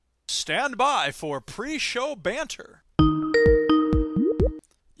Stand by for pre-show banter.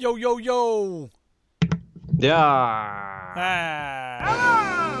 Yo, yo, yo. Yeah.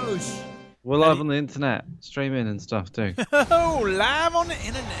 Ah. We're live on the internet, streaming and stuff too. Oh, live on the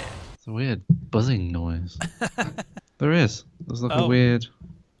internet. It's a weird buzzing noise. There's like a Oh. weird...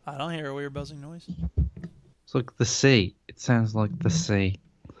 I don't hear a weird buzzing noise. It's like the sea. It sounds like the sea.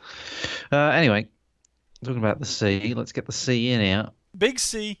 Anyway, talking about the sea, let's get the sea in here. Big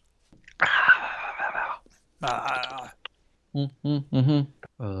C.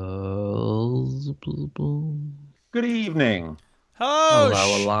 Good evening. Oh,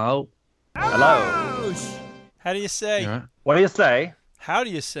 Hello. Hello. How do you say? You all right? What do you say? How do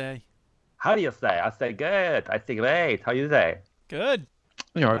you say? How do you say? I say good. I say great. How do you say? Good.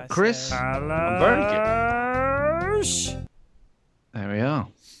 You all right, Chris? I'm very good. There we are.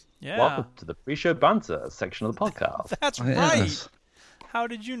 Yeah. Welcome to the pre-show banter section of the podcast. That's Yes. right. How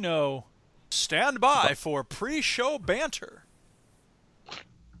did you know? Stand by for pre-show banter.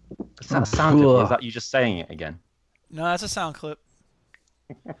 Is that a sound or is that you just saying it again? No, that's a sound clip.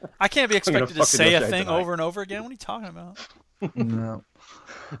 I can't be gonna expected to fucking say a show thing tonight. over and over again. What are you talking about? No.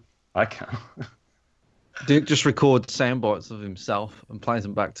 I can't. Duke just records sound bites of himself and plays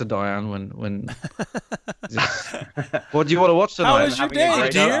them back to Diane when What do you want to watch tonight? How was your having a day,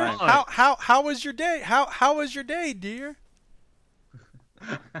 great dear? time. How was your day? How was your day, dear?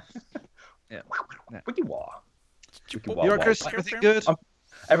 Yeah. What do you want? You all right, Chris? Everything good?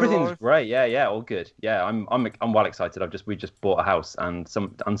 Everything's great. Yeah, all good. Yeah, I'm well excited. We just bought a house and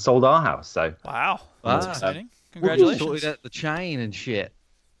sold our house. So Wow, that's Wow. exciting. Sorted Congratulations. out the chain and shit.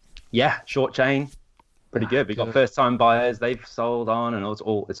 yeah, short chain, pretty good. We got first time buyers. They've sold on, and it's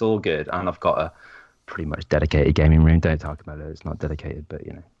all good. And I've got a pretty much dedicated gaming room. Don't talk about it. It's not dedicated, but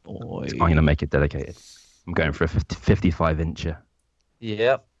you know, Boy. I'm gonna make it dedicated. I'm going for a 55 incher.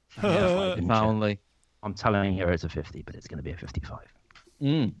 Yep. Yeah, If only. I'm telling you it's a 50, but it's going to be a 55.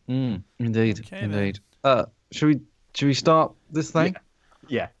 Indeed. Okay, Indeed. Should we start this thing?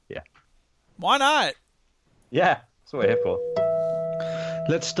 Yeah. Why not? Yeah, that's what we're here for.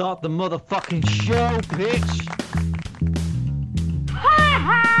 Let's start the motherfucking show, bitch.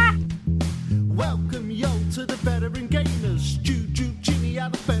 Welcome yo to the veteran gamers. Juju, Jimmy,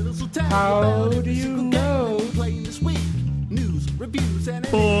 other fellas will tell How you about do every you single know? game playing this week. News, reviews, and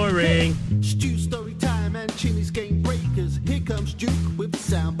Boring. Stu story time and Jimmy's game breakers. Here comes Duke with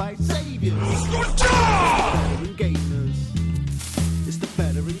soundbite saviors. Good job! Veteran gamers. It's the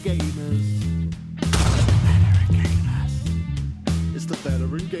veteran gamers. It's the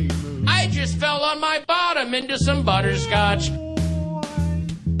veteran gamers. I just fell on my bottom into some butterscotch.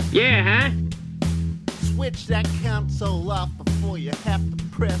 Yeah, huh? Switch that console off before you have to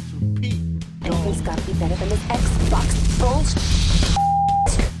press repeat. He's gotta be better than this Xbox bullshit.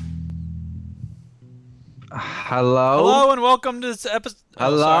 Hello? Hello and welcome to this episode.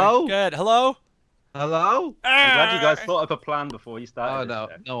 Hello? Good. Hello. Hello? I'm glad you guys thought of a plan before you started. Oh, no.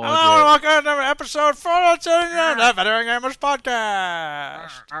 this No Hello idea. and welcome to episode 4 of the Veteran Gamers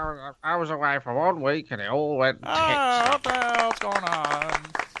Podcast. I was away for 1 week and it all went Oh, what the hell's going on?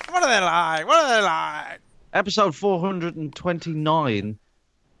 What are they like? Episode 429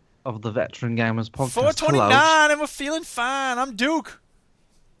 of the Veteran Gamers Podcast. 429 Hello. and we're feeling fine. I'm Duke.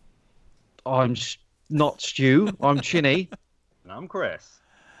 I'm not Stu. I'm Chinny. And I'm Chris.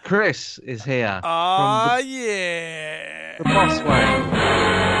 Chris is here. Oh, from yeah. the Bosswave.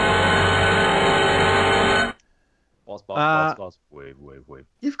 Boss. Wave.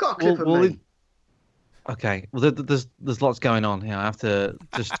 You've got a clip of me. Okay. Well, there's lots going on here. I have to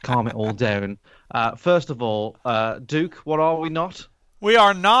just calm it all down. First of all, Duke, what are we not? We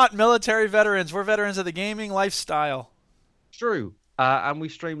are not military veterans. We're veterans of the gaming lifestyle. True. And we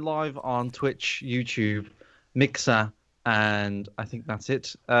stream live on Twitch, YouTube, Mixer, and I think that's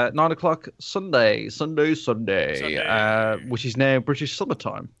it. 9 o'clock Sunday, which is now British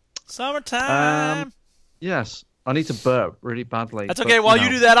summertime. Summertime. Yes. I need to burp really badly. That's but, okay. While you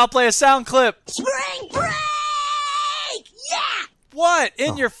do that, I'll play a sound clip. Spring break! Yeah! What?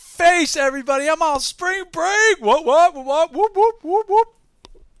 In your face, everybody. I'm all spring break. What, whoop, whoop, whoop.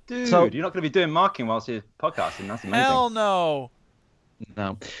 Dude, So- you're not going to be doing marking whilst you're podcasting. That's amazing. Hell no.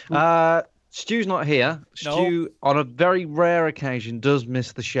 No. Stu's not here. Stu, on a very rare occasion, does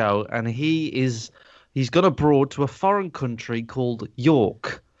miss the show, and he's gone abroad to a foreign country called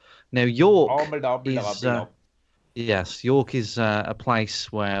York. Now, York is... Yes, York is a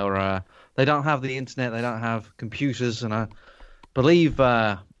place where they don't have the internet, they don't have computers, and I believe,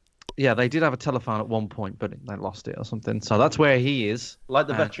 they did have a telephone at one point, but they lost it or something. So that's where he is. Like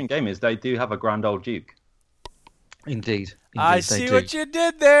the veteran gamers, they do have a grand old duke. Indeed. I they see do. what you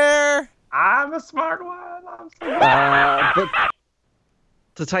did there. I'm a smart one. I'm so But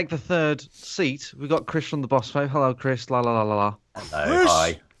to take the third seat, we got Chris from the Bosswave. Hello, Chris. La la la la la. Hello,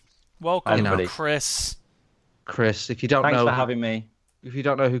 hi. Welcome, everybody. Chris. Chris, if you don't Thanks know, for having me. if you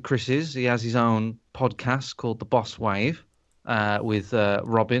don't know who Chris is, he has his own podcast called the Bosswave, with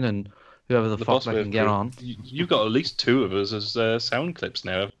Robin and whoever the fuck they Bosswave can get crew. on. You've got at least two of us as sound clips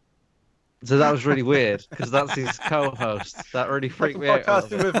now. So that was really weird because that's his co-host. That really freaked me out.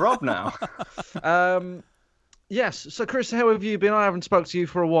 Podcasting with Rob now. Yes. So, Chris, how have you been? I haven't spoke to you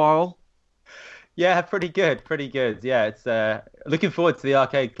for a while. Yeah, pretty good. Yeah, it's looking forward to the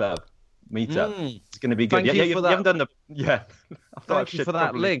arcade club meetup. It's going to be good. Thank you for that. You haven't done the I thought I Thank you should for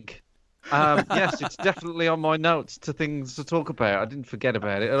that probably- link. Yes, it's definitely on my notes to things to talk about. I didn't forget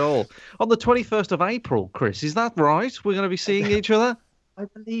about it at all. On the 21st of April, Chris, is that right? We're going to be seeing each other? I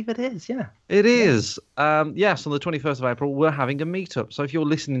believe it is. Yeah. It is. Yes, on the 21st of April, we're having a meetup. So if you're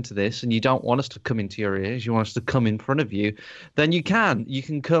listening to this and you don't want us to come into your ears, you want us to come in front of you, then you can. You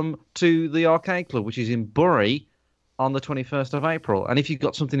can come to the Arcade Club, which is in Bury, on the 21st of April. And if you've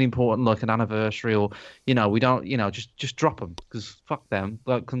got something important like an anniversary or, we don't, just drop them because fuck them.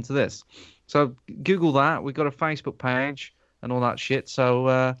 Like, come to this. So Google that. We've got a Facebook page and all that shit.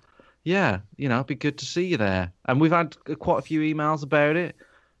 So, yeah, it'd be good to see you there. And we've had quite a few emails about it.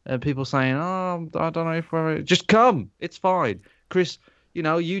 People saying, oh, I don't know if we're... Just come. It's fine. Chris,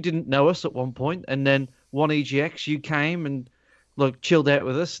 you didn't know us at one point, and then 1EGX, you came and chilled out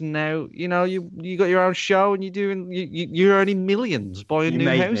with us, and now, you got your own show, and you're earning millions buying new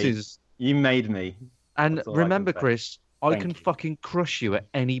houses. You made me. And remember, say. Chris, I Thank can you. fucking crush you at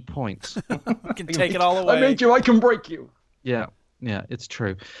any point. You can take it all away. I made you. I can break you. Yeah, it's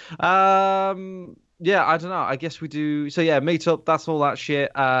true. Yeah, I don't know. I guess we do. So yeah, meet up. That's all that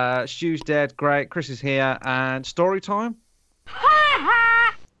shit. Stu's dead. Great. Chris is here. And story time.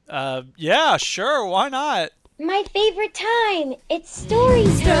 Yeah, sure. Why not? My favorite time. It's story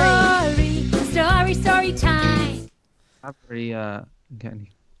time. I've really got any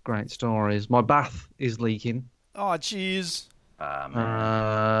great stories. My bath is leaking. Oh, jeez.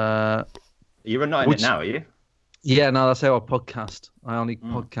 You're not in it now, are you? Yeah, no, that's how I podcast. I only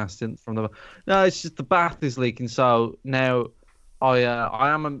podcast in from the. No, it's just the bath is leaking. So now,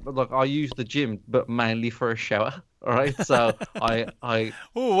 I use the gym, but mainly for a shower. All right, so I.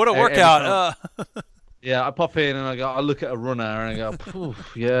 Ooh, what a workout! Yeah, I pop in and I look at a runner and I go,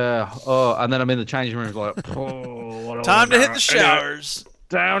 poof, yeah, oh, and then I'm in the changing room like, oh, Time to hit the showers.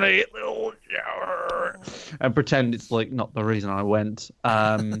 Down to hit the old shower, and pretend it's not the reason I went.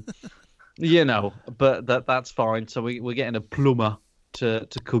 But that's fine. So we're getting a plumber to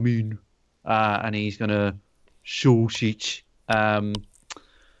come in, and he's gonna sausage.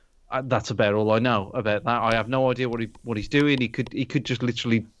 That's about all I know about that. I have no idea what he's doing. He could just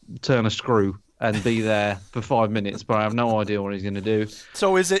literally turn a screw and be there for 5 minutes, but I have no idea what he's going to do.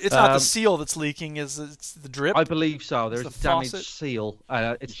 So is it? It's not the seal that's leaking. It's the drip. I believe so. There's It's a the damaged faucet? seal.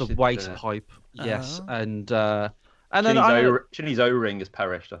 It's the waste pipe. Yes, and then Chinny's O-ring has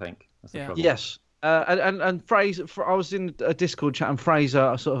perished, I think. That's the Yeah. problem. yes. And Fraser, I was in a Discord chat, and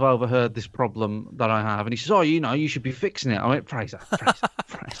Fraser sort of overheard this problem that I have, and he says, "Oh, you should be fixing it." I went, Fraser.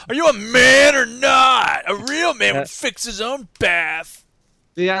 Are you a man or not? A real man would fix his own bath.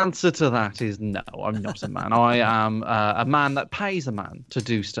 The answer to that is no. I'm not a man. I am a man that pays a man to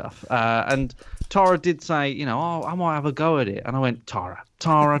do stuff. And Tara did say, oh, I might have a go at it, and I went, Tara.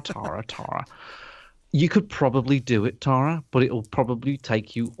 You could probably do it, Tara, but it'll probably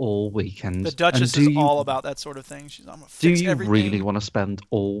take you all weekend. The Duchess is all about that sort of thing. She's I'm gonna Do fix you everything. really want to spend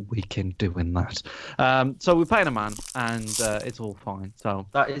all weekend doing that? So we're paying a man, and it's all fine. So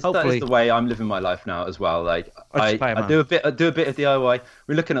That is hopefully, the way I'm living my life now as well. Like I just pay a I man. do a bit of DIY.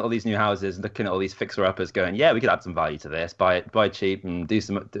 We're looking at all these new houses and looking at all these fixer uppers, going, yeah, we could add some value to this. Buy cheap and do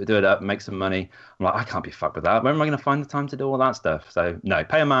it up, make some money. I'm like, I can't be fucked with that. When am I going to find the time to do all that stuff? So no,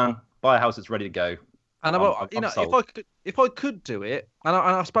 pay a man, buy a house that's ready to go. And I'm sold. if I could do it, and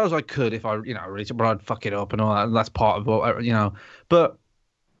I suppose I could if I really, but I'd fuck it up and all that. And that's part of what But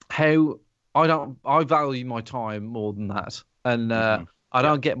how I value my time more than that, and I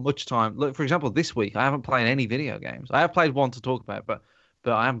don't get much time. Look, for example, this week I haven't played any video games. I have played one to talk about, but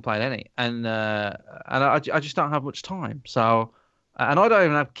I haven't played any, and I just don't have much time. So, and I don't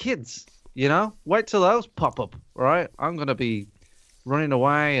even have kids. Wait till those pop up. Right, I'm gonna be running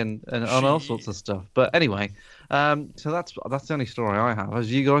away and on all sorts of stuff. But anyway, so that's the only story I have. Have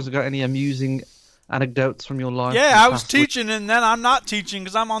you guys got any amusing anecdotes from your life? Yeah, I was teaching, and then I'm not teaching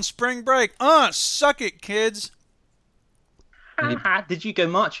because I'm on spring break. Suck it, kids. Did you go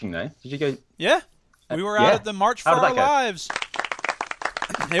marching though? Did you go? Yeah. We were out at the March for How did Our that go? Lives.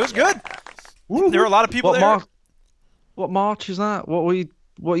 It was good. There were a lot of people What there. What march is that? What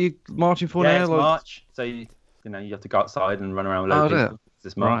are you marching for Yeah, now? it's March, so you have to go outside and run around with loads of is people. It's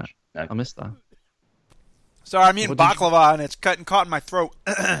this March. No. I missed that. Sorry, I'm eating baklava and it's caught in my throat.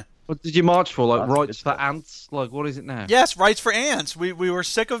 What did you march for? Like That's rights good for stuff. ants? Like what is it now? Yes, rights for ants. We were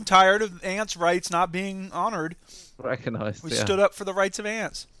sick and tired of ants' rights not being honored. Recognised. We stood up for the rights of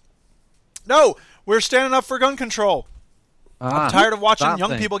ants. No, we're standing up for gun control. I'm tired of watching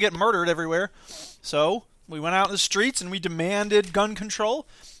young people get murdered everywhere. So we went out in the streets and we demanded gun control.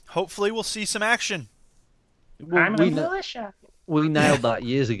 Hopefully we'll see some action. Well, we nailed that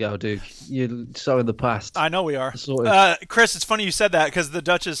years ago, Duke. You're so in the past. I know we are. Sort of. Chris, it's funny you said that because the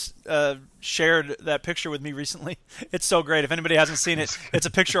Duchess shared that picture with me recently. It's so great. If anybody hasn't seen it, it's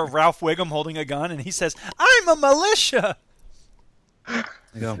a picture of Ralph Wiggum holding a gun, and he says, "I'm a militia."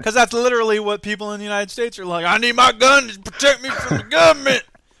 Because that's literally what people in the United States are like. I need my gun to protect me from the government.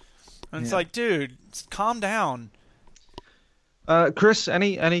 And it's like, dude, calm down. Chris,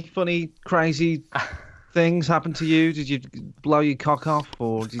 any funny, crazy things happen to you? Did you blow your cock off,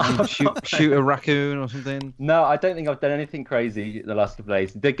 or did you shoot a raccoon or something? No, I don't think I've done anything crazy the last couple of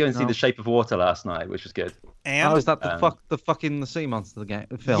days. Did go and see The Shape of Water last night, which was good. And is that the fucking sea monster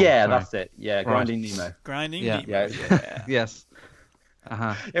film? Yeah, Sorry. that's it. Yeah, Grinding Nemo. Grinding Yeah. Nemo. Yeah. Yes.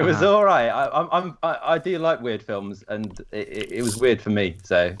 It was all right. I do like weird films, and it was weird for me.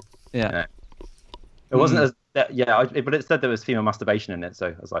 So yeah, it wasn't as but it said there was female masturbation in it. So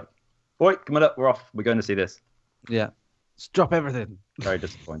I was like, "Boy, come on up, we're off. We're going to see this." Yeah, just drop everything. Very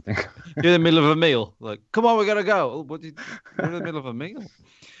disappointing. You're in the middle of a meal. Like, come on, we're gonna go. We're in the middle of a meal.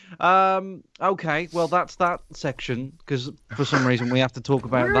 Okay, well that's that section because for some reason we have to talk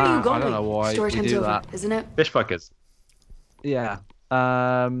about Where that. are you going? I don't know why Story we time's do over, that. isn't it? Fish fuckers. Yeah.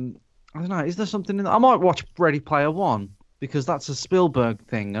 I don't know. Is there something in? I might watch Ready Player One because that's a Spielberg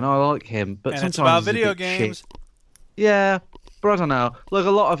thing, and I like him. But And sometimes it's about he's a video bit games. shit. Yeah, but I don't know. Like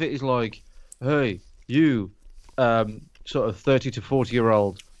a lot of it is like, hey, you, sort of 30 to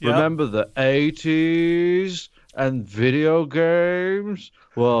 40-year-old, Yep. remember the 80s and video games?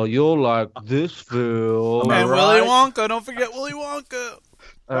 Well, you're like this film. And Willy Wonka. Don't forget Willy Wonka.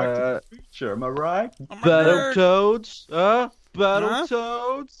 Sure, am I right? I'm a nerd. Battletoads,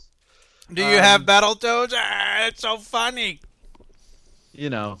 Battletoads. Do you have Battletoads? It's so funny. You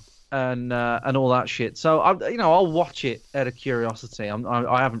know, and all that shit. So I'll watch it out of curiosity.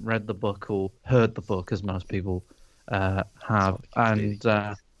 I haven't read the book or heard the book as most people have, and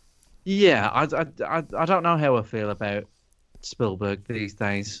yeah, I don't know how I feel about Spielberg these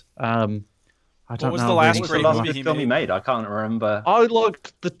days. I don't know. was the last What's the great last movie good he film he made? made? I can't remember. I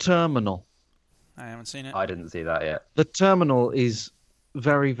liked The Terminal. I haven't seen it. I didn't see that yet. The Terminal is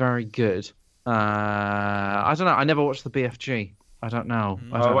very, very good. I don't know. I never watched the BFG. I don't know.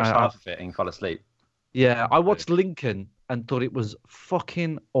 I watched half of it and fell asleep. Yeah, I watched Lincoln and thought it was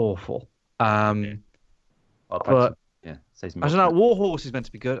fucking awful. But Yeah, says I don't know. War Horse is meant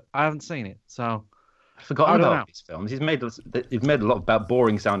to be good. I haven't seen it, so I've forgotten I don't about know. these films. He's made a lot about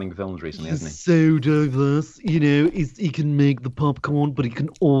boring sounding films recently, hasn't he? so diverse. He can make the popcorn, but he can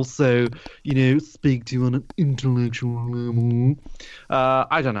also, speak to you on an intellectual level.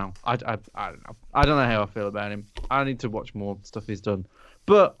 I don't know. I don't know. I don't know how I feel about him. I need to watch more stuff he's done,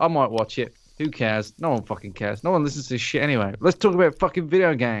 but I might watch it. Who cares? No one fucking cares. No one listens to this shit anyway. Let's talk about fucking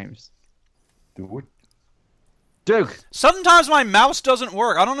video games. Duke, Sometimes my mouse doesn't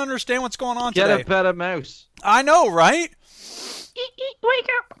work. I don't understand what's going on get today. a better mouse. I know, right? Wake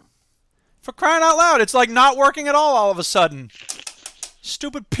up! For crying out loud, it's like not working at all of a sudden.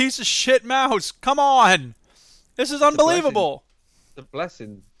 Stupid piece of shit mouse. Come on. This is unbelievable. The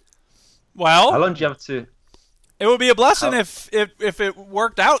blessing. How Well, long do you have to? it would be a blessing if it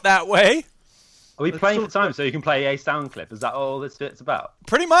worked out that way. Are we playing for time so you can play a sound clip? Is that all this bit's about?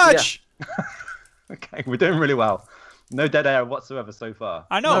 Pretty much. Okay, we're doing really well. No dead air whatsoever so far.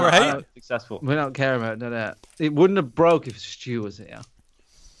 I know, right? Successful. We don't care about that. It wouldn't have broke if Stu was here.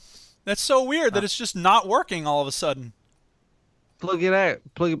 That's so weird that it's just not working all of a sudden. Plug it out.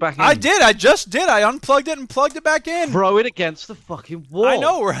 Plug it back in. I did. I just did. I unplugged it and plugged it back in. Throw it against the fucking wall. I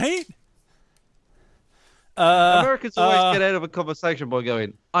know, right? Americans always get out of a conversation by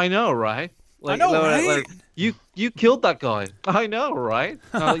going, I know, right? I know, right? You killed that guy. I know, right?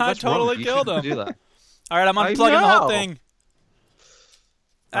 No, that's totally wrong. You killed shouldn't him. Do that. All right, I'm I unplugging the whole know. thing.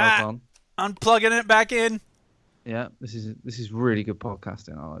 Hold on. Unplugging it back in. Yeah, this is really good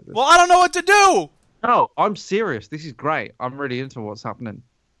podcasting. I like this. Well, I don't know what to do. No, I'm serious. This is great. I'm really into what's happening.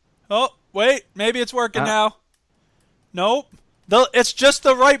 Oh, wait. Maybe it's working now. Nope. It's just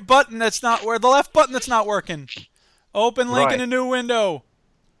the right button that's not where the left button that's not working. Open link in a new window.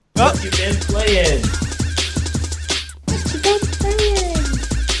 What you been playing? What you been playing?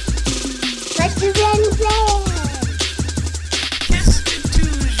 What you been playing?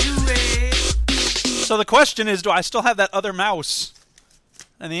 So the question is, do I still have that other mouse?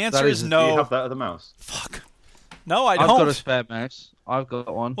 And the answer is no. Do you have that other mouse? Fuck. No, I don't. I've got a spare mouse. I've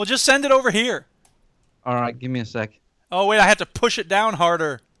got one. Well, just send it over here. All right, give me a sec. Oh, wait, I have to push it down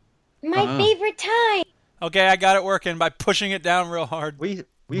harder. My favorite time. Okay, I got it working by pushing it down real hard. We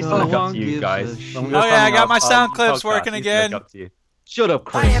used to look up to you guys. Oh, yeah, I got my sound clips working again. Look up to you. Shut up,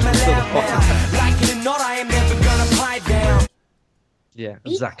 Chris. Like it or not, I am never gonna pipe down. Yeah,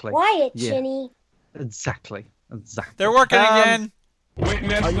 exactly. Be quiet, Yeah. Chinny. Exactly. They're working again.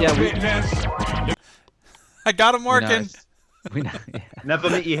 Witness. I got them working. We know. Yeah. Never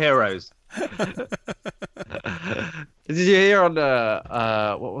meet your heroes. Did you hear on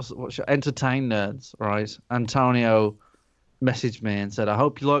what's your Entertain Nerds, right? Antonio messaged me and said, "I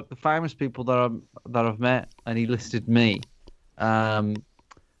hope you like the famous people that I've met," and he listed me,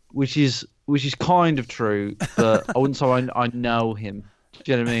 which is kind of true, but I wouldn't say I know him.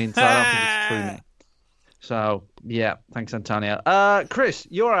 Do you know what I mean? So I don't think it's true. So yeah, thanks, Antonio. Chris,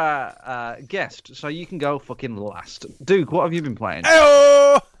 you're a guest, so you can go fucking last. Duke, what have you been playing?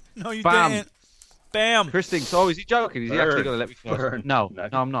 Oh no, you Bam. didn't. Bam. Chris thinks, oh, is he joking? Is he actually going to let me first? Burn. No,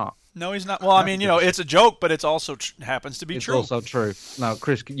 I'm not. No, he's not. Well, I mean, it's a joke, but it's also happens to be It's true. also true. No,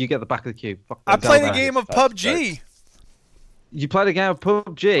 Chris, you get the back of the cube. Fuck I that, played go a back. game of PUBG. You played a game of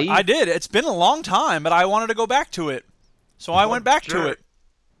PUBG? I did. It's been a long time, but I wanted to go back to it. So I went back to it.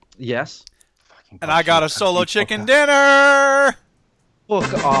 Yes. And I got a solo chicken dinner!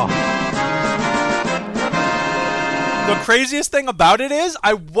 Fuck off. The craziest thing about it is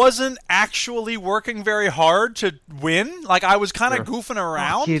I wasn't actually working very hard to win. Like, I was kind of goofing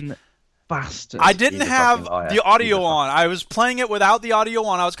around. Fucking bastard. I didn't He's a have fucking liar. the audio He's a on. I was playing it without the audio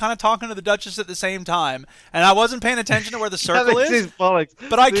on. I was kind of talking to the Duchess at the same time. And I wasn't paying attention to where the circle This is. bollocks.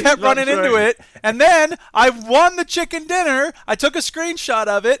 But I This is kept not running true. into it, and then I won the chicken dinner. I took a screenshot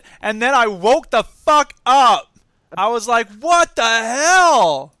of it, and then I woke the fuck up. I was like, "What the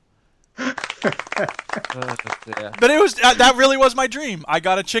hell?" Oh, dear. But it was that really was my dream. I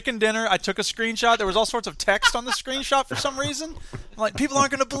got a chicken dinner. I took a screenshot. There was all sorts of text on the screenshot for some reason. I'm like, people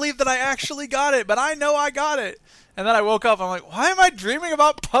aren't going to believe that I actually got it, but I know I got it. And then I woke up. I'm like, why am I dreaming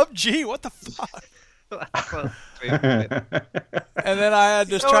about PUBG? What the fuck? And then I had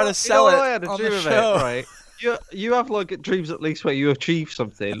to try to sell I it had a on dream the of show. it, right? You have like dreams at least where you achieve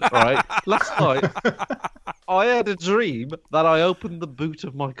something, right? Last night, I had a dream that I opened the boot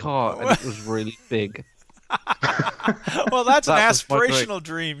of my car and it was really big. Well, that's an That was my aspirational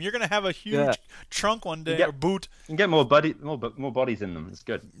dream. You're going to have a huge trunk one day, Yeah. or boot. You can get more bodies in them. It's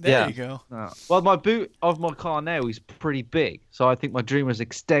good. There you go. Well, my boot of my car now is pretty big, so I think my dream was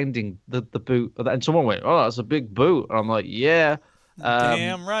extending the boot. And someone went, "Oh, that's a big boot." And I'm like, "Yeah."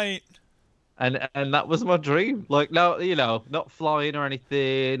 Damn right. And that was my dream. Like, no, not flying or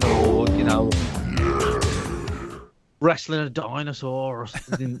anything, or wrestling a dinosaur or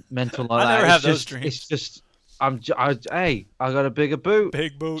something mental like that. I never have It's those just- dreams. It's just, I got a bigger boot.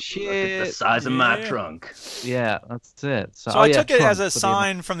 Big boot. Shit. The size of my Yeah. trunk. Yeah, that's it. So I yeah, took it trunk as a for the-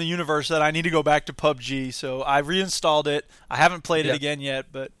 sign from the universe that I need to go back to PUBG. So I reinstalled it. I haven't played it Yeah. again yet,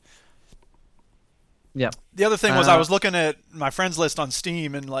 but Yeah. the other thing was I was looking at my friends list on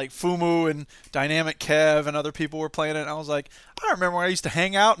Steam, and like Fumu and Dynamic Kev and other people were playing it. And I was like, I remember when I used to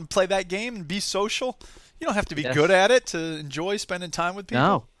hang out and play that game and be social. You don't have to be Yes. good at it to enjoy spending time with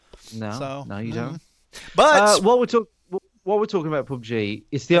people. No, So, you don't. But What we're talking about PUBG,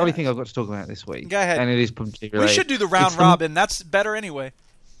 it's the only thing I've got to talk about this week. Go ahead. And it is PUBG related. we should do the round It's robin. That's better anyway.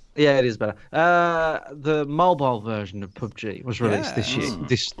 Yeah, it is better. The mobile version of PUBG was released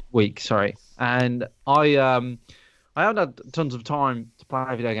this week. Sorry, and I haven't had tons of time to play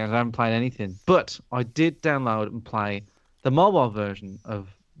video games. I haven't played anything, but I did download and play the mobile version of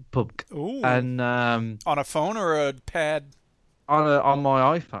PUBG, Ooh. and On a phone or a pad? on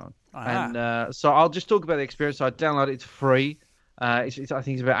my iPhone. Ah. And so I'll just talk about the experience. So I downloaded it. It's free. I think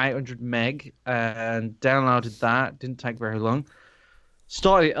it's about 800 meg, and downloaded that. Didn't take very long.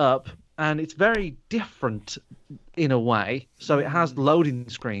 Started it up, and it's very different in a way. So it has loading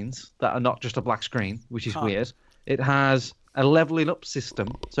screens that are not just a black screen, which is weird. It has a leveling up system.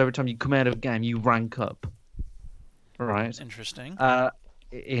 So every time you come out of a game, you rank up. Right. Interesting.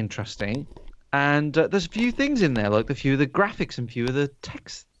 Interesting. And there's a few things in there, like a few of the graphics and a few of the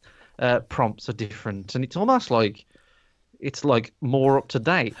text prompts are different, and it's almost like it's like more up to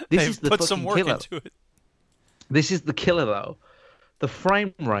date. This They've is the put some fucking work killer. into it. This is the killer though. the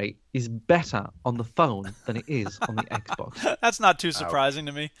frame rate is better on the phone than it is on the Xbox. That's not too surprising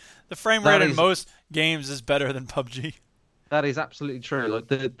to me. The frame rate in most games is better than PUBG. That is absolutely true. Like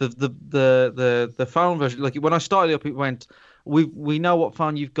the phone version, like when I started up, it went, we know what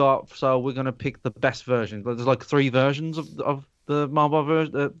phone you've got, so we're gonna pick the best version. There's like 3 versions of the mobile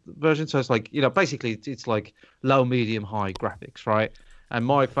version, so it's like, you know, basically it's like low, medium, high graphics, right? And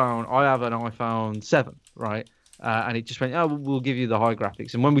my phone, I have an iPhone 7, right? And it just went, oh, we'll give you the high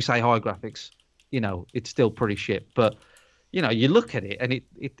graphics. And when we say high graphics, you know, it's still pretty shit. But, you know, you look at it and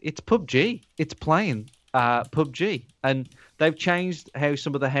it's PUBG. It's playing PUBG. And they've changed how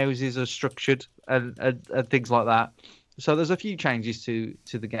some of the houses are structured and things like that. So there's a few changes to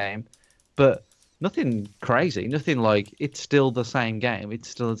the game. But nothing crazy. Nothing like, it's still the same game. It's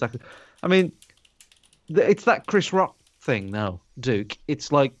still exactly... I mean, it's that Chris Rock thing now, Duke.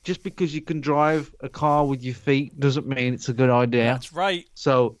 It's like, just because you can drive a car with your feet doesn't mean it's a good idea. That's right.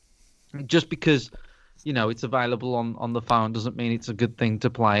 So just because, you know, it's available on the phone doesn't mean it's a good thing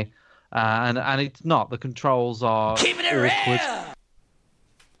to play. And it's not. The controls are awkward.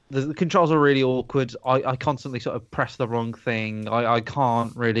 The controls are really awkward. I constantly sort of press the wrong thing. I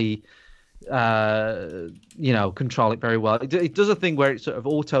can't really you know, control it very well. It does a thing where it sort of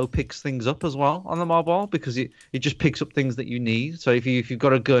auto picks things up as well on the mobile, because it just picks up things that you need. So if you've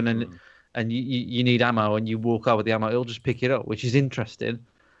got a gun and you need ammo and you walk over the ammo, it'll just pick it up, which is interesting.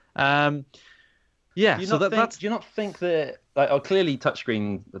 Yeah. Do you not think that, like, clearly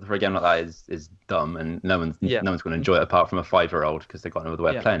touchscreen for a game like that is dumb, and no one's going to enjoy it apart from a 5-year-old because they've got no other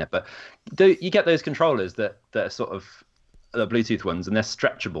way of playing it. But you get those controllers that are sort of the Bluetooth ones, and they're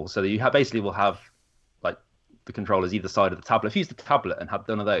stretchable, so that you basically will have like the controllers either side of the tablet. If you use the tablet and have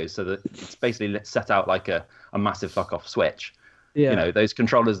one of those, so that it's basically set out like a massive fuck off switch. Yeah. You know, those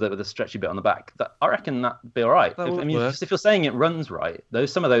controllers that with a stretchy bit on the back. I reckon that'd be all right. If you're saying it runs right,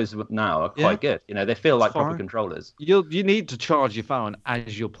 some of those now are quite good. You know, they feel like proper controllers. You need to charge your phone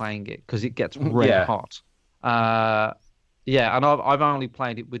as you're playing it, because it gets red hot. And I've only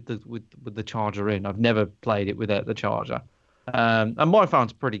played it with the charger in. I've never played it without the charger. And my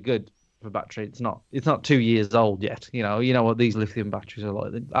phone's pretty good for battery. It's not 2 years old yet. You know what these lithium batteries are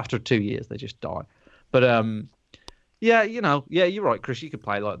like. After 2 years, they just die. But you're right, Chris. You could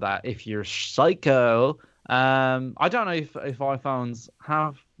play like that if you're psycho. I don't know if iPhones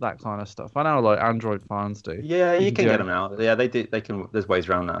have that kind of stuff. I know like Android phones do. Yeah, you can get them now. Yeah, they do. They can. There's ways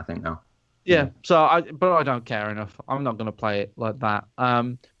around that, I think, now. Yeah, but I don't care enough. I'm not going to play it like that.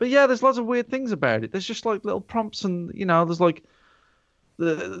 But yeah, there's lots of weird things about it. There's just like little prompts, and you know, there's like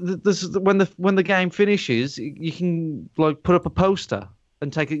when the game finishes, you can like put up a poster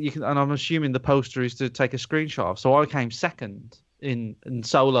and take it. And I'm assuming the poster is to take a screenshot of. So I came second in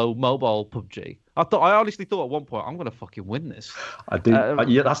solo mobile PUBG. I honestly thought at one point, I'm going to fucking win this. I do.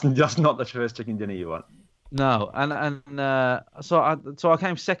 That's not the first chicken dinner you want. No, so I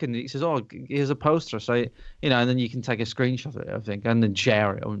came second. He says, "Oh, here's a poster." So and then you can take a screenshot of it, I think, and then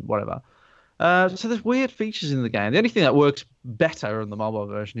share it or whatever. So there's weird features in the game. The only thing that works better on the mobile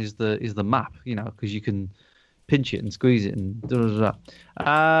version is the map, because you can pinch it and squeeze it and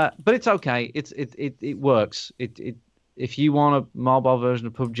but it's okay. It works. If you want a mobile version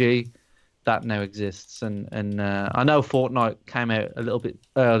of PUBG, that now exists, and I know Fortnite came out a little bit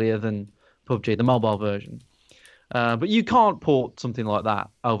earlier than PUBG, the mobile version, but you can't port something like that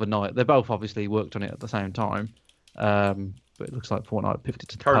overnight. They both obviously worked on it at the same time, but it looks like Fortnite pivoted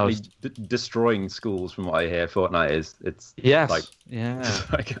to the currently post. Destroying schools, from what I hear. Fortnite is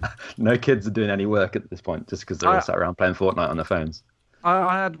like no kids are doing any work at this point just because they're all sat around playing Fortnite on their phones.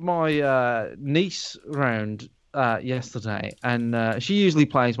 I had my niece round yesterday, and she usually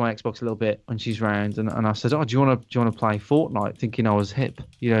plays my Xbox a little bit when she's round, and I said, "Oh, do you want to play Fortnite?" Thinking I was hip,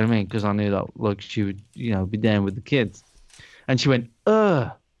 you know what I mean? Because I knew that like she would be down with the kids, and she went, right,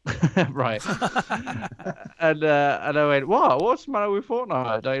 and I went, what's the matter with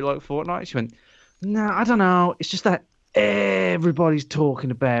Fortnite? Don't you like Fortnite? She went, no, I don't know. It's just that everybody's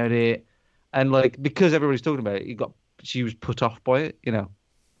talking about it, and like because everybody's talking about it, she was put off by it,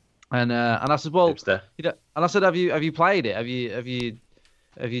 And I said, well, and I said, have you played it? Have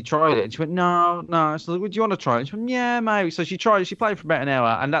you tried it? And she went, no. I said, would you want to try it? And she went, yeah, maybe. So she tried it. She played for about an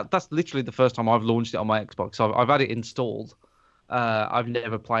hour, and that's literally the first time I've launched it on my Xbox. So I've had it installed. I've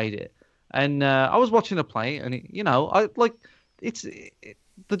never played it, and I was watching her play, and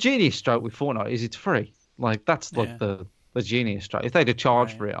the genius stroke with Fortnite is it's free. Like that's like the genius stroke. If they'd have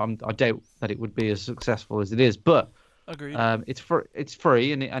charged for it, I doubt that it would be as successful as it is. But agreed. It's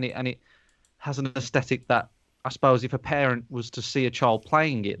free, and it has an aesthetic that I suppose if a parent was to see a child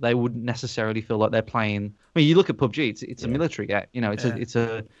playing it, they wouldn't necessarily feel like they're playing. I mean, you look at PUBG; it's a military game. You know, it's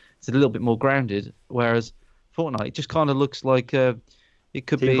a little bit more grounded. Whereas Fortnite, it just kind of looks like it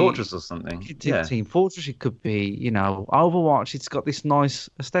could Team be Fortress or something. Team Fortress. It could be, Overwatch. It's got this nice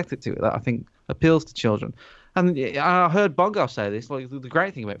aesthetic to it that I think appeals to children. And I heard Bongo say this. Like the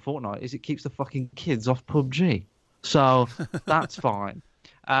great thing about Fortnite is it keeps the fucking kids off PUBG, so that's fine.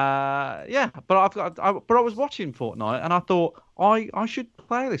 But I was watching Fortnite and I thought I should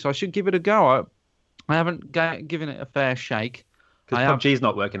play this. I should give it a go. I haven't given it a fair shake. Because PUBG's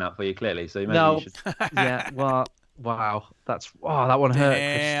not working out for you clearly, so maybe you should. Yeah. Well, wow. That one hurt.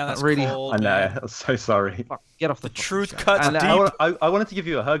 Damn, that's really. cold, I know. man. I'm so sorry. Fuck, get off the truth show. cuts And, deep. I wanted to give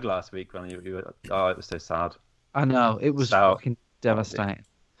you a hug last week when you were. Oh, it was so sad. I know it was So- fucking devastating.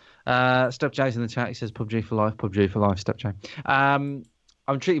 Step J's in the chat. He says PUBG for life. PUBG for life. Step J.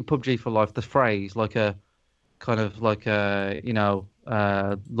 I'm treating PUBG for life, the phrase, like a kind of like a,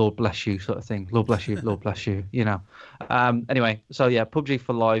 Lord bless you sort of thing. Lord bless you, Lord bless you, Anyway, so yeah, PUBG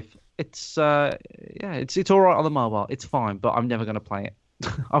for life. It's it's all right on the mobile. It's fine, but I'm never going to play it.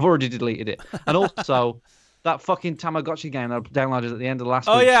 I've already deleted it. And also, that fucking Tamagotchi game that I downloaded at the end of the last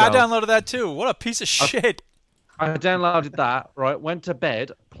week's yeah, I show, downloaded that too. What a piece of shit. I downloaded that, right, went to bed,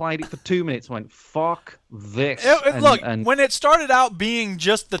 played it for 2 minutes, went, fuck this. Look, when it started out being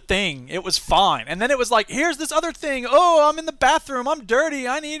just the thing, it was fine. And then it was like, here's this other thing. Oh, I'm in the bathroom. I'm dirty.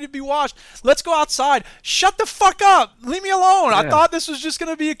 I need to be washed. Let's go outside. Shut the fuck up. Leave me alone. I thought this was just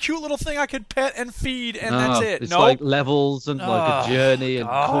going to be a cute little thing I could pet and feed, and that's it. It's Nope. like levels and like a journey and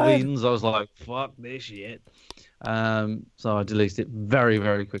coins. I was like, fuck this shit. So I deleted it very,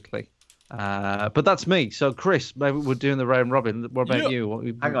 very quickly. But that's me. So, Chris, maybe we're doing the round robin. What about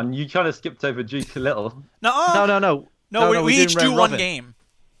you? Hang on, you kind of skipped over Duke a little. No, we each do one game.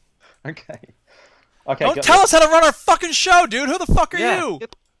 Okay. Don't tell us how to run our fucking show, dude. Who the fuck are you?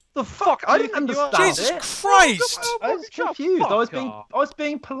 The fuck? I didn't understand Jesus it. Christ! I was confused. I was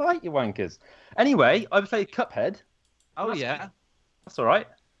being polite, you wankers. Anyway, I played Cuphead. Oh yeah, that's all right.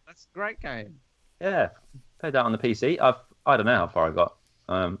 That's a great game. Yeah, played that on the PC. I don't know how far I got.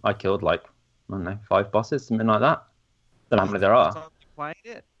 I killed 5 bosses, something like that. Don't know how many there are. You played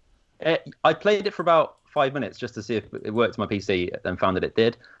it? I played it for about 5 minutes just to see if it worked on my PC, and found that it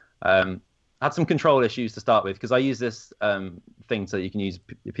did. Had some control issues to start with because I use this thing so that you can use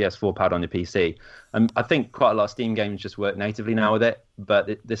your PS4 pad on your PC. I think quite a lot of Steam games just work natively now with it, but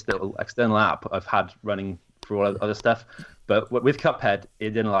this little external app I've had running for all other stuff. But with Cuphead,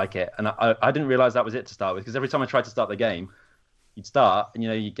 it didn't like it, and I didn't realize that was it to start with, because every time I tried to start the game, you'd start and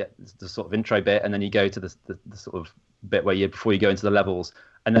you get the sort of intro bit, and then you go to the sort of bit where before you go into the levels,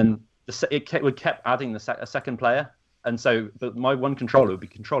 and then it kept adding a second player, and so my one controller would be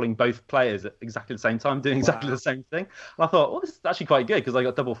controlling both players at exactly the same time, doing exactly the same thing. And I thought, well, this is actually quite good because I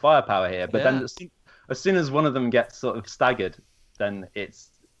got double firepower here. But then as soon as one of them gets sort of staggered, then it's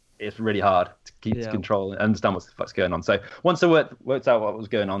really hard to keep control and understand what the fuck's going on. So once I worked out what was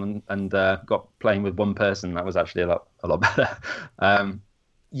going on and got playing with one person, that was actually a lot better.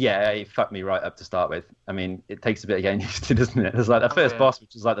 It fucked me right up to start with. I mean, it takes a bit of getting used to, doesn't it? There's like the first boss,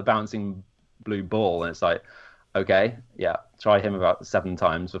 which is like the bouncing blue ball, and it's like, okay, try him about 7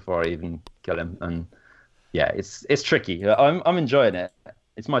 times before I even kill him, and it's tricky. I'm enjoying it.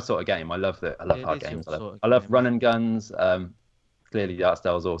 It's my sort of game. I love hard games. I love run and guns. Clearly, the art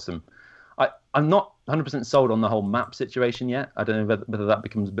style is awesome. I'm not 100% sold on the whole map situation yet. I don't know whether that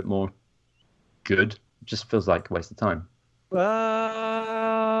becomes a bit more good. It just feels like a waste of time. I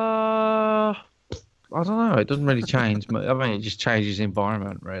don't know. It doesn't really change. I mean, it just changes the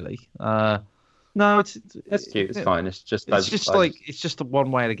environment, really. No, it's cute. It's fine. It's just the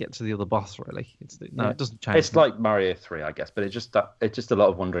one way to get to the other boss, really. It doesn't change. It's like Mario 3, I guess, but it's just a lot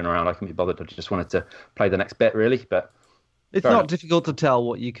of wandering around. I couldn't be bothered. I just wanted to play the next bit, really. But it's not difficult to tell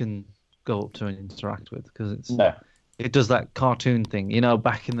what you can go up to and interact with, because it does that cartoon thing.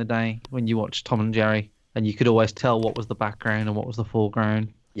 Back in the day when you watched Tom and Jerry, and you could always tell what was the background and what was the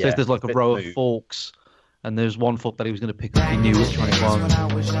foreground. So if there's like a row of forks, and there's one fork that he was going to pick up, he knew which one it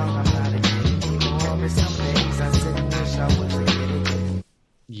was.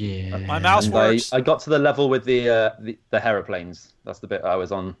 Yeah. My mouse works. I got to the level with the aeroplanes. That's the bit I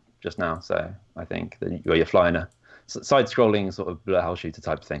was on just now. So I think where you're flying a side-scrolling sort of hell shooter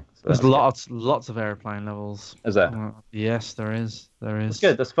type thing. So there's lots of airplane levels. Is there? Yes, there is. That's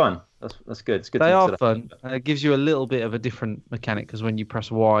good. That's fun. That's good. It's good. They are fun. It gives you a little bit of a different mechanic, because when you press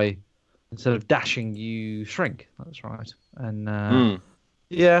Y, instead of dashing, you shrink. That's right. And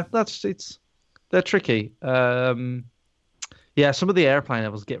they're tricky. Some of the airplane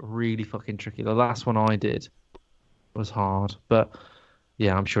levels get really fucking tricky. The last one I did, was hard. But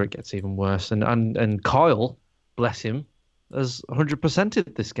yeah, I'm sure it gets even worse. And Kyle, bless him, has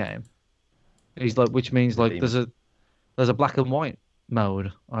 100%ed this game. He's like, which means like there's a black and white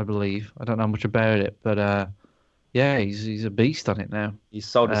mode, I believe. I don't know much about it, but yeah, he's a beast on it now. He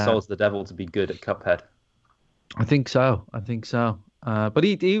sold his soul to the devil to be good at Cuphead. I think so. But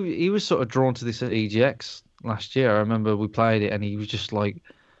he was sort of drawn to this at EGX last year. I remember we played it, and he was just like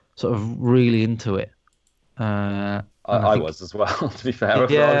sort of really into it. I was as well, to be fair. I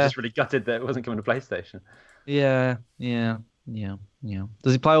was just really gutted that it wasn't coming to PlayStation. Yeah.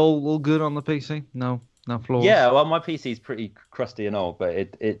 Does he play all good on the PC? No flaws. Yeah, well, my PC is pretty crusty and old, but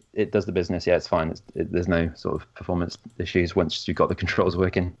it does the business. Yeah, it's fine. There's no sort of performance issues once you've got the controls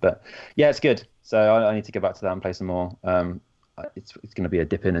working. But yeah, it's good. So I need to get back to that and play some more. It's going to be a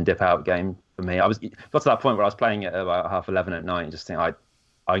dip in and dip out game for me. Got to that point where I was playing it at about 11:30 at night and just think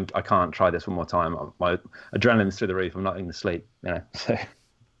I can't try this one more time. My adrenaline's through the roof. I'm not even asleep. So.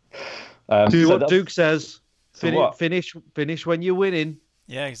 Do what Duke says. Finish when you're winning.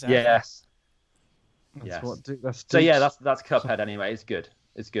 Yeah, exactly. Yes. That's what Duke. That's so yeah, that's Cuphead anyway. It's good.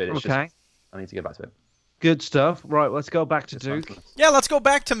 It's okay. Just, I need to get back to it. Good stuff. Right, let's go back to Duke. Yeah, let's go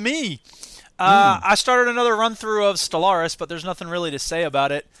back to me. I started another run through of Stellaris, but there's nothing really to say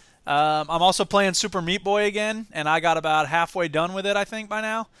about it. I'm also playing Super Meat Boy again, and I got about halfway done with it, I think, by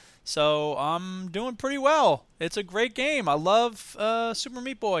now. So I'm doing pretty well. It's a great game. I love Super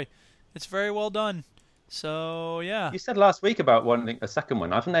Meat Boy. It's very well done. So yeah. You said last week about wanting a second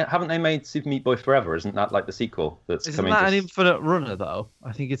one. Haven't they made Super Meat Boy Forever? Isn't that like the sequel that's coming? Isn't that an infinite runner though?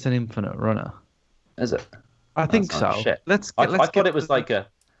 I think it's an infinite runner. Is it? I think so. Shit. I thought it was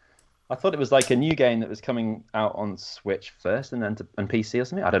like a new game that was coming out on Switch first and then and PC or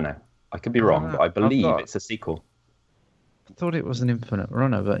something. I don't know. I could be wrong, but I believe it's a sequel. I thought it was an infinite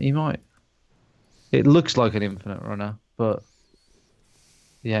runner, but you might. It looks like an infinite runner, but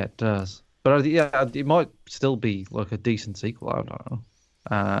yeah, it does. But yeah, it might still be like a decent sequel. I don't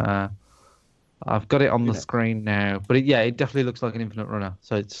know. I've got it on the screen now, but it definitely looks like an infinite runner.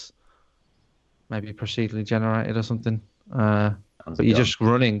 So it's maybe procedurally generated or something. But you're just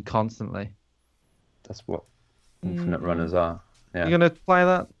running constantly. That's what infinite runners are. Yeah. You gonna play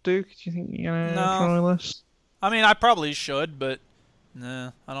that, Duke? Do you think you're gonna try this? I mean, I probably should, but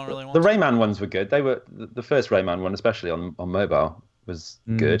nah, I don't really want to. The Rayman ones were good. They were the first Rayman one, especially on mobile, was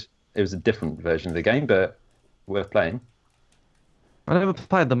good. It was a different version of the game, but worth playing. I never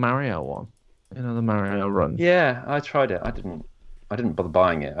played the Mario one. The Mario run. Yeah, I tried it. I didn't bother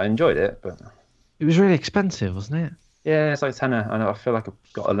buying it. I enjoyed it, but it was really expensive, wasn't it? Yeah, it's like tenner. I feel like I've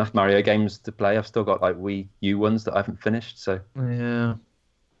got enough Mario games to play. I've still got like Wii U ones that I haven't finished. So yeah.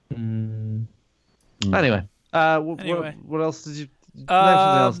 Anyway, what else did you?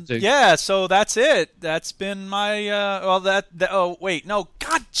 Yeah, so that's it. That's been my oh wait, no,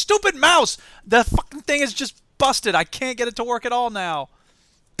 God, stupid mouse! The fucking thing is just busted. I can't get it to work at all now.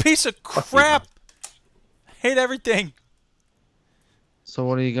 Piece of crap. Hate everything. So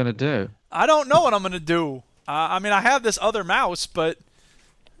what are you gonna do? I don't know what I'm gonna do. I mean, I have this other mouse, but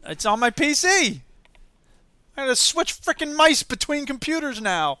it's on my PC. I gotta switch frickin' mice between computers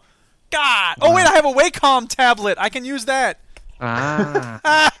now. God! Oh wait, I have a Wacom tablet. I can use that.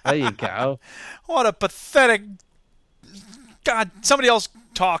 There you go. What a pathetic... God, somebody else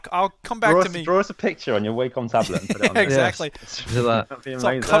talk. I'll come back to me. Draw us a picture on your Wacom tablet and put it on there. Exactly. Yes. It's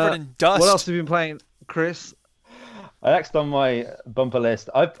all covered in dust. What else have you been playing, Chris? Next on my bumper list,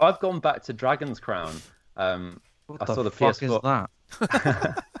 I've gone back to Dragon's Crown. What the fuck is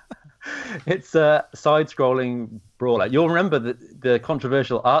that? It's a side-scrolling brawler. You'll remember the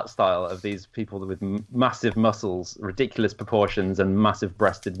controversial art style of these people with massive muscles, ridiculous proportions, and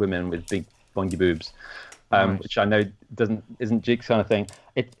massive-breasted women with big bongy boobs, which I know isn't Duke's kind of thing.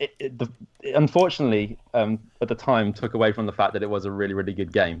 Unfortunately, at the time, took away from the fact that it was a really, really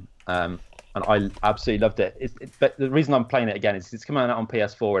good game, and I absolutely loved it. But the reason I'm playing it again is it's coming out on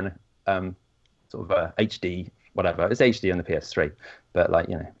PS4 and sort of HD. Whatever, it's HD on the PS3, but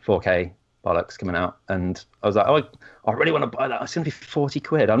 4K bollocks coming out, and I was like, oh, I really want to buy that. It's going to be 40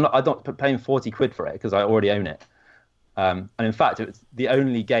 quid. I'm not paying 40 quid for it because I already own it. And in fact, it was the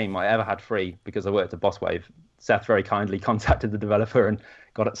only game I ever had free because I worked at Bosswave. Seth very kindly contacted the developer and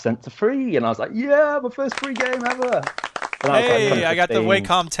got it sent to free, and I was like, yeah, my first free game ever. Hey, I got the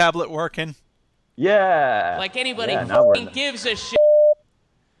Wacom tablet working. Yeah. Like anybody gives a shit.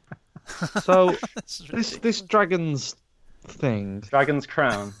 So this Dragon's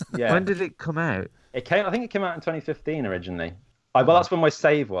Crown. Yeah. When did it come out? I think it came out in 2015 originally. Well, that's when my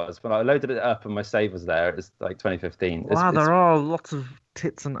save was. When I loaded it up and my save was there, it was like 2015. Wow, there are lots of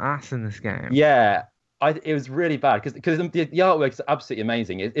tits and ass in this game. Yeah, it was really bad because the artwork is absolutely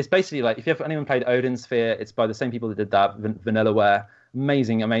amazing. It's basically like if anyone played Odin Sphere, it's by the same people that did that, Vanillaware.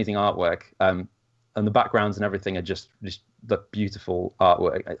 Amazing artwork. And the backgrounds and everything are just the beautiful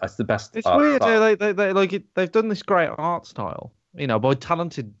artwork. It's the best. It's weird. They've done this great art style, by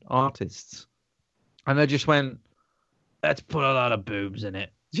talented artists, and they just went, let's put a lot of boobs in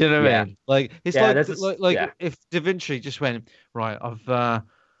it. Do you know what I mean? Like it's if Da Vinci just went, right, I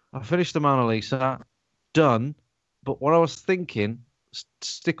finished the Mona Lisa, done. But what I was thinking,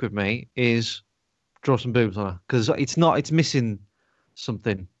 stick with me, is draw some boobs on her because it's missing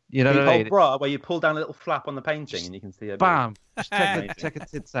something. You know what I mean? Bra where you pull down a little flap on the painting and you can see a bam. Just check her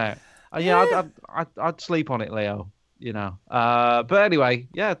tits out. I'd sleep on it, Leo. But anyway,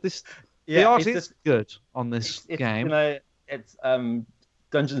 the art is good on this game. It's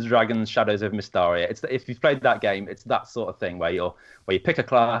Dungeons and Dragons: Shadows of Mystaria. If you've played that game, it's that sort of thing where you pick a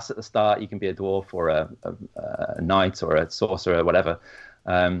class at the start. You can be a dwarf or a knight or a sorcerer or whatever,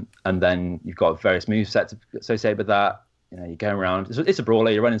 and then you've got various movesets associated with that. You're going around. It's a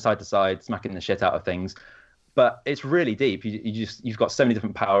brawler. You're running side to side, smacking the shit out of things. But it's really deep. You've got so many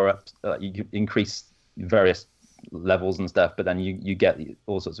different power ups. You increase various levels and stuff, but then you get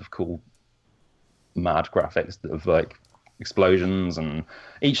all sorts of cool, mad graphics of like explosions, and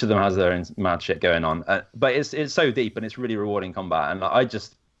each of them has their own mad shit going on. But it's so deep and it's really rewarding combat. And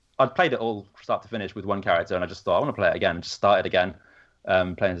I'd played it all start to finish with one character, and I just thought I want to play it again. And just started again,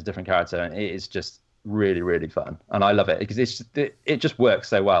 playing as a different character, and it is just really, really fun, and I love it because it just works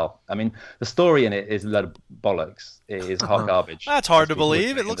so well. I mean, the story in it is a lot of bollocks. It is hot garbage. That's hard to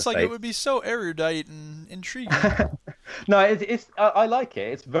believe. It looks like it would be so erudite and intriguing. No, I like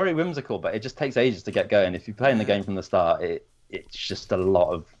it. It's very whimsical, but it just takes ages to get going. If you're playing the game from the start, it's just a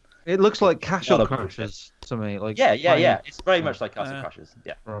lot of. It looks like Castle Crashers to me. Like yeah. It's very much like Castle Crashers.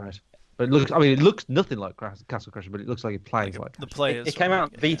 Yeah. Right. But it looks nothing like Castle Crasher, but it looks like it plays like the players. It came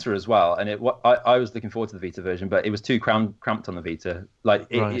out Vita as well, and I was looking forward to the Vita version, but it was too cramped on the Vita. Like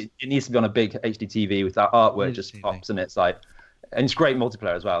it needs to be on a big HD TV with that artwork just pops, and it's like, and it's great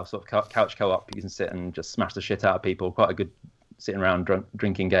multiplayer as well. Sort of couch co-op, you can sit and just smash the shit out of people. Quite a good sitting around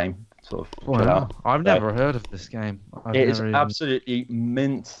drinking game. Sort of. Wow, I've never heard of this game. It's absolutely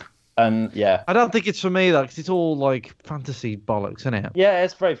mint. And I don't think it's for me though, because it's all like fantasy bollocks, isn't it? Yeah,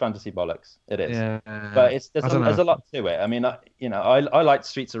 it's very fantasy bollocks. It is. Yeah, but there's a lot to it. I mean, I like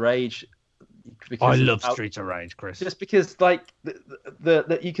Streets of Rage. I love Streets of Rage, Chris. Just because like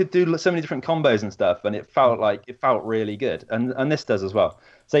the you could do so many different combos and stuff, and it felt really good, and this does as well.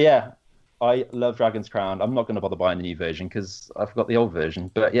 So yeah, I love Dragon's Crown. I'm not going to bother buying the new version because I've got the old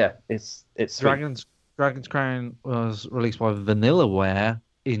version. But yeah, it's Dragon's Crown was released by Vanillaware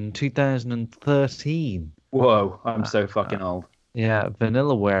in 2013. Whoa, I'm so fucking old. Yeah,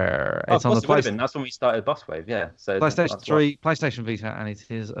 Vanillaware. It's on the PlayStation. That's when we started Bosswave. Yeah, so PlayStation 3, PlayStation Vita, and it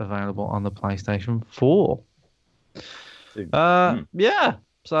is available on the PlayStation 4. Yeah.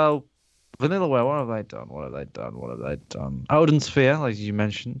 So Vanillaware, what have they done? Odin Sphere, as you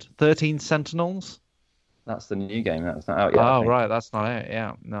mentioned. 13 Sentinels. That's the new game. That's not out yet. Oh, right, that's not out.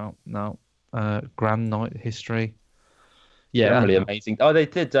 Yeah, no. Grand Knight History. Yeah, really amazing. Oh, they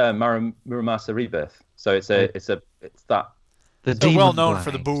did Muramasa Rebirth. So it's that. They're well known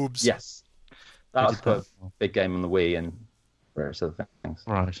for the boobs. Yes, that was a big game on the Wii and various other things.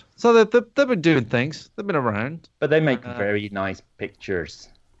 Right. So they've been doing things. They've been around. But they make very nice pictures.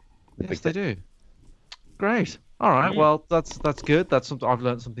 Yes, they do. Great. All right. Well, that's good. That's something I've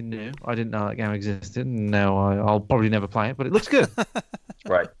learned something new. I didn't know that game existed. And now I'll probably never play it, but it looks good.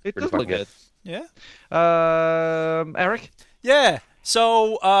 Right. It does look good. Yeah. Eric? Yeah.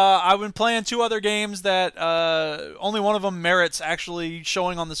 So I've been playing two other games that only one of them merits actually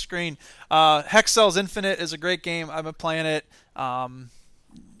showing on the screen. Hex Cells Infinite is a great game. I've been playing it.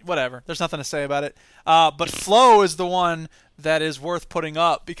 Whatever. There's nothing to say about it. But Flow is the one that is worth putting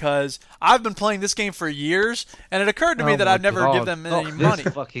up because I've been playing this game for years, and it occurred to me that I'd never give them any money.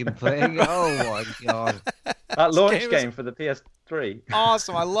 This fucking thing. Oh, my God. That launch game for the PS3.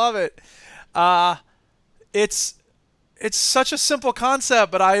 Awesome. I love it. It's such a simple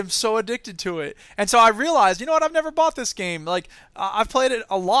concept, but I am so addicted to it. And so I realized, you know what? I've never bought this game. Like, I've played it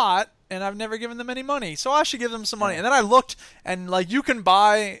a lot, and I've never given them any money. So I should give them some money. And then I looked, and, like, you can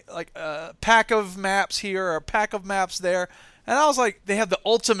buy, like, a pack of maps here or a pack of maps there. And I was like, they have the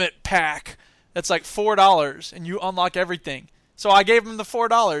ultimate pack that's like $4, and you unlock everything. So I gave them the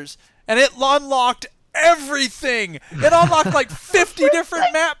 $4, and it unlocked everything. It unlocked like 50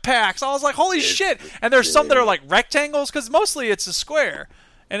 different map packs. I was like, holy shit. And there's some that are like rectangles because mostly it's a square,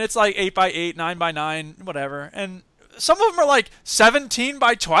 and it's like 8x8, 9x9, whatever. And some of them are like 17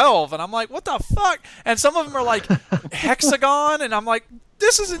 by 12, and I'm like, what the fuck? And some of them are like hexagon, and I'm like,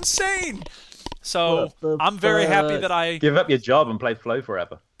 this is insane. So I'm very happy that I give up your job and play Flow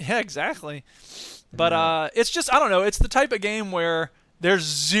forever. Yeah, exactly. But it's just, I don't know, it's the type of game where there's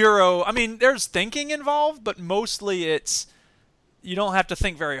zero, I mean, there's thinking involved, but mostly it's, you don't have to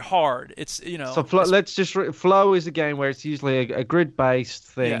think very hard. It's, you know. So Flow is a game where it's usually a grid-based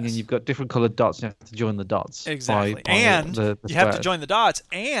thing, and you've got different colored dots, and you have to join the dots. Exactly. And you have to join the dots,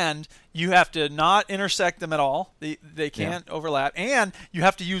 and you have to not intersect them at all. They can't overlap, and you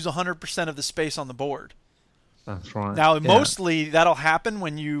have to use 100% of the space on the board. That's right. Now, mostly that'll happen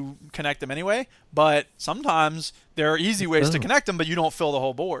when you connect them anyway, but sometimes there are easy ways to connect them, but you don't fill the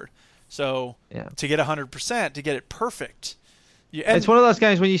whole board. So to get 100%, to get it perfect. It's one of those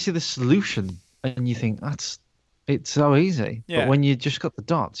games when you see the solution and you think, it's so easy. Yeah. But when you just got the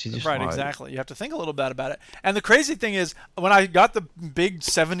dots, you just exactly. You have to think a little bit about it. And the crazy thing is, when I got the big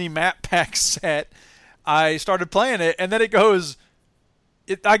 70 map pack set, I started playing it, and then it goes...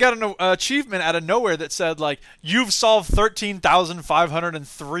 I got an achievement out of nowhere that said, like, you've solved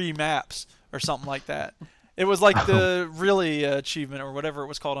 13,503 maps or something like that. It was like the really achievement or whatever it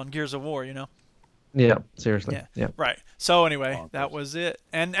was called on Gears of War, you know? Yeah, seriously. Yeah. Right. So anyway, that was it.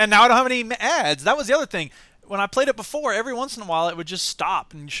 And now I don't have any ads. That was the other thing. When I played it before, every once in a while it would just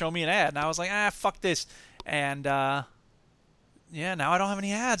stop and show me an ad. And I was like, fuck this. And now I don't have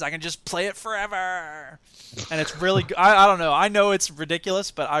any ads. I can just play it forever. And it's really good. I don't know. I know it's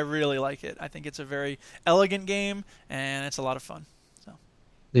ridiculous, but I really like it. I think it's a very elegant game, and it's a lot of fun. So.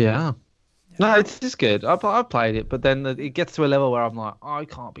 Yeah. No, it's just good. I played it, but then it gets to a level where I'm like, I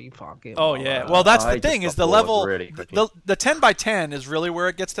can't be fucking. Oh, yeah. Well, that's the thing, is the level, the 10 by 10 is really where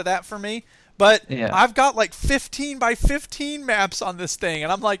it gets to that for me. But I've got like 15 by 15 maps on this thing,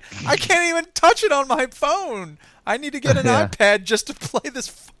 and I'm like, I can't even touch it on my phone. I need to get an iPad just to play this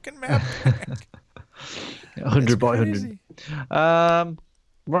fucking map pack. 100 by 100.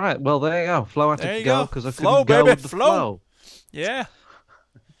 Right, well, there you go. Flow had to go because I couldn't go with the flow. Yeah.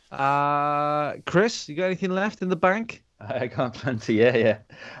 Chris, you got anything left in the bank? I got plenty, yeah.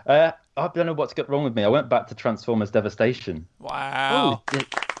 I don't know what's got wrong with me. I went back to Transformers Devastation. Wow. Ooh,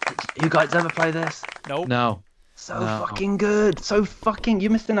 you guys ever play this? Nope. No. Fucking good.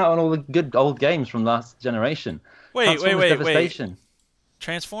 You're missing out on all the good old games from last generation. Wait.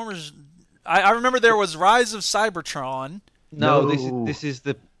 Transformers. I remember there was Rise of Cybertron. No. This is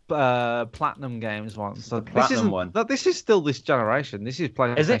the Platinum Games one. So this is still this generation. This is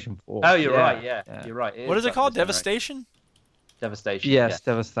PlayStation 4. Oh, you're right. Yeah, you're right. What is it called? Devastation? Devastation. Yes,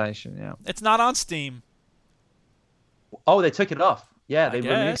 Devastation. Yeah. It's not on Steam. Oh, they took it off. Yeah, they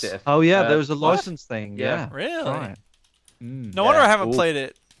removed it. Oh yeah, there was a license thing. Yeah. Really? Right. No wonder I haven't played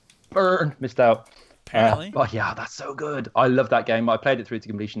it. Burn. Missed out. Apparently. That's so good. I love that game. I played it through to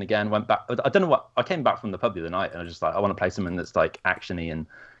completion again. Went back. I don't know what. I came back from the pub the other night, and I was just like, I want to play something that's like actiony and.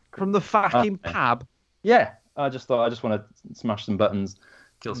 From the fucking pub. Yeah, I just thought I just want to smash some buttons,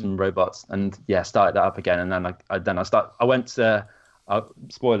 kill some robots, and started that up again. And then I went to.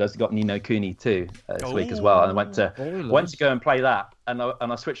 Spoilers, got Ni no Kuni 2 this week as well, and I went to go and play that, and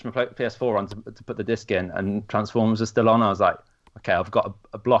I switched my PS4 on to put the disc in, and Transformers was still on. I was like, okay, I've got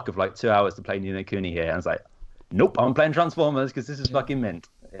a block of like 2 hours to play Ni no Kuni here, and I was like, nope, I'm playing Transformers because this is fucking mint.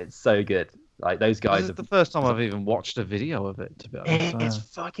 It's so good. Like those guys. This is the first time I've even watched a video of it. To be honest, it's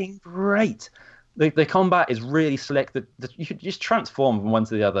fucking great. The combat is really slick. You could just transform from one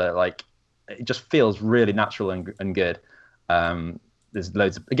to the other. Like it just feels really natural and good. There's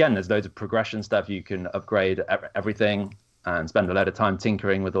loads of progression stuff. You can upgrade everything and spend a load of time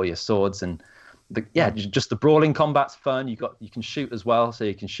tinkering with all your swords, and just the brawling combat's fun. You can shoot as well, so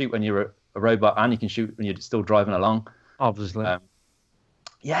you can shoot when you're a robot, and you can shoot when you're still driving along. Obviously.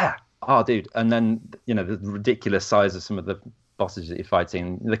 Oh, dude. And then the ridiculous size of some of the bosses that you're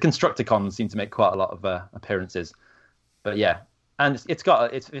fighting. The Constructicons seem to make quite a lot of appearances, but yeah. And it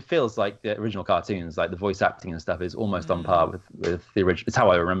feels like the original cartoons, like the voice acting and stuff is almost on par with the original. It's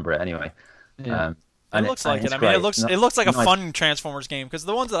how I remember it anyway. Yeah. It looks like it. I mean, it looks like a fun Transformers game, because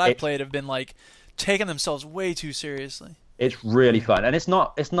the ones that I played have been like taking themselves way too seriously. It's really fun, and it's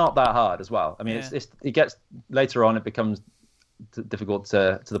not that hard as well. I mean, it gets later on, it becomes difficult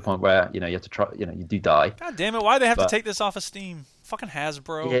to the point where you have to try. You do die. God damn it! Why do they have to take this off of Steam? Fucking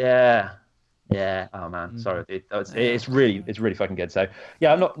Hasbro. Yeah. Oh man, sorry. It's really fucking good. So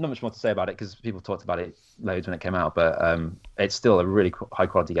yeah, not much more to say about it because people talked about it loads when it came out, but it's still a really high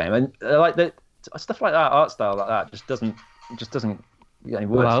quality game, and like the stuff like that, art style like that, just doesn't get any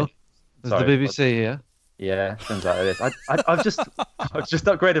words. Hello, there's the BBC here. Yeah, turns out it is. I've just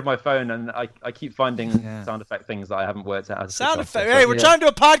upgraded my phone, and I keep finding sound effect things that I haven't worked out how to sound effects. Hey, we're trying to do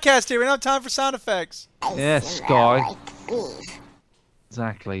a podcast here. We don't have time for sound effects. Yes, Sky.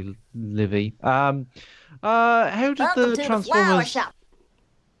 Exactly, Livy. How did the Transformers?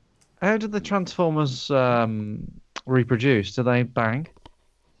 How did the Transformers reproduce? Do they bang?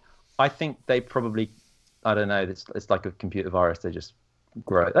 I think they probably. I don't know. It's like a computer virus. They just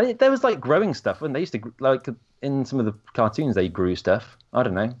grow. There was like growing stuff when they used to like in some of the cartoons they grew stuff. I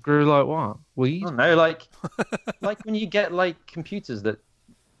don't know. Grew like what? Weed? I don't know. Like when you get like computers that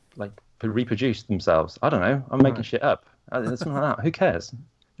like reproduce themselves. I don't know. I'm making shit up. Something like that. Who cares?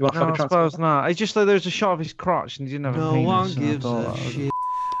 You want to fuck a Transformer? I suppose not. It's just that there was a shot of his crotch and he didn't have a penis. No one gives a shit.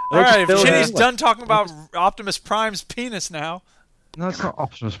 All right, if Chinny's done talking about Optimus Prime's penis now. No, it's not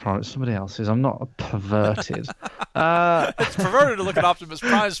Optimus Prime. It's somebody else's. I'm not perverted. It's perverted to look at Optimus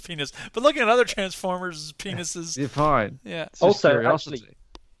Prime's penis, but looking at other Transformers' penises, you're fine. Yeah. Also, actually,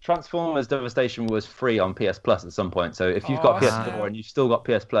 Transformers Devastation was free on PS Plus at some point. So if you've got PS4 and you've still got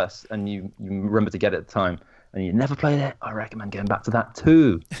PS Plus and you remember to get it at the time and you never played it, I recommend getting back to that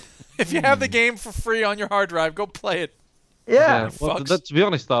too. If you have the game for free on your hard drive, go play it. Yeah. Well, to be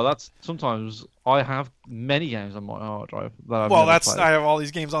honest, though, that's sometimes I have many games on my hard drive. That I have all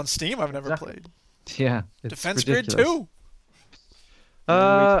these games on Steam I've never played. Yeah. Defense Grid 2.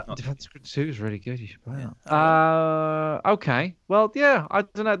 Defense Grid 2 is really good. You should play that. Okay. Well, yeah, I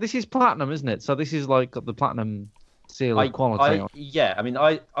don't know. This is Platinum, isn't it? So this is like got the Platinum seal of quality. Yeah, I mean,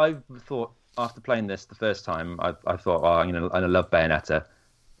 I thought after playing this the first time, I thought, I love Bayonetta.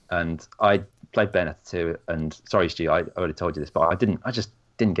 And I played Bayonetta 2, and sorry, Stu, I already told you this, but I just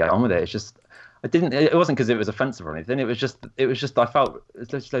didn't get on with it. It's just, it wasn't because it was offensive or anything. It was just, I felt,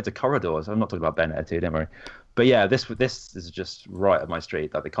 it's just loads of corridors. I'm not talking about Bayonetta 2, don't worry. But yeah, this is just right up my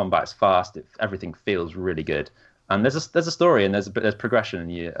street. Like the combat's fast, everything feels really good. And there's a story, and there's progression,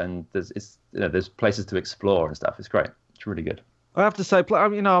 and there's places to explore and stuff. It's great. It's really good. I have to say,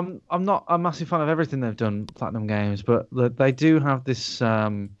 I'm not a massive fan of everything they've done, Platinum Games, but they do have this.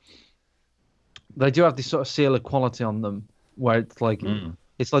 They do have this sort of seal of quality on them, where it's like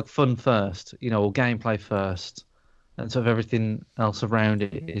it's like fun first, or gameplay first, and sort of everything else around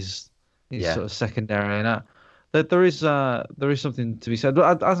it is sort of secondary. And there is something to be said,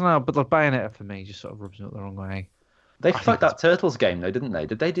 but I don't know. But like Bayonetta for me just sort of rubs me up the wrong way. They fucked that Turtles game though, didn't they?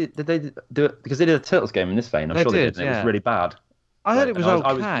 Did they do it because they did a Turtles game in this vein? I'm sure they did. And it was really bad. I heard it was okay.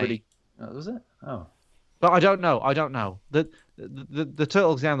 I was really... Was it? Oh. But I don't know. The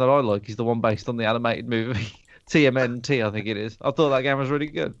Turtles game that I like is the one based on the animated movie TMNT, I think it is. I thought that game was really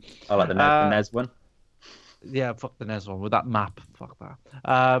good. I like the NES one. Yeah, fuck the NES one with that map. Fuck that.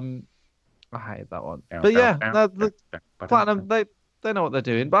 I hated that one. But yeah, the Platinum they know what they're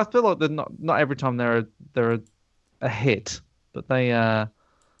doing. But I feel like they're not every time they're a hit. But they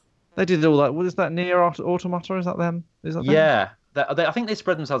did all that. What is that? Nier Automata? Is that them? Yeah. I think they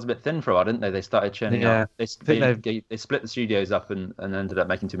spread themselves a bit thin for a while, didn't they? They started churning out. They split the studios up and ended up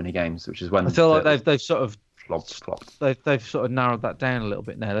making too many games, which is when I feel like they've sort of flopped. They've sort of narrowed that down a little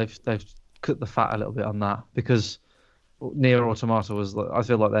bit now. They've cut the fat a little bit on that because Nier Automata was. I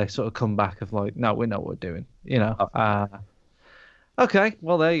feel like they sort of come back of like, no, we know what we're doing, Okay,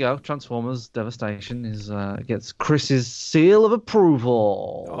 well there you go. Transformers Devastation gets Chris's seal of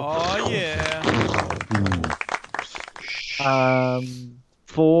approval. Oh yeah.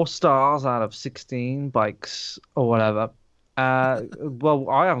 4 stars out of 16 bikes or whatever. Well,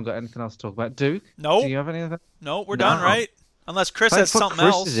 I haven't got anything else to talk about. Duke? No. Do you have anything? No, we're done, right? Unless Chris has something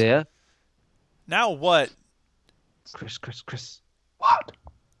Chris else. Is here. Now what? Chris. What?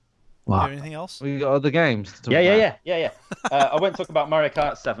 Do you have anything else? We got other games to talk about. I won't talk about Mario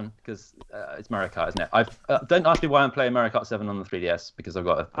Kart 7 because it's Mario Kart, isn't it? Don't ask me why I'm playing Mario Kart 7 on the 3DS because I've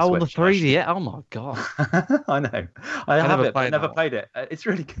got a Switch. On the 3DS? Oh my god! I know. I have it, but I never played it. It's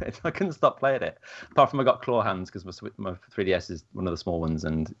really good. I couldn't stop playing it. Apart from I got claw hands because my 3DS is one of the small ones,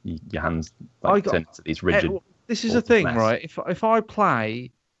 and your hands turn into these rigid. This is the thing, right? If I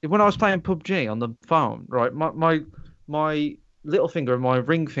play, when I was playing PUBG on the phone, right, my little finger and my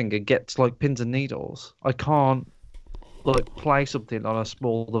ring finger gets like pins and needles. I can't like play something on a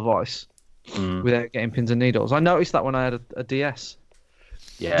small device without getting pins and needles. I noticed that when I had a DS.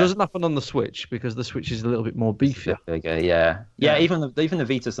 Yeah. It doesn't happen on the Switch because the Switch is a little bit more beefier. Yeah. Even the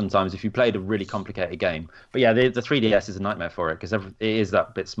Vita sometimes, if you played a really complicated game. But yeah, the 3DS is a nightmare for it because it is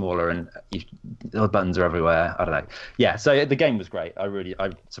that bit smaller and the buttons are everywhere. I don't know. Yeah, so the game was great.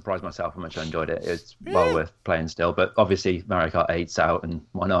 I surprised myself how much I enjoyed it. It was well worth playing still. But obviously Mario Kart 8's out, and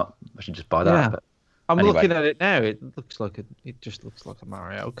why not? I should just buy that. Yeah. But I'm Anyway. looking at it now. It just looks like a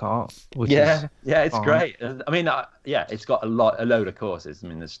Mario Kart. Yeah, it's fine. great. I mean, it's got a load of courses. I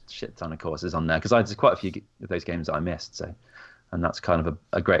mean, there's a shit ton of courses on there because there's quite a few of those games that I missed. So, and that's kind of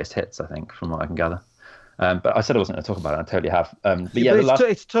a greatest hits, I think, from what I can gather. But I said I wasn't going to talk about it. I totally have. But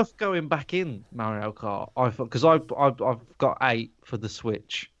it's tough going back in Mario Kart. Because I've got 8 for the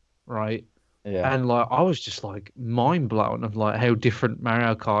Switch, right? Yeah. And like I was just like mind blown of like how different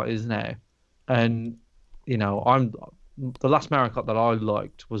Mario Kart is now. And you know, the last Mario Kart that I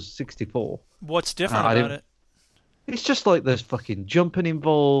liked was 64. What's different about it? It's just like there's fucking jumping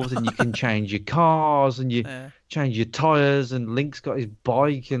involved, and you can change your cars, and you change your tires, and Link's got his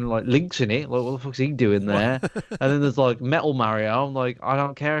bike, and like Link's in it. Like, what the fuck's he doing there? And then there's like Metal Mario. I'm like, I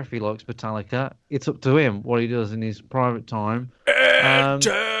don't care if he likes Metallica. It's up to him what he does in his private time.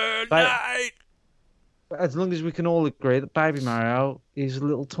 As long as we can all agree that Baby Mario is a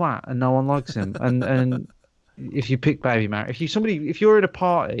little twat and no one likes him. And if you pick Baby Mario, if you're in a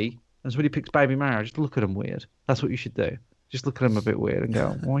party and somebody picks Baby Mario, just look at them weird. That's what you should do. Just look at them a bit weird and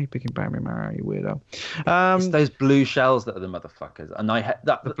go, "Why are you picking Baby Mario, you weirdo?" It's those blue shells that are the motherfuckers, and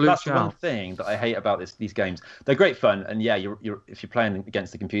that's the one thing that I hate about these games. They're great fun, and yeah, if you're playing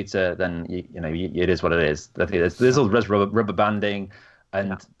against the computer, then it is what it is. There's all rubber banding.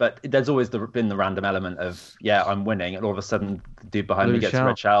 But there's always been the random element of I'm winning, and all of a sudden the dude behind me gets a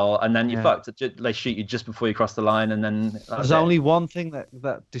red shell, and then you're fucked. They shoot you just before you cross the line, and then there's only one thing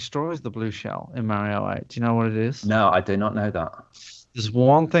that destroys the blue shell in Mario 8. Do you know what it is? No, I do not know that. There's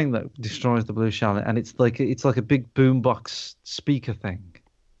one thing that destroys the blue shell, and it's like a big boombox speaker thing,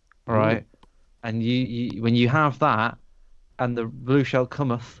 right? And you when you have that, and the blue shell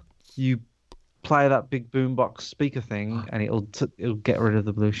cometh, you play that big boombox speaker thing, and it'll get rid of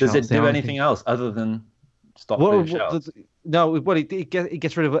the blue shell. Does it do anything else other than stop blue shells? No, it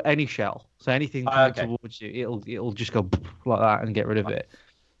gets rid of any shell. So anything coming towards you, it'll just go like that and get rid of it.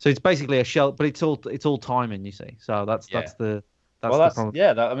 So it's basically a shell, but it's all timing. You see, so that's the problem.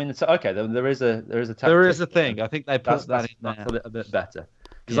 Yeah, I mean, it's okay. There is a tactic. There is a thing. I think they put that in there. That's a bit better.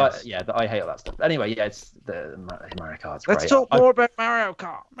 Because I hate all that stuff. Anyway, it's the Mario Kart's great. Let's talk more about Mario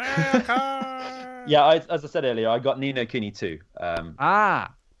Kart. Mario Kart. As I said earlier, I got Ni no Kuni 2.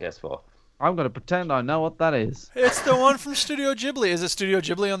 PS4. I'm going to pretend I know what that is. It's the one from Studio Ghibli. Is it Studio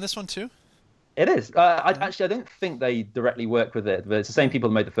Ghibli on this one too? It is. I don't think they directly work with it, but it's the same people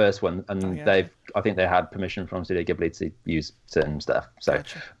who made the first one, and I think they had permission from Studio Ghibli to use certain stuff. So,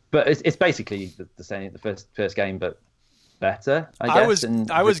 but it's basically the same, the first game, but better, I guess.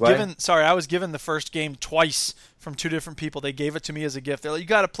 I was given the first game twice from 2 different people. They gave it to me as a gift. They're like, "You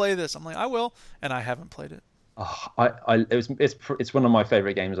got to play this." I'm like, "I will," and I haven't played it. It's one of my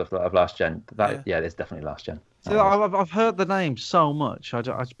favorite games of last gen. It's definitely last gen. So I've heard the name so much,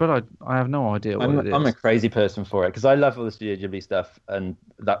 but I have no idea what it is. I'm a crazy person for it because I love all the Studio Ghibli stuff, and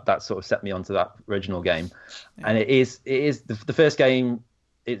that sort of set me onto that original game. And it is the first game.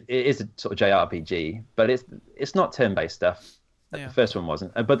 It is a sort of JRPG, but it's not turn-based stuff. The first one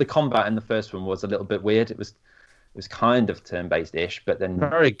wasn't, but the combat in the first one was a little bit weird. It was kind of turn-based-ish, but then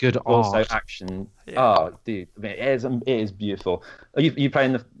very good also art. Action. Oh, dude, I mean, it is beautiful. Are you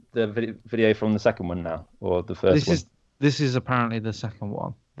playing the video from the second one now, or the first one? This is apparently the second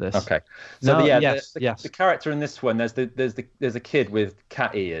one. Okay. So the character in this one, there's a kid with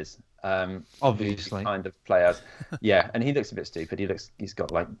cat ears. Obviously, kind of play as, and he looks a bit stupid. He's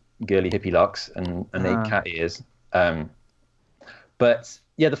got like girly hippie locks and cat ears. But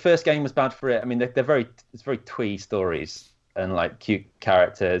the first game was bad for it. I mean, it's very twee stories and like cute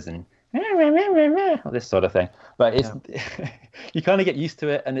characters and this sort of thing. But you kind of get used to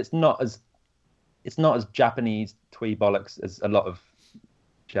it, and it's not as Japanese twee bollocks as a lot of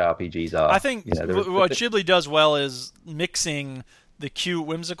JRPGs are. I think what Ghibli does well is mixing the cute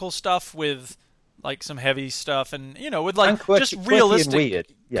whimsical stuff with like some heavy stuff, and with like just realistic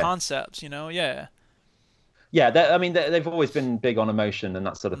weird. Concepts. They've always been big on emotion and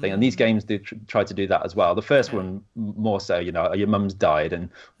that sort of thing, and these games do try to do that as well. The first one more so, your mum's died,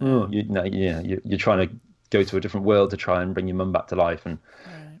 and you're trying to go to a different world to try and bring your mum back to life, and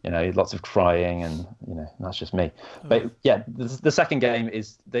lots of crying, and that's just me. But the second game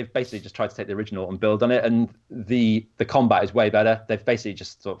is they've basically just tried to take the original and build on it, and the combat is way better. They've basically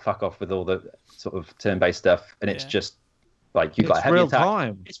just sort of fuck off with all the sort of turn-based stuff, and it's just like you've got a heavy attack.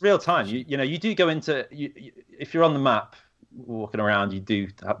 Time. It's real time. You do go into if you're on the map walking around, you do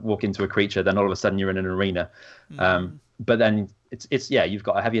walk into a creature, then all of a sudden you're in an arena. But then it's you've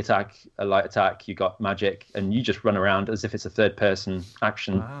got a heavy attack, a light attack, you got magic, and you just run around as if it's a third person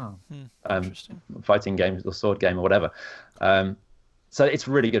action fighting game or sword game or whatever. So it's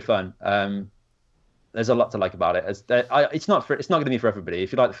really good fun. there's a lot to like about it. It's not going to be for everybody.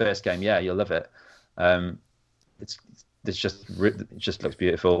 If you like the first game, yeah, you'll love it. It just looks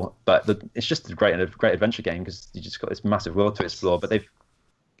beautiful, but it's just a great adventure game because you just got this massive world to explore. But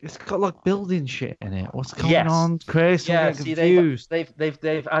it's got like building shit in it. What's going Yes. on, Chris? Yeah, I'm see, confused.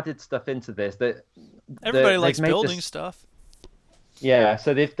 they've added stuff into this. Everybody likes made building this, stuff. Yeah,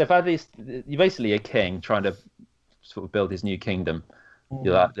 so they've had these. You're basically a king trying to sort of build his new kingdom.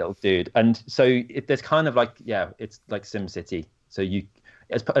 You're that little dude, and so there's kind of like it's like SimCity. So you,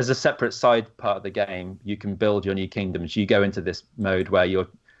 as a separate side part of the game, you can build your new kingdoms. You go into this mode where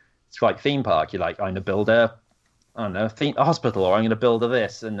it's like theme park. You're like, I'm gonna build a hospital, or I'm gonna build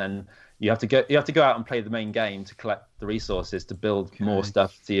this, and then you have to go out and play the main game to collect the resources to build more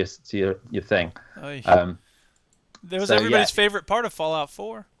stuff to your thing. That was everybody's favorite part of Fallout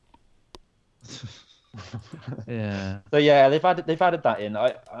 4. Yeah. So yeah, they've added that in.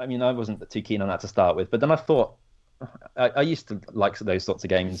 I mean, I wasn't too keen on that to start with, but then I thought I used to like those sorts of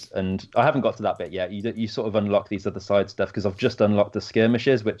games, and I haven't got to that bit yet. You sort of unlock these other side stuff because I've just unlocked the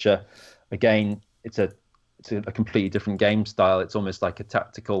skirmishes, which are, again, it's a completely different game style. It's almost like a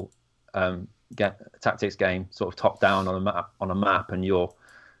tactical tactics game, sort of top down on a map, and you've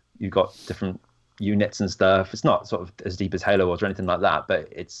got different units and stuff. It's not sort of as deep as Halo was or anything like that,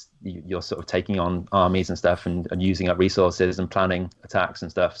 but you're sort of taking on armies and stuff and using up resources and planning attacks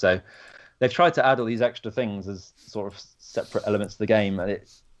and stuff. So they've tried to add all these extra things as sort of separate elements of the game, and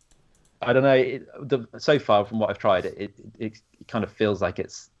I don't know. So far from what I've tried, it kind of feels like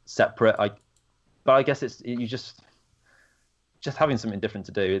it's separate. But I guess you just having something different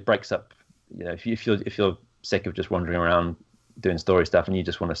to do. It breaks up. You know, if you're sick of just wandering around doing story stuff and you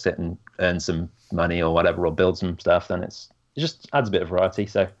just want to sit and earn some money or whatever, or build some stuff, then it just adds a bit of variety.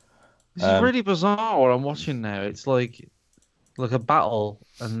 So this is really bizarre what I'm watching now. It's like a battle,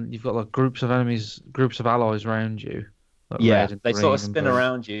 and you've got like groups of enemies, groups of allies around you. Like they sort of spin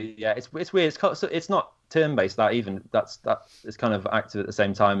around you. Yeah, it's weird. It's not turn-based. It's kind of active at the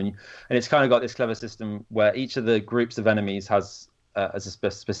same time, and it's kind of got this clever system where each of the groups of enemies has as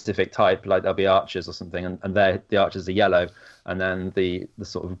a specific type. Like there'll be archers or something, and the archers are yellow, and then the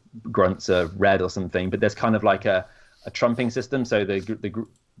sort of grunts are red or something. But there's kind of like a trumping system. So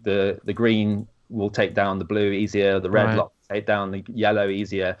the green will take down the blue easier, the red will take down the yellow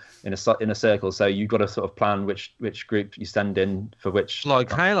easier in a circle. So you've got to sort of plan which group you send in for which,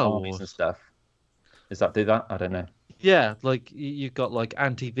 like Halo armies and stuff. Does that do that? I don't know. Yeah, like you've got like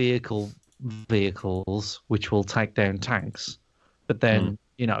anti-vehicle vehicles which will take down tanks, but then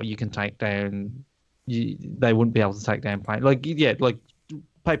you can take down. They wouldn't be able to take down planes. Like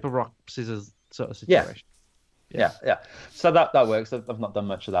paper rock scissors sort of situation. Yeah. So that works. I've not done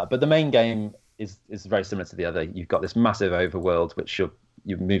much of that, but the main game is very similar to the other. You've got this massive overworld which you're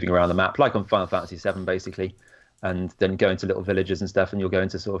moving around the map, like on Final Fantasy VII, basically, and then go into little villages and stuff, and you'll go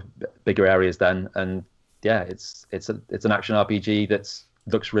into sort of bigger areas then. And yeah, it's an action RPG that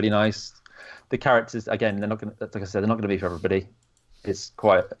looks really nice. The characters, again, they're not going to, like I said, they're not going to be for everybody. It's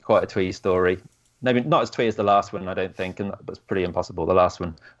quite a twee story. Maybe not as twee as the last one, I don't think, and that's pretty impossible. The last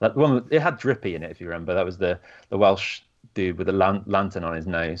one, that one, it had Drippy in it, if you remember. That was the Welsh dude with the lantern on his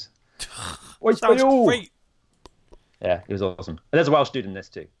nose. Sounds great. Yeah, it was awesome. And there's a Welsh dude in this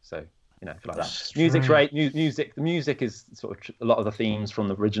too, so if you like that. Music's great. The music is sort of a lot of the themes from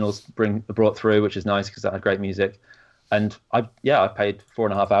the originals brought through, which is nice because that had great music. And I paid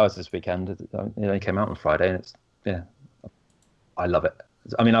 4.5 hours this weekend. It only came out on Friday, and I love it.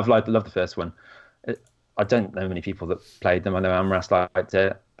 I mean, I've loved the first one. I don't know many people that played them. I know Amras liked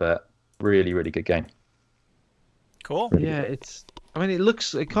it, but really, really good game. Cool. Really yeah, good.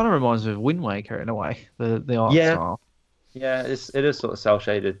 It kind of reminds me of Wind Waker in a way. The art style. Yeah, it is sort of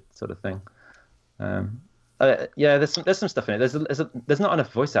cel-shaded sort of thing. There's some stuff in it. There's not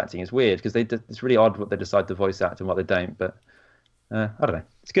enough voice acting. It's weird because it's really odd what they decide to voice act and what they don't. But I don't know.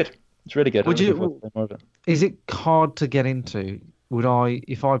 It's good. It's really good. Is it hard to get into?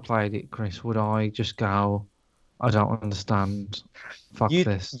 If I played it, Chris, would I just go, I don't understand,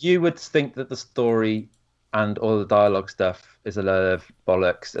 this? You would think that the story and all the dialogue stuff is a load of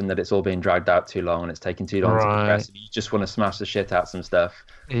bollocks and that it's all being dragged out too long and it's taking too long to progress. And you just want to smash the shit out of some stuff,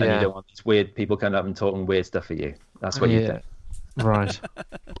 and you don't want these weird people coming up and talking weird stuff for you. That's what you think. Right.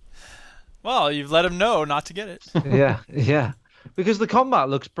 Well, you've let them know not to get it. Yeah. Because the combat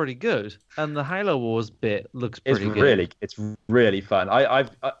looks pretty good, and the Halo Wars bit looks pretty good. It's really fun.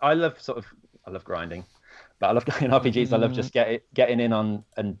 I love grinding, but I love going RPGs. I love just getting in on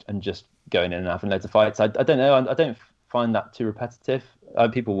and just going in and having loads of fights. I don't know. I don't find that too repetitive.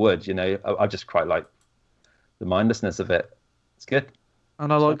 People would, I just quite like the mindlessness of it. It's good.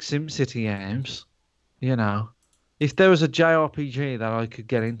 And I like SimCity games. You know, if there was a JRPG that I could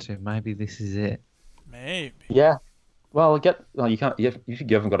get into, maybe this is it. Maybe. Yeah. Well, you can't. You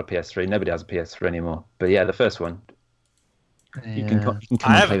haven't got a PS3. Nobody has a PS3 anymore. But yeah, the first one. Yeah. You can come I and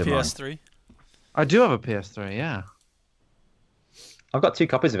have play a with mine. PS3. I do have a PS3, yeah. I've got 2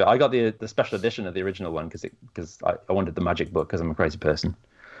 copies of it. I got the special edition of the original one because I wanted the magic book because I'm a crazy person.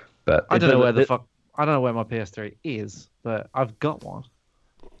 But I don't know where I don't know where my PS3 is, but I've got one.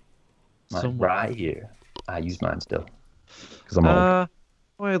 Right here. I use mine still because I'm old.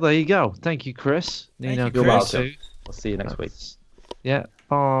 Well, there you go. Thank you, Chris. Thank Nino, you, You're Chris. welcome. We'll see you next week. Yeah.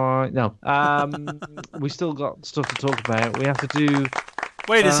 Bye. No. We still got stuff to talk about. We have to do.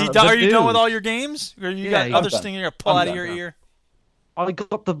 Wait, is he the done? Are you done with news. all your games? Or you Yeah, got other I'm done. things you're gonna pull I'm out of done your now. ear? I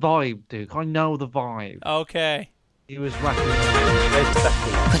got the vibe, Duke. I know the vibe. Okay. He was racking.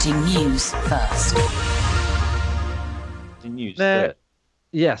 Putting news first. News. There-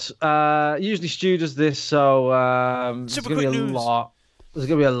 Yes. Usually Stu does this, so there's Super gonna be quick a news. lot. There's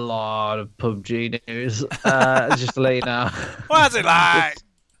gonna be a lot of PUBG news. Just to let you know. What's it like?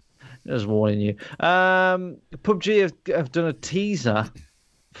 Just warning you. PUBG have done a teaser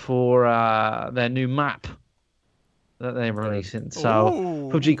for their new map that they're releasing. So Ooh.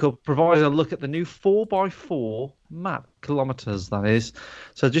 PUBG provides a look at the new 4x4 map, kilometers that is.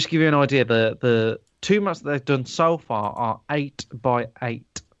 So just to give you an idea, the 2 maps that they've done so far are 8x8.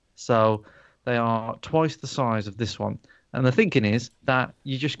 So they are twice the size of this one. And the thinking is that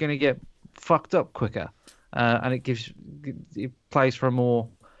you're just going to get fucked up quicker, and it plays for a more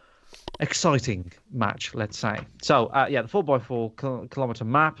exciting match, let's say. So, the 4x4 kilometer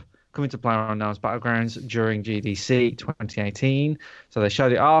map coming to PlayerUnknown's Battlegrounds during GDC 2018. So they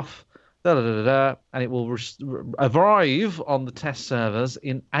showed it off, and it will arrive on the test servers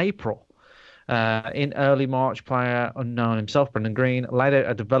in April. In early March, PlayerUnknown himself, Brendan Green, laid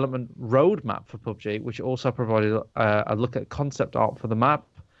out a development roadmap for PUBG, which also provided a look at concept art for the map.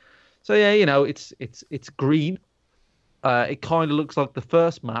 So yeah, it's green. It kind of looks like the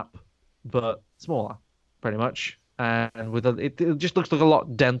first map, but smaller, pretty much. And it just looks like a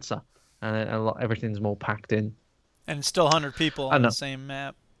lot denser, and everything's more packed in. And it's still 100 people on the same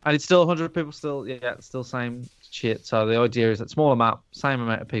map. And it's still 100 people, still same shit. So the idea is that smaller map, same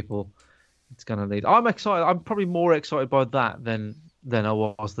amount of people. It's gonna lead. I'm excited. I'm probably more excited by that than I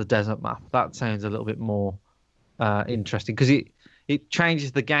was the desert map. That sounds a little bit more interesting because it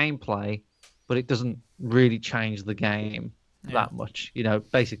changes the gameplay, but it doesn't really change the game that much.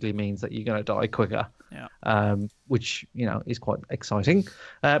 Basically means that you're gonna die quicker. Yeah. Which is quite exciting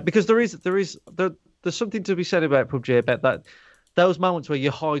because there's something to be said about PUBG about that. Those moments where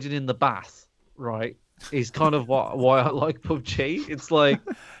you're hiding in the bath, right? Is kind of why I like PUBG. It's like,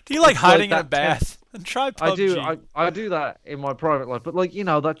 do you like hiding in a bath? And try PUBG. I do that in my private life, but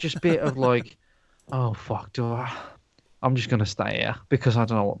that just bit of like, oh fuck, I'm just gonna stay here because I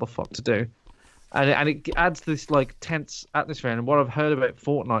don't know what the fuck to do, and it adds this like tense atmosphere. And what I've heard about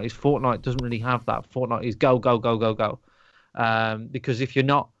Fortnite is Fortnite doesn't really have that. Fortnite is go go go go go, because if you're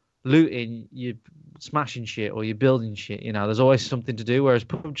not looting, you're smashing shit or you're building shit. There's always something to do. Whereas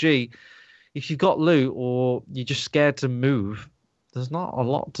PUBG, if you've got loot or you're just scared to move, there's not a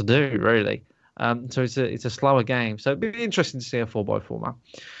lot to do really. So it's a slower game. So it'd be interesting to see a 4x4 map.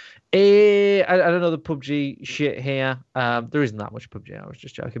 And another PUBG shit here. There isn't that much PUBG. I was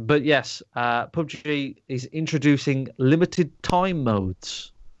just joking. But yes, PUBG is introducing limited time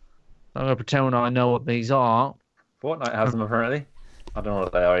modes. I'm going to pretend I know what these are. Fortnite has them apparently. I don't know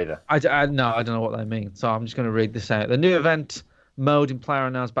what they are either. I don't know what they mean. So I'm just going to read this out. The new event mode in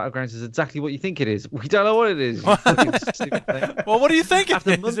PlayerUnknown's Battlegrounds is exactly what you think it is. We don't know what it is. Well, what do you think it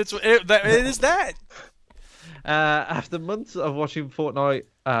is? It is that. After months of watching Fortnite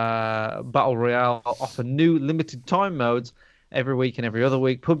Battle Royale offer new limited time modes every week and every other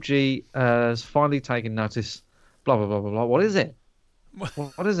week, PUBG has finally taken notice. Blah, blah, blah, blah, blah. What is it?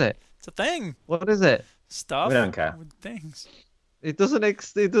 What is it? It's a thing. What is it? Stuff. We don't care. With things. It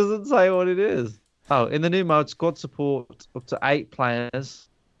doesn't say what it is. Oh, in the new mode, squad support up to 8 players.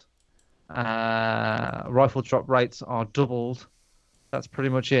 Rifle drop rates are doubled. That's pretty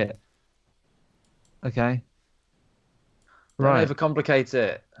much it. Okay. Don't overcomplicate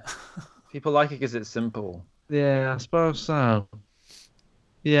it. People like it because it's simple. Yeah, I suppose so.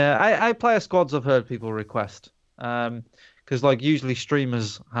 Yeah, 8 player squads I've heard people request. Because usually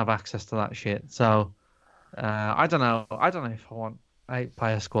streamers have access to that shit. So I don't know. I don't know if I want 8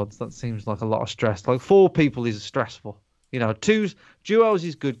 player squads. That seems like a lot of stress. 4 people is stressful. Duos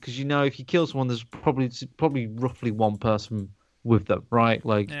is good because if you kill someone, there's probably roughly 1 person with them, right?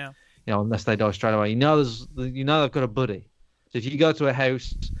 Unless they die straight away. They've got a buddy. So if you go to a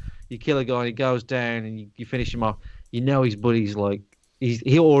house, you kill a guy, and he goes down, and you finish him off. You know his buddy's like he's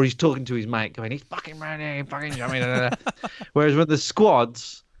talking to his mate, going, "He's fucking running, fucking jumping." Whereas with the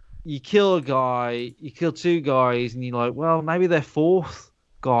squads, you kill a guy, you kill two guys, and you're like, well, maybe their fourth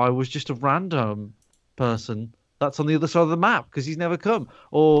guy was just a random person that's on the other side of the map because he's never come,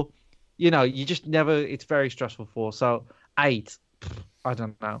 or you just never. It's very stressful for. So 8, I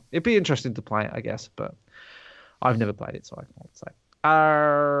don't know. It'd be interesting to play it, I guess, but I've never played it, so I can't say.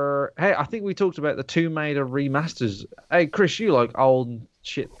 Hey, I think we talked about the Tomb Raider remasters. Hey, Chris, you like old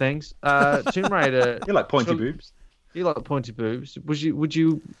shit things. Tomb Raider. You like pointy boobs. You like pointy boobs. Was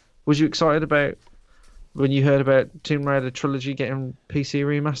you excited about when you heard about Tomb Raider trilogy getting PC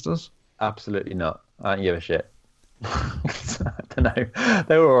remasters? Absolutely not. I don't give a shit. I don't know.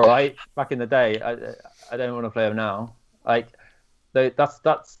 They were all right back in the day. I don't want to play them now. Like,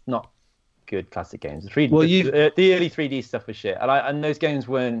 that's not good classic games. The early 3D stuff was shit, and those games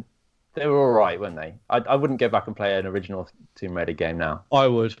they were all right, weren't they? I wouldn't go back and play an original Tomb Raider game now. I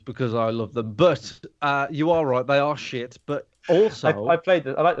would, because I love them. But you are right, they are shit. But also, I like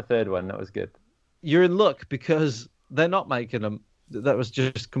the third one. That was good. You're in luck because they're not making them. That was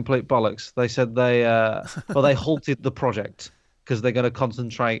just complete bollocks. They said they halted the project because they're going to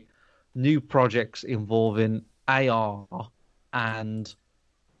concentrate new projects involving AR and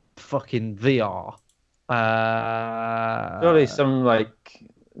fucking VR. Surely some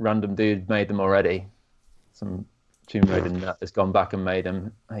random dude made them already. Some Tomb Raider nut has gone back and made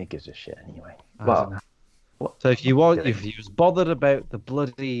them. He gives a shit anyway. Well, so if you was bothered about the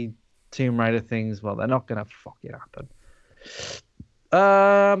bloody Tomb Raider things, well, they're not going to fucking happen.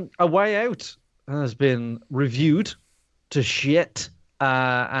 A Way Out has been reviewed to shit.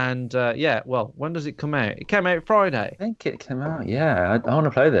 Well, when does it come out? It came out Friday. I think it came out. Yeah, I want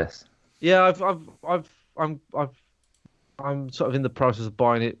to play this. Yeah, I'm sort of in the process of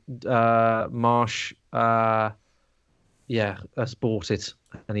buying it. Marsh, has bought it,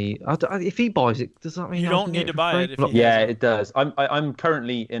 and if he buys it, does that mean you don't need to buy it? Yeah, it does. I'm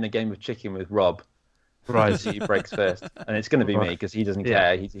currently in a game of chicken with Rob. Right, he breaks first, and it's going to be me because he doesn't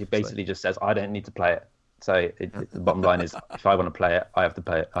care. He basically just says, "I don't need to play it." So the bottom line is, if I want to play it, I have to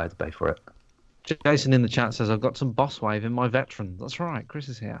pay it. I have to pay for it. Jason in the chat says, I've got some Bosswave in my Veteran. That's right, Chris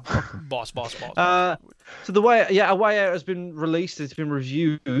is here. Boss. So A Way Out has been released. It's been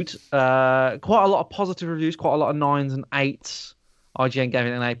reviewed. Quite a lot of positive reviews, quite a lot of 9s and 8s. IGN gave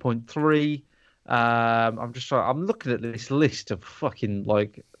it an 8.3. I'm looking at this list of fucking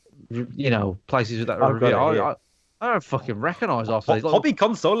places with that review. I don't fucking recognise half of these. Hobby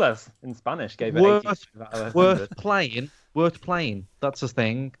Consolas in Spanish gave it worth playing. That's the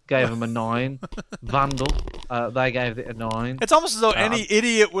thing. Gave them a 9. Vandal, they gave it a 9. It's almost as though any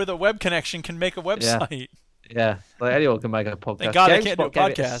idiot with a web connection can make a website. Yeah. Like anyone can make a podcast. Thank God I can't do a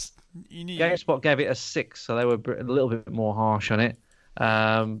podcast. GameSpot gave it a 6, so they were a little bit more harsh on it.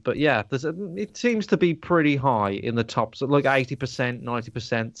 But yeah, it seems to be pretty high in the tops, like 80%,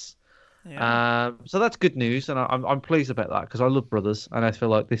 90%. Yeah. So that's good news, and I'm pleased about that because I love Brothers, and I feel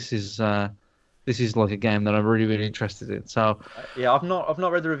like this is like a game that I'm really, really interested in. So yeah, I've not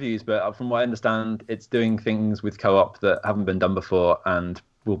read the reviews, but from what I understand, it's doing things with co-op that haven't been done before and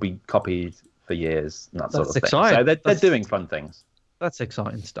will be copied for years and that sort of thing. Exciting. So they're doing fun things. That's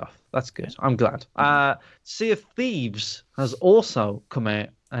exciting stuff. That's good. I'm glad. Sea of Thieves has also come out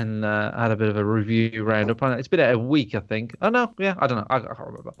and had a bit of a review roundup. It's been out a week, I think. Oh, no. Yeah, I don't know. I can't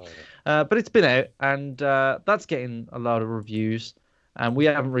remember. But it's been out, and that's getting a lot of reviews. And we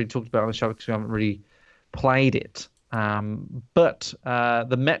haven't really talked about it on the show because we haven't really played it. But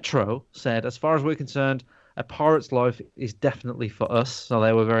the Metro said, as far as we're concerned, A Pirate's Life is definitely for us. So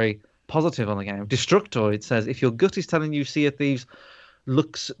they were very positive on the game. Destructoid says, if your gut is telling you Sea of Thieves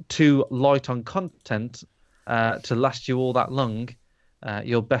looks too light on content to last you all that long,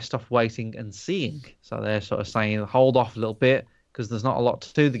 you're best off waiting and seeing. So they're sort of saying hold off a little bit because there's not a lot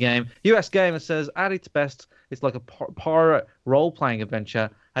to the game. US Gamer says at its best it's like a pirate role-playing adventure.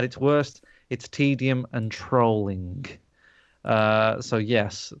 At its worst it's tedium and trolling. So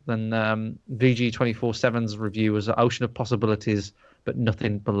yes, then VG247's review was an ocean of possibilities but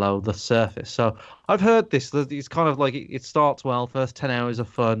nothing below the surface. So I've heard this. It's kind of like it starts well, first 10 hours of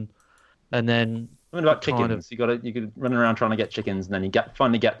fun, and then something about chickens. You could run around trying to get chickens, and then you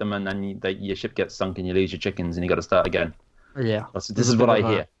finally get them, and then your ship gets sunk, and you lose your chickens, and you got to start again. Yeah, this is what I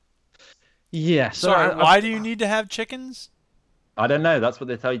hear. Yeah. So sorry, why do you need to have chickens? I don't know. That's what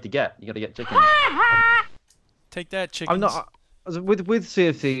they tell you to get. You got to get chickens. Take that, chickens. I'm not with Sea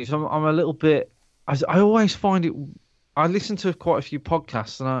of Thieves. I'm a little bit. I always find it. I listen to quite a few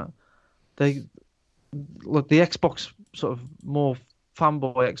podcasts, and the Xbox sort of more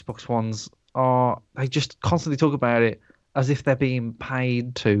fanboy Xbox Ones they just constantly talk about it as if they're being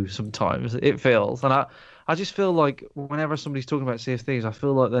paid to. Sometimes it feels, and I just feel like whenever somebody's talking about Sea of Thieves, I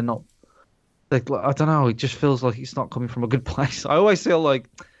feel like they're not. Like, I don't know. It just feels like it's not coming from a good place. I always feel like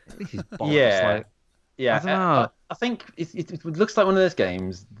this is bollocks. Yeah. Like, Yeah, I don't know. I think it looks like one of those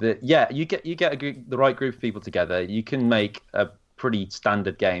games that you get the right group of people together, you can make a pretty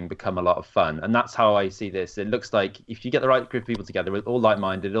standard game become a lot of fun, and that's how I see this. It looks like if you get the right group of people together, with all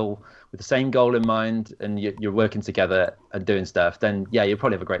like-minded, all with the same goal in mind, and you're working together and doing stuff, then yeah, you'll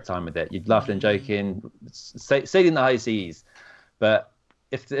probably have a great time with it. You'd laugh and joking, sailing the high seas, but.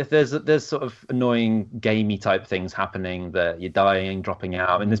 If there's sort of annoying gamey type things happening that you're dying, dropping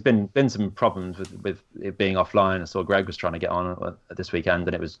out, and there's been some problems with it being offline. I saw Greg was trying to get on this weekend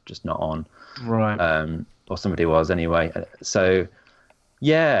and it was just not on. Right. Or somebody was anyway. So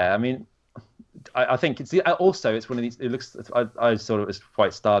yeah, I mean, I think it's also it's one of these. It looks I sort of was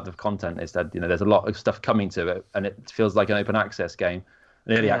quite starved of content. Is that there's a lot of stuff coming to it and it feels like an open access game,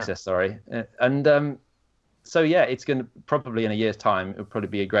 an early access, sorry, and. So yeah, it's going to probably in a year's time. It'll probably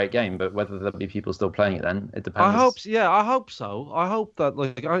be a great game, but whether there'll be people still playing it then, it depends. I hope so. I hope that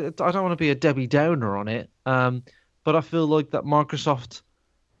I don't want to be a Debbie Downer on it, but I feel like that Microsoft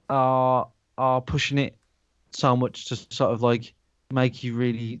are pushing it so much to sort of like make you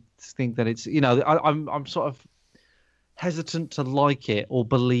really think that it's I'm sort of hesitant to like it or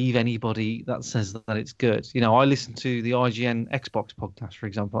believe anybody that says that it's good. I listen to the IGN Xbox podcast, for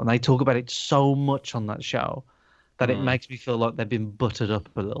example, and they talk about it so much on that show that it makes me feel like they've been buttered up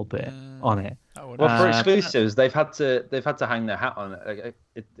a little bit on it. Well, for exclusives, they've had to hang their hat on it.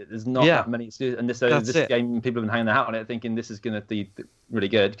 There's not that many exclusives, and this game, people have been hanging their hat on it, thinking this is going to be really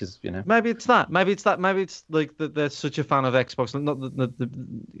good because Maybe it's that. Maybe it's like that. They're such a fan of Xbox.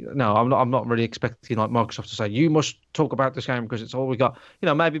 No, I'm not really expecting like Microsoft to say you must talk about this game because it's all we got.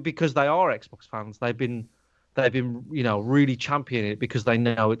 Maybe because they are Xbox fans, they've been really championing it because they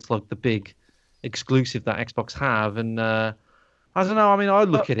know it's like the big exclusive that Xbox have, and I don't know. I mean, I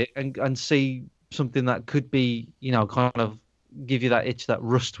look at it and see something that could be, kind of give you that itch that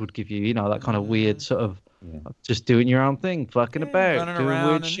Rust would give you, that kind of weird sort of just doing your own thing, fucking about, running doing around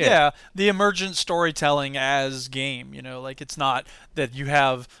weird and, shit. Yeah, the emergent storytelling as game, like it's not that you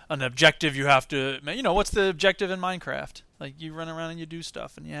have an objective you have to, what's the objective in Minecraft? Like you run around and you do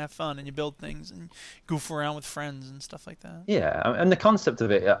stuff and you have fun and you build things and goof around with friends and stuff like that. Yeah, and the concept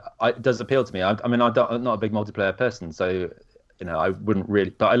of it does appeal to me. I mean, I'm not a big multiplayer person, so I wouldn't really.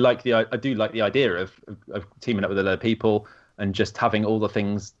 But I do like the idea of teaming up with other people and just having all the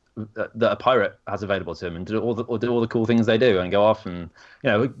things that a pirate has available to him and do all the cool things they do and go off and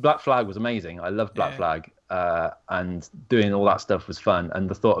Black Flag was amazing. I loved Black Flag. And doing all that stuff was fun, and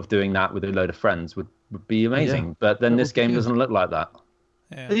the thought of doing that with a load of friends would be amazing. Yeah. But then this game doesn't look like that.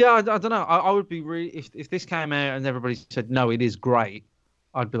 Yeah, I don't know. I would be really if this came out and everybody said no, it is great.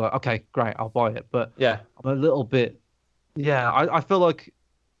 I'd be like, okay, great, I'll buy it. But yeah, I'm a little bit. Yeah, I feel like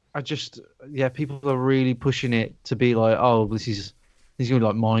people are really pushing it to be like, oh, this is gonna be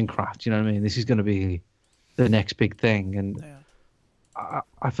like Minecraft. You know what I mean? This is gonna be the next big thing, and.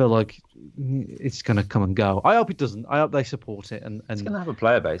 I feel like it's going to come and go. I hope it doesn't. I hope they support it. And it's going to have a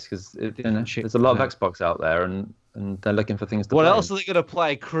player base because there's a lot of Xbox out there and they're looking for things to play. What else are they going to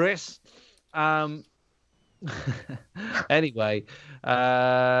play, Chris? Anyway,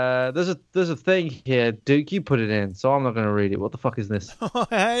 there's a thing here. Duke, you put it in, so I'm not going to read it. What the fuck is this?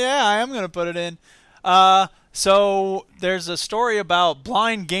 Yeah, I am going to put it in. So there's a story about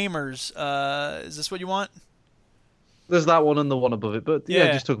blind gamers. Is this what you want? There's that one and the one above it, but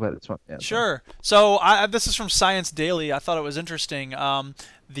yeah just talk about this one. Yeah, sure. So this is from Science Daily. I thought it was interesting.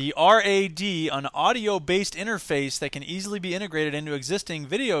 The RAD, an audio-based interface that can easily be integrated into existing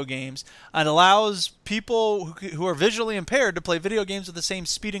video games and allows people who are visually impaired to play video games with the same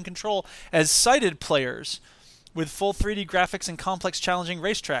speed and control as sighted players with full 3D graphics and complex, challenging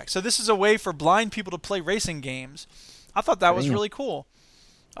racetracks. So this is a way for blind people to play racing games. I thought that was really cool.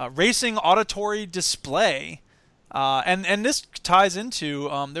 Racing auditory display. And this ties into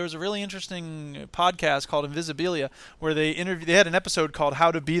there was a really interesting podcast called Invisibilia where they had an episode called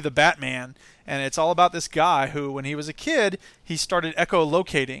How to Be the Batman, and it's all about this guy who, when he was a kid, he started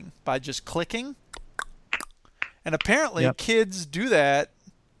echolocating by just clicking, and apparently kids do that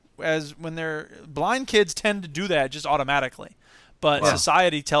when they're blind. Kids tend to do that just automatically, but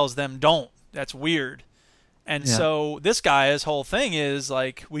society tells them don't. That's weird. And so this guy's whole thing is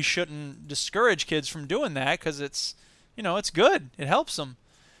like we shouldn't discourage kids from doing that because it's, it's good. It helps them.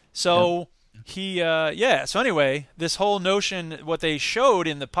 So So anyway, this whole notion, what they showed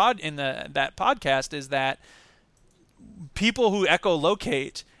in that podcast is that people who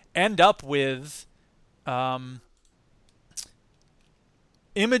echolocate end up with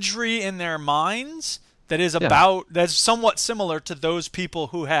imagery in their minds that is that's somewhat similar to those people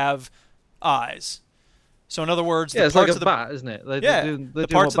who have eyes. So in other words, it's like a bat, isn't it? The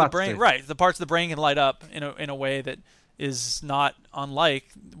parts of the brain, right? The parts of the brain can light up in a way that is not unlike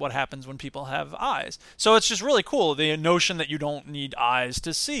what happens when people have eyes. So it's just really cool, the notion that you don't need eyes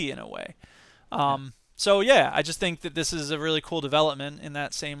to see in a way. So yeah, I just think that this is a really cool development in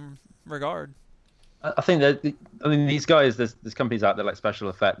that same regard. I think that these guys, there's companies out there like Special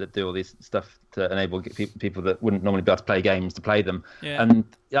Effect that do all this stuff to enable people that wouldn't normally be able to play games to play them. Yeah. And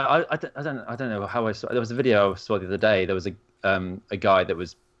I don't know how I saw. There was a video I saw the other day. There was a guy that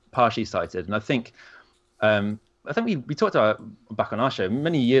was partially sighted, and I think we talked about back on our show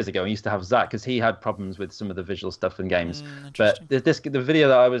many years ago. We used to have Zach because he had problems with some of the visual stuff in games. But the video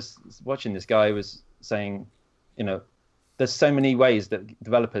that I was watching, this guy was saying, there's so many ways that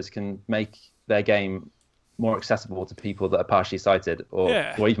developers can make their game more accessible to people that are partially sighted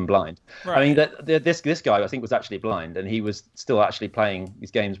or even blind. Right. I mean, this guy I think was actually blind, and he was still actually playing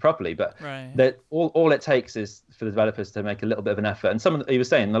these games properly. But that all it takes is for the developers to make a little bit of an effort. And he was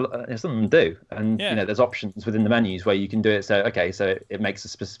saying some of them do. And there's options within the menus where you can do it. So it makes a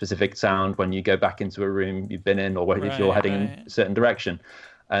specific sound when you go back into a room you've been in, or if you're heading in a certain direction.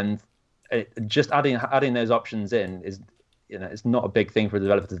 And just adding those options in is. It's not a big thing for a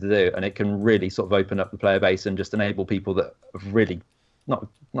developer to do, and it can really sort of open up the player base and just enable people that have really not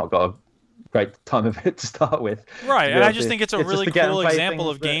got a great time of it to start with. Right, and I just think it's a really cool example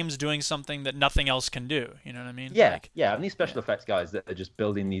of games doing something that nothing else can do. You know what I mean? Yeah, and these special effects guys that are just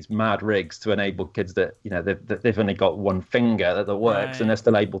building these mad rigs to enable kids that they've only got one finger that works, and they're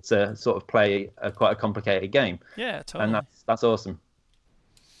still able to sort of play quite a complicated game. Yeah, totally. And that's awesome.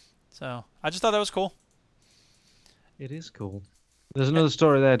 So I just thought that was cool. It is cool. There's another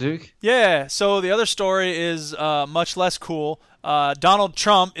story there, Duke. Yeah, so the other story is much less cool. Donald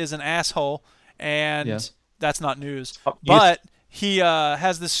Trump is an asshole, and that's not news. But he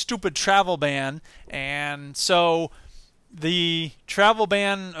has this stupid travel ban, and so the travel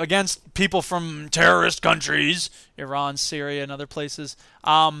ban against people from terrorist countries, Iran, Syria, and other places,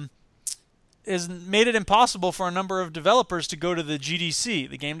 has made it impossible for a number of developers to go to the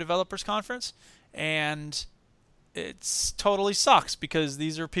GDC, the Game Developers Conference, and it's totally sucks because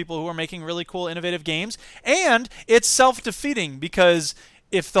these are people who are making really cool, innovative games, and it's self-defeating because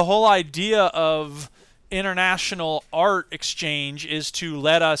if the whole idea of international art exchange is to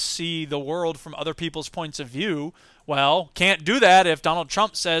let us see the world from other people's points of view, well, can't do that if Donald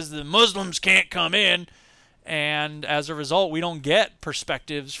Trump says the Muslims can't come in, and as a result, we don't get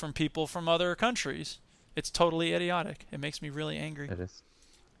perspectives from people from other countries. It's totally idiotic. It makes me really angry. It is.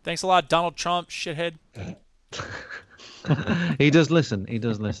 Thanks a lot, Donald Trump, shithead. He does listen.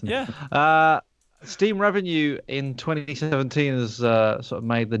 Yeah. Steam revenue in 2017 has sort of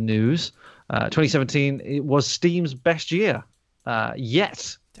made the news. 2017 it was Steam's best year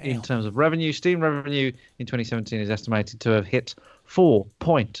yet. Damn. In terms of revenue. Steam revenue in 2017 is estimated to have hit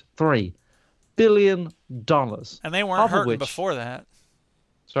 $4.3 billion. And they weren't hurting before that.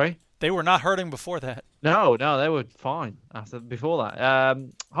 Sorry? They were not hurting before that. No, they were fine before that.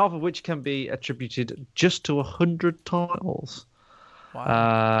 Half of which can be attributed just to 100 titles.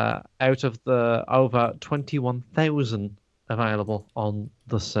 Wow. Out of the over 21,000 available on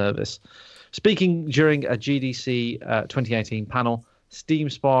the service. Speaking during a GDC 2018 panel, Steam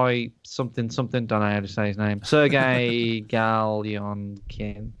spy something, don't know how to say his name, Sergey Galyonkin,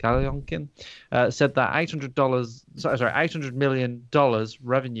 said that $800 million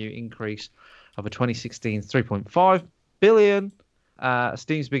revenue increase over 2016's 3.5 billion,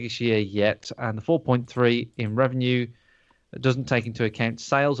 Steam's biggest year yet, and the 4.3 in revenue doesn't take into account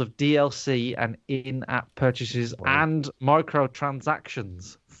sales of DLC and in-app purchases and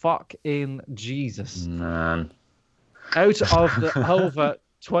microtransactions. Fucking Jesus. Man. Out of the over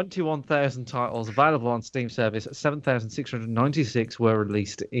 21,000 titles available on Steam service, 7,696 were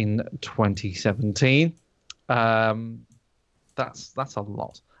released in 2017. That's a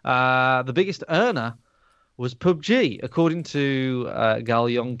lot. The biggest earner was PUBG. According to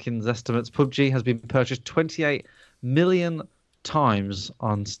Galyonkin's estimates, PUBG has been purchased 28 million times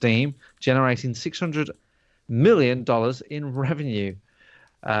on Steam, generating $600 million in revenue.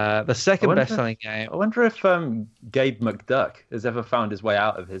 The second best-selling game. I wonder if Gabe McDuck has ever found his way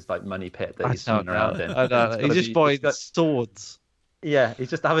out of his money pit that he's swimming around in. I don't know. He just buys swords. Yeah,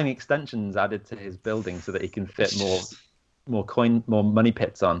 he's just having extensions added to his building so that he can fit more money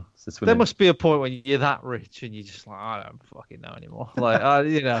pits on. There must be a point when you're that rich and you're just like, I don't fucking know anymore. But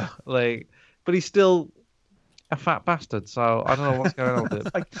he's still. a fat bastard. So I don't know what's going on with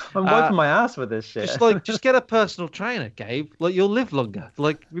it. I'm wiping my ass with this shit. Just get a personal trainer, Gabe. Like, you'll live longer.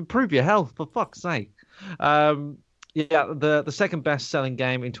 Like, improve your health, for fuck's sake. The second best-selling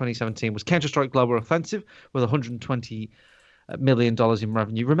game in 2017 was Counter-Strike Global Offensive with $120 million in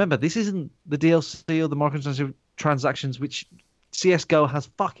revenue. Remember, this isn't the DLC or the microtransactions, which CSGO has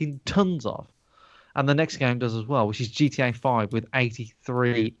fucking tons of. And the next game does as well, which is GTA 5 with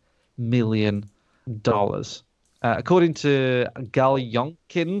 $83 million. According to Gal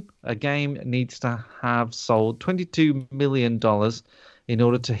Yonkin, a game needs to have sold $22 million in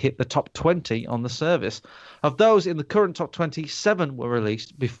order to hit the top 20 on the service. Of those in the current top 20, 7 were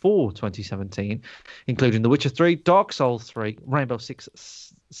released before 2017, including The Witcher 3, Dark Souls 3, Rainbow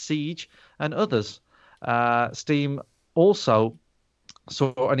Six Siege, and others. Steam also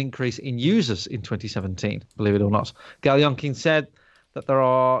saw an increase in users in 2017, believe it or not. Gal Yonkin said that there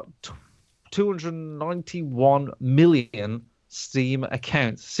are 291 million Steam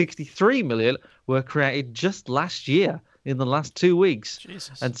accounts. 63 million were created just last year, in the last 2 weeks.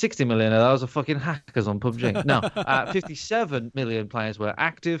 Jesus. And 60 million of those are fucking hackers on PUBG. No, 57 million players were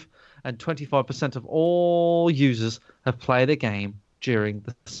active, and 25% of all users have played a game during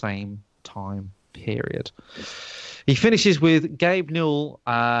the same time period. He finishes with, Gabe Newell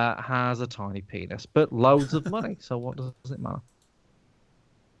has a tiny penis, but loads of money. So what does it matter?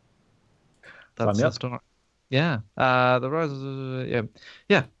 That's the story. Yeah. The rise.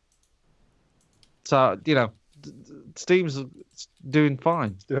 Yeah. So, Steam's doing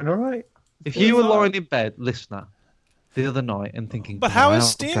fine. It's doing all right. If you were lying in bed, listener, the other night and thinking, but how is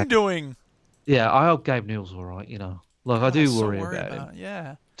Steam doing? Yeah, I hope Gabe Newell's all right. Like, I do worry about him.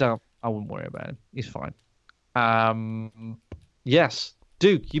 Yeah. I wouldn't worry about him. He's fine. Yes,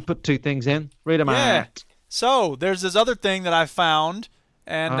 Duke, you put 2 things in. Read them out. So there's this other thing that I found,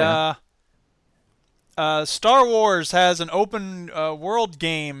 and Star Wars has an open world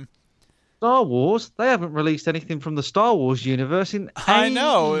game. Star Wars? They haven't released anything from the Star Wars universe in ages. I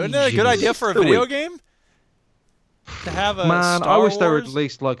know. Isn't that a good idea for a video game? To have a Star I wish Wars? they were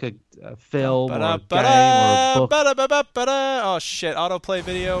released like a film or a game or a book. Oh, shit. Autoplay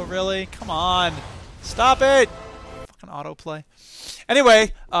video? Really? Come on. Stop it. Fucking autoplay.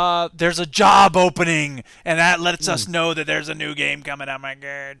 Anyway, there's a job opening, and that lets us know that there's a new game coming. Oh, my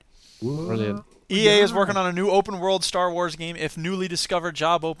God. Brilliant. EA is working on a new open-world Star Wars game if newly discovered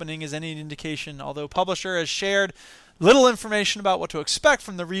job opening is any indication, although publisher has shared little information about what to expect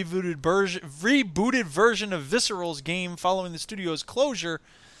from the rebooted version of Visceral's game following the studio's closure.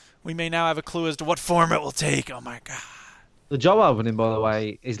 We may now have a clue as to what form it will take. Oh, my God. The job opening, by the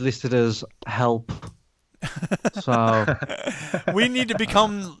way, is listed as help. So we need to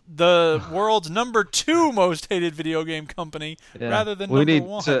become the world's number 2 most hated video game company rather than number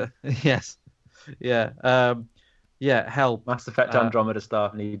 1. Yes. Yeah. Help. Mass Effect Andromeda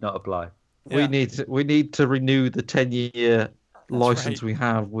staff need not apply. We need to renew the 10-year license we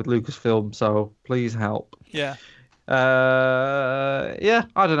have with Lucasfilm, so please help. Yeah. I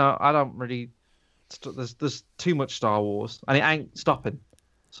don't know. I don't really. There's too much Star Wars, and it ain't stopping.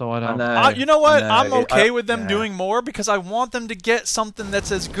 So I don't. You know what? I'm okay with them doing more because I want them to get something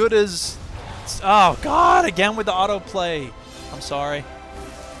that's as good as. Oh God! Again with the autoplay. I'm sorry.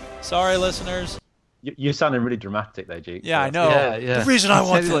 Sorry, listeners. You're sounding really dramatic there, Jake. Yeah, I know. Yeah. The reason I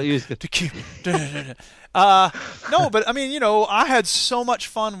want to keep. No, but I mean, I had so much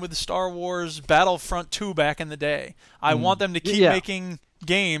fun with Star Wars Battlefront 2 back in the day. I want them to keep making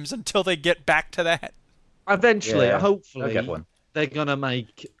games until they get back to that. Eventually, hopefully, I'll get one. They're gonna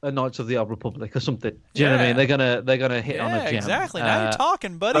make a Knights of the Old Republic or something. Do you know what I mean? They're gonna hit on a gem. Exactly. Now you're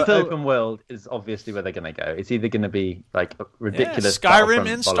talking, buddy. Open world is obviously where they're gonna go. It's either gonna be like ridiculous Skyrim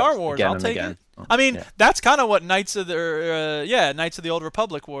in Star Wars. I'll take it. I mean, that's kind of what Knights of the Old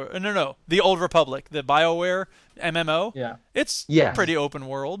Republic were. No, the Old Republic, the BioWare MMO. Yeah, it's pretty open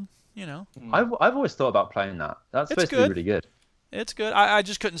world. I've always thought about playing that. That's supposed to be really good. It's good. I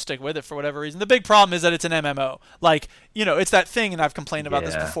just couldn't stick with it for whatever reason. The big problem is that it's an MMO. Like, it's that thing, and I've complained about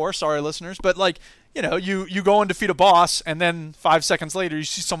this before. Sorry, listeners. But, like, you go and defeat a boss, and then 5 seconds later you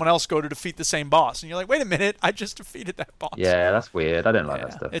see someone else go to defeat the same boss. And you're like, wait a minute, I just defeated that boss. Yeah, that's weird. I don't like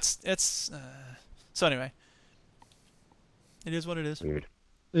that stuff. So anyway. It is what it is. Weird.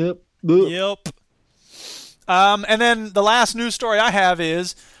 Yep. And then the last news story I have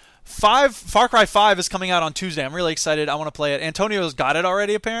is... Far Cry 5 is coming out on Tuesday. I'm really excited. I want to play it. Antonio's got it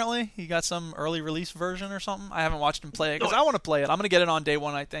already, apparently. He got some early release version or something. I haven't watched him play it because I want to play it. I'm going to get it on day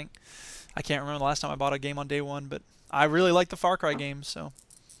 1, I think. I can't remember the last time I bought a game on day 1, but I really like the Far Cry games, so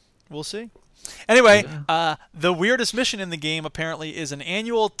we'll see. Anyway, the weirdest mission in the game, apparently, is an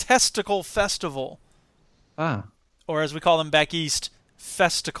annual testicle festival. Or as we call them back east,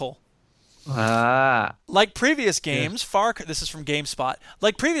 festicle. Like previous games, this is from GameSpot.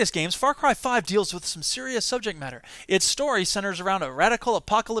 Like previous games, Far Cry 5 deals with some serious subject matter. Its story centers around a radical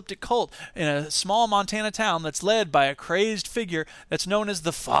apocalyptic cult in a small Montana town that's led by a crazed figure that's known as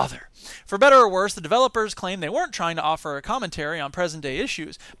the Father. For better or worse, the developers claim they weren't trying to offer a commentary on present-day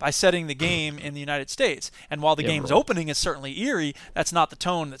issues by setting the game in the United States. And while the game's opening is certainly eerie, that's not the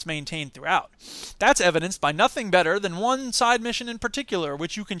tone that's maintained throughout. That's evidenced by nothing better than one side mission in particular,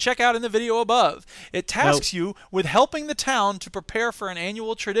 which you can check out in the video above. It tasks you with helping the town to prepare for an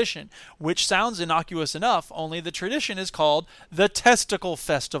annual tradition, which sounds innocuous enough, only the tradition is called the Testicle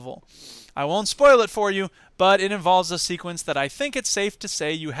Festival. I won't spoil it for you, but it involves a sequence that I think it's safe to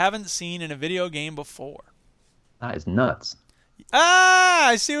say you haven't seen in a video game before. That is nuts.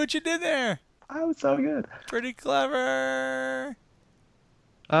 I see what you did there. That was so good. Pretty clever.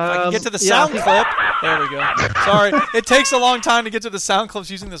 If I can get to the sound clip. There we go. Sorry, it takes a long time to get to the sound clips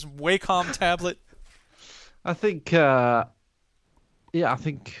using this Wacom tablet. I think, I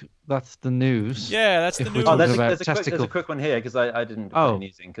think that's the news. Yeah, that's the news. There's a quick one here because I didn't put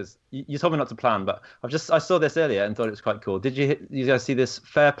anything because you told me not to plan, but I saw this earlier and thought it was quite cool. Did you guys see this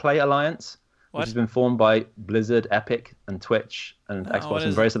Fair Play Alliance, which has been formed by Blizzard, Epic, and Twitch and Xbox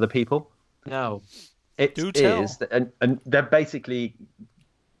and various other people? No, it is, and they're basically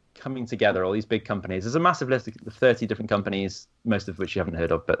coming together, all these big companies. There's a massive list of 30 different companies, most of which you haven't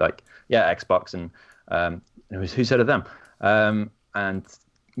heard of, but Xbox and who said of them, and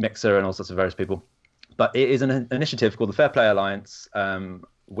Mixer and all sorts of various people. But it is an initiative called the Fair Play Alliance,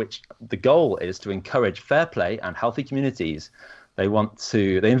 which the goal is to encourage fair play and healthy communities. They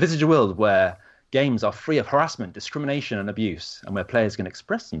envisage a world where games are free of harassment, discrimination, and abuse, and where players can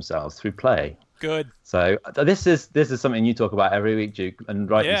express themselves through play. Good. So this is something you talk about every week, Duke, and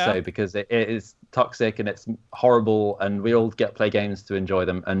rightly so, because it is toxic and it's horrible, and we all play games to enjoy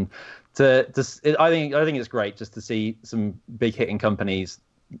them. And I think it's great just to see some big hitting companies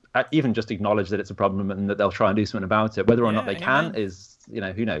even just acknowledge that it's a problem and that they'll try and do something about it. Whether or not they can is,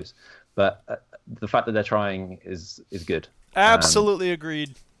 who knows. But the fact that they're trying is good. Absolutely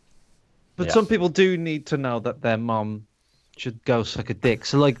agreed. But some people do need to know that their mom should go suck a dick.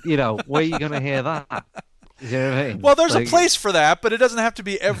 So, where are you going to hear that? You know what I mean? Well, there's a place for that, but it doesn't have to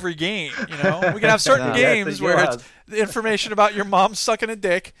be every game. We can have certain games where it's the information about your mom sucking a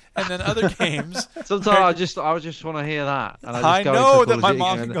dick, and then other games. Sometimes I just want to hear that. And I know that my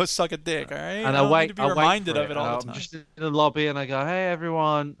mom can go suck a dick. All right, and I need to be reminded of it all the time. I'm just in the lobby, and I go, "Hey,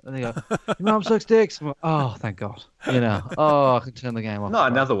 everyone," and they go, "Your mom sucks dicks." I'm like, oh, thank God. I can turn the game off.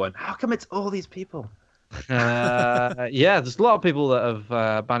 Not another one. How come it's all these people? There's a lot of people that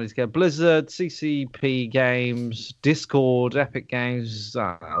have banded together. Blizzard, CCP Games, Discord, Epic Games,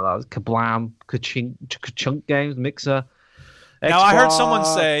 Kablam, Ka-Chunk Games, Mixer. Now, I heard someone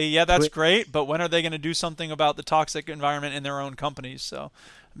say, that's great, but when are they going to do something about the toxic environment in their own companies? So,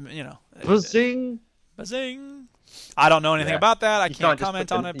 Bazing. I don't know anything about that. I can't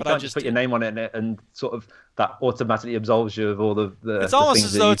comment on it, but I just put your name on it and sort of that automatically absolves you of all the it's almost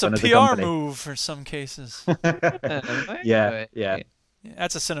things as though it's a PR company. move for some cases. Yeah.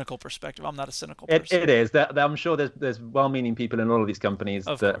 That's a cynical perspective. I'm not a cynical person. It is. I'm sure there's well-meaning people in all of these companies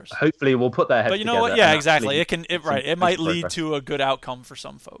of that course. Hopefully will put their heads together. But you know what? Yeah, exactly. It might lead to a good outcome for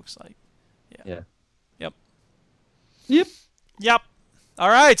some folks. Yep. All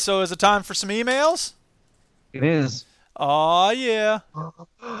right. So is it time for some emails? It is. Oh, yeah.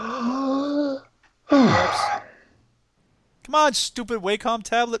 Come on, stupid Wacom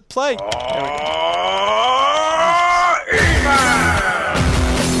tablet. Play.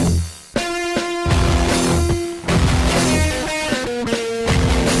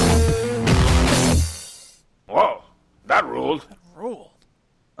 Whoa, that ruled.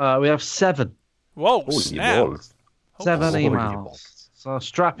 We have 7. Whoa, snap. 7 emails. So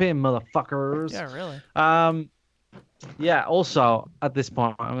strap in, motherfuckers. Yeah, really. Also at this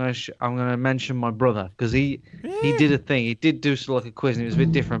point, I'm gonna mention my brother because he did a thing. He did do sort of like a quiz and it was a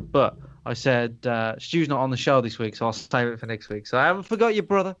bit different. But I said Stu's not on the show this week, so I'll save it for next week. So I haven't forgot your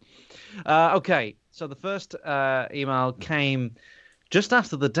brother. Okay, so the first email came just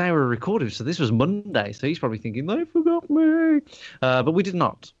after the day we were recording. So this was Monday. So he's probably thinking they forgot me, but we did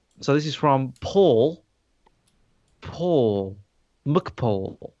not. So this is from Paul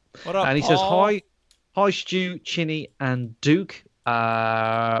McPaul. What up, and he Paul? says, Hi, Stu, Chinny, and Duke.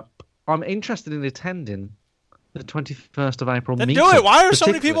 I'm interested in attending the 21st of April Then meetup. do it. Why are so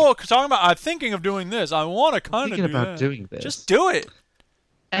many people talking about, I'm thinking of doing this. I want to kind of do that. Doing this. Just do it.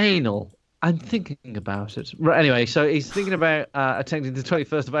 Anal. I'm thinking about it. Right, anyway, so he's thinking about attending the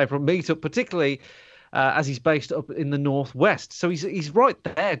 21st of April meetup, particularly as he's based up in the northwest. So he's right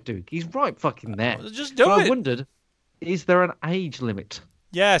there, Duke. He's right fucking there. Just do it. I wondered, is there an age limit?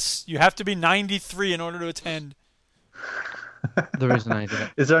 Yes, you have to be 93 in order to attend. There is an age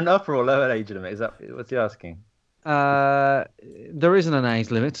limit. Is there an upper or lower age limit? Is that what's he asking? There isn't an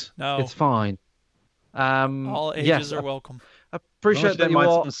age limit. No. It's fine. All ages are welcome. Appreciate that you mind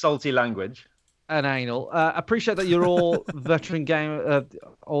all some salty language. and anal. Appreciate that you're all all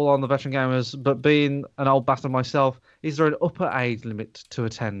on the veteran gamers. But being an old bastard myself, is there an upper age limit to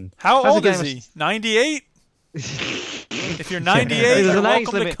attend? How old is he? 98. If you're 98, you're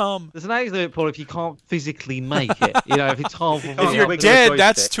welcome to come. There's an age limit, Paul, if you can't physically make it. If it's harmful. If you're dead,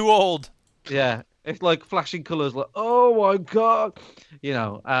 that's too old. Yeah. It's like flashing colours, like, oh my god. We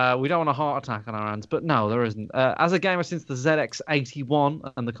don't want a heart attack on our hands. But no, there isn't. As a gamer since the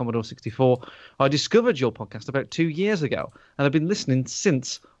ZX81 and the Commodore 64, I discovered your podcast about 2 years ago. And I've been listening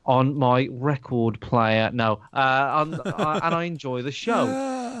since on my record player. And I enjoy the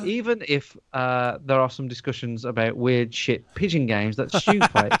show. Even if there are some discussions about weird shit pigeon games that Stu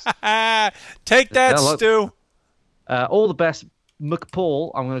plays. Take that, Stu. All the best,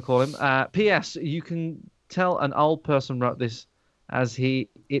 McPaul, I'm going to call him. P.S. You can tell an old person wrote this as it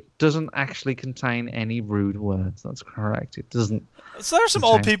doesn't actually contain any rude words. That's correct. It doesn't. So there are some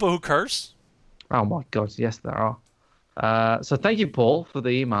old people who curse. Oh my God, yes there are. So thank you, Paul, for the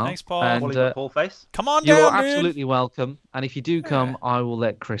email. Thanks, Paul. And, Paul face. Come on you're down, absolutely welcome. And if you do come, I will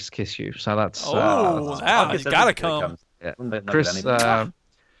let Chris kiss you. So that's. You gotta come. Yeah. Chris.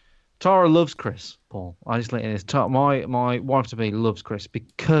 Tara loves Chris, Paul. I just let you know. My wife to be loves Chris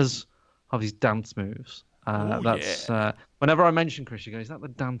because of his dance moves. Whenever I mention Chris, she goes, "Is that the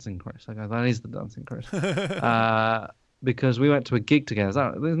dancing Chris?" I go, "That is the dancing Chris." Because we went to a gig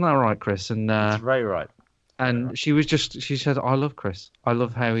together. Isn't that right, Chris? And that's very right. And she said, "I love Chris. I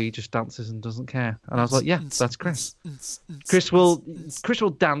love how he just dances and doesn't care." And I was like, "Yeah, that's Chris. Chris will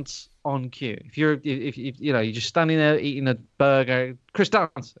dance on cue. If you're just standing there eating a burger, Chris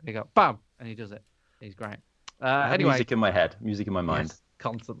dance. There you go, bam, and he does it. He's great. Anyway, music in my head, music in my mind. Yes,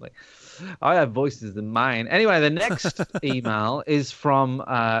 constantly. I have voices in mine. Anyway, the next email is from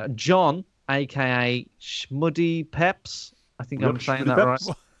John, aka Schmuddy Peps. I think I'm saying that right.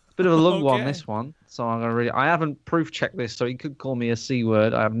 Bit of a long one, this one. So I'm gonna read it. I haven't proof checked this, so he could call me a C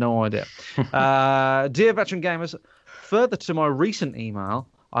word. I have no idea. Dear veteran gamers, further to my recent email,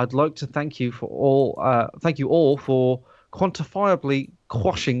 I'd like to thank you all for quantifiably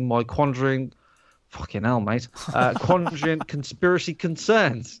quashing my quandary. Fucking hell, mate. Quadrant conspiracy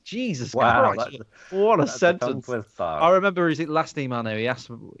concerns. Jesus Christ. What a sentence. I remember his last email now. He asked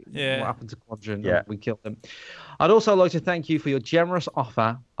what happened to Quadrant. Yeah. We killed him. I'd also like to thank you for your generous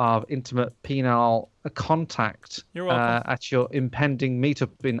offer of intimate penile contact at your impending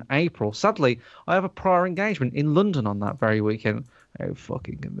meetup in April. Sadly, I have a prior engagement in London on that very weekend. Oh,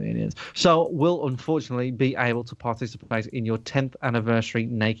 fucking convenience. So we'll unfortunately be able to participate in your 10th anniversary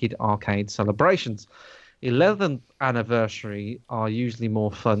Naked Arcade celebrations. 11th anniversary are usually more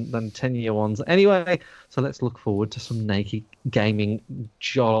fun than 10-year ones anyway, so let's look forward to some naked gaming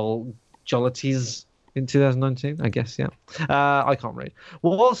jollities in 2019, I guess, yeah. I can't read.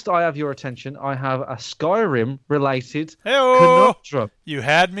 Whilst I have your attention, I have a Skyrim-related conundrum. You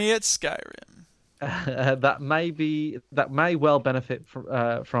had me at Skyrim. That may well benefit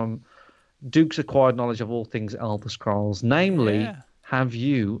from Duke's acquired knowledge of all things Elder Scrolls. Namely, have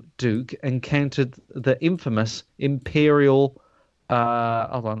you, Duke, encountered the infamous Imperial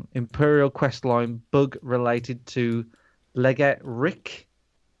questline bug related to Legate Rick?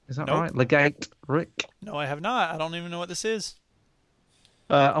 Is that right? Legate Rick? No, I have not. I don't even know what this is.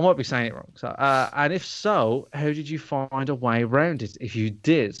 I might be saying it wrong. So, and if so, how did you find a way around it? If you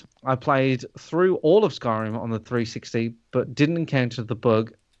did, I played through all of Skyrim on the 360, but didn't encounter the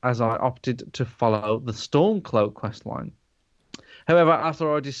bug as I opted to follow the Stormcloak questline. However,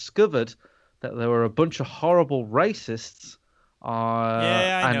 after I discovered that there were a bunch of horrible racists,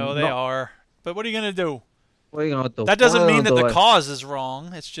 I know they are. But what are you gonna do? What are you gonna do? That doesn't mean that the cause is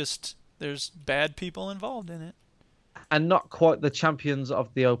wrong. It's just there's bad people involved in it. And not quite the champions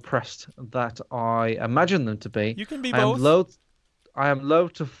of the oppressed that I imagine them to be. You can be both. I am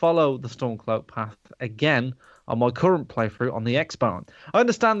loath to follow the Stormcloak path again on my current playthrough on the Xbox. I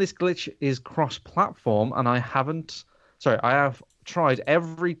understand this glitch is cross-platform, and I have tried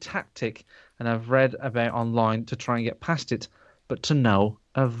every tactic and I've read about online to try and get past it, but to no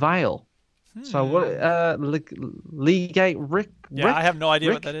avail. So what? Legate Rick? Yeah, I have no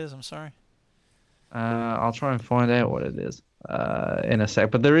idea what that is. I'm sorry. I'll try and find out what it is in a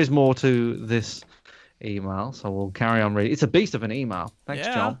sec. But there is more to this email, so we'll carry on reading. It's a beast of an email. Thanks,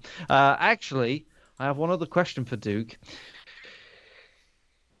 John. Actually, I have one other question for Duke.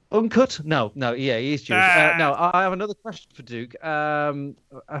 Uncut? No, yeah, he is Duke. No, I have another question for Duke.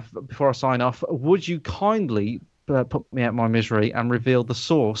 Before I sign off, would you kindly put me out my misery and reveal the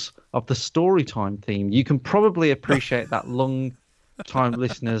source of the Storytime theme? You can probably appreciate that long-time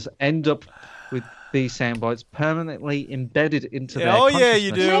listeners end up with these sound bites permanently embedded into their consciousness. Yeah,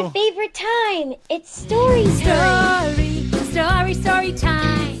 you do. My favorite time. It's story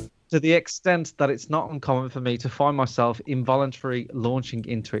time. To the extent that it's not uncommon for me to find myself involuntarily launching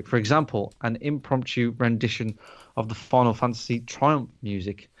into it. For example, an impromptu rendition of the Final Fantasy Triumph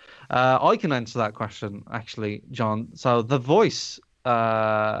music. I can answer that question, actually, John. So the voice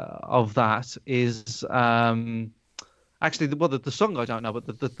of that is actually the song I don't know, but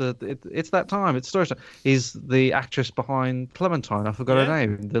it's that time. It's Storytime. Is the actress behind Clementine? I forgot her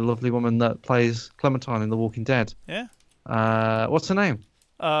name. The lovely woman that plays Clementine in The Walking Dead. Yeah. What's her name?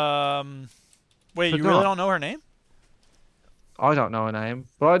 Wait, you really don't know her name? I don't know her name,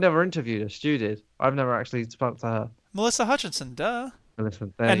 but I never interviewed her. Stu did. I've never actually spoke to her. Melissa Hutchinson, duh. Melissa,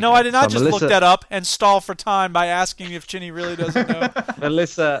 and no, I did not just look that up and stall for time by asking if Chinny really doesn't know.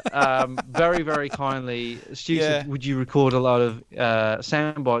 Melissa, very, very kindly, Stu said, would you record a lot of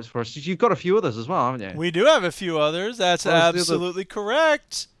sound bites for us? You've got a few others as well, haven't you? We do have a few others. That's absolutely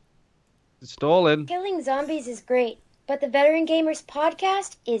correct. Stalling. Killing zombies is great, but the Veteran Gamers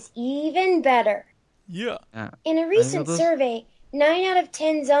podcast is even better. Yeah. In a recent survey, 9 out of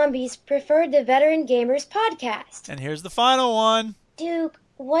 10 zombies preferred the Veteran Gamers podcast. And here's the final one. Duke,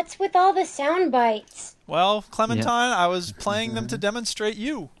 what's with all the sound bites? Well, Clementine, I was playing them to demonstrate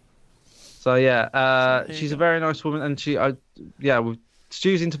you. So she's a very nice woman, and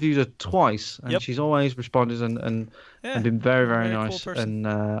Stu's interviewed her twice, and she's always responded and been very, very nice. Cool, and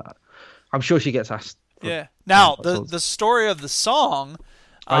I'm sure she gets asked. Now the story of the song.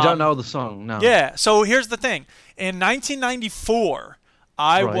 I don't know the song. No. Yeah. So here's the thing. In 1994,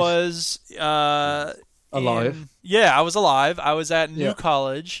 I was alive. I was alive. I was at New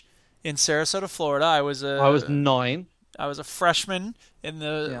College in Sarasota, Florida. I was 9. I was a freshman in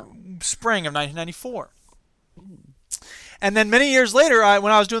the spring of 1994. And then many years later,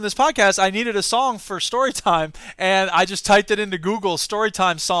 when I was doing this podcast, I needed a song for Storytime, and I just typed it into Google,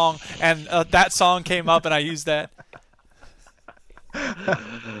 Storytime song, and that song came up, and I used that.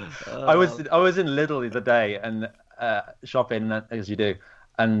 I was in Lidl the other day and shopping as you do,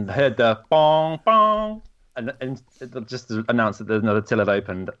 and heard the bong bong, and it just announced that there's another till had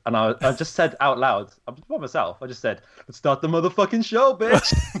opened, and I just said out loud, by myself, I just said, "Let's start the motherfucking show,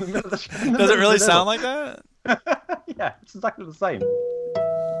 bitch." Does it really sound like that? Yeah, it's exactly the same.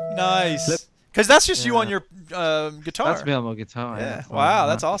 Nice. Because that's just you on your guitar. That's me on my guitar. Yeah. Wow,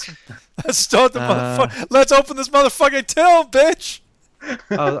 that's awesome. Let's start the motherfucker. Let's open this motherfucking till, bitch.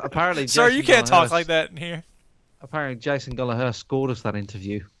 Apparently, sorry, you can't talk like that in here. Apparently, Jason Gallagher scored us that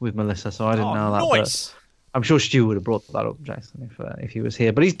interview with Melissa, so I didn't know that. Nice. I'm sure Stu would have brought that up, Jason, if he was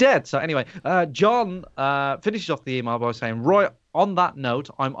here. But he's dead. So anyway, John finishes off the email by saying, "Right, on that note,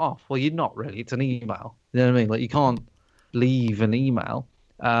 I'm off." Well, you're not really. It's an email. You know what I mean? Like, you can't leave an email.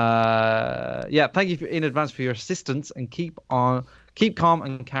 Thank you in advance for your assistance, and keep calm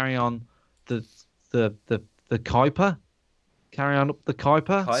and carry on the Kuiper. Carry on up the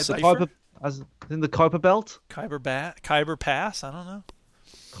Kuiper. The Kuiper, as in the Kuiper belt. Khyber Pass. I don't know.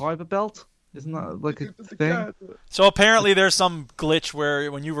 Kuiper belt. Isn't that like a thing? So apparently there's some glitch where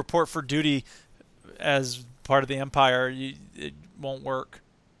when you report for duty as part of the Empire, it won't work.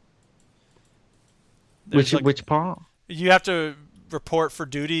 Which part? You have to report for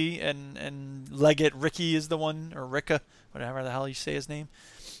duty, and Legate Ricky is the one, or Ricka, whatever the hell you say his name.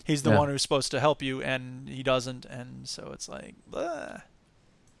 He's the one who's supposed to help you, and he doesn't, and so it's like, blah.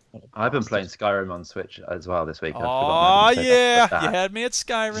 I've been playing Skyrim on Switch as well this week. Oh yeah, you had me at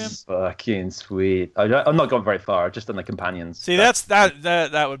Skyrim. Fucking sweet. I'm not gone very far. I've just done the companions. See,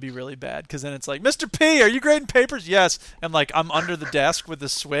 that would be really bad, because then it's like, Mr. P, are you grading papers? Yes. And like, I'm under the desk with the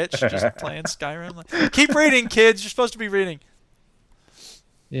Switch, just playing Skyrim. Like, keep reading, kids. You're supposed to be reading.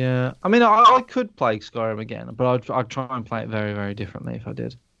 Yeah, I mean, I could play Skyrim again, but I'd try and play it very, very differently if I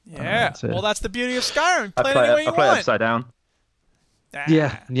did. Yeah, well, that's the beauty of Skyrim. Play it any way you want. I play it upside down. I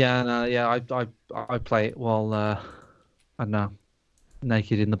play it while I don't know,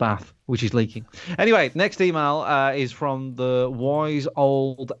 naked in the bath, which is leaking. Anyway, next email is from the wise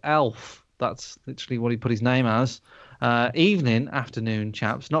old elf. That's literally what he put his name as. Evening, afternoon,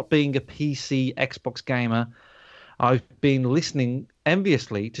 chaps. Not being a PC Xbox gamer, I've been listening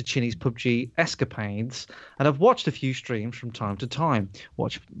enviously to Chinny's PUBG escapades, and I've watched a few streams from time to time.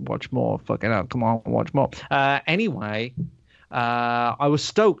 Watch more. Fucking hell, come on, watch more. Anyway, I was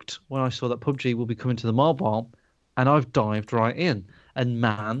stoked when I saw that PUBG will be coming to the mobile, and I've dived right in. And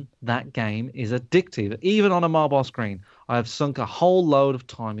man, that game is addictive. Even on a mobile screen, I have sunk a whole load of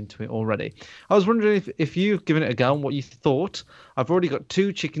time into it already. I was wondering if you've given it a go and what you thought. I've already got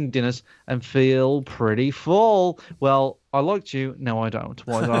 2 chicken dinners and feel pretty full. Well, I liked you. No, I don't.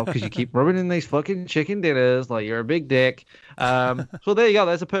 Why not? Because you keep rubbing in these fucking chicken dinners like you're a big dick. So there you go.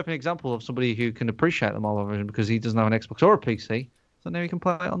 There's a perfect example of somebody who can appreciate the mobile version because he doesn't have an Xbox or a PC. So now he can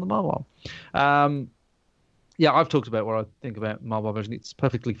play it on the mobile. Yeah, I've talked about what I think about mobile version. It's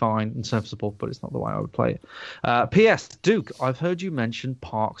perfectly fine and serviceable, but it's not the way I would play it. P.S. Duke, I've heard you mention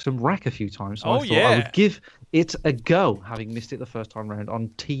Parks and Rec a few times, so I thought I would give it a go, having missed it the first time round on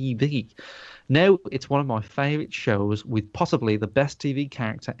TV. Now, it's one of my favourite shows with possibly the best TV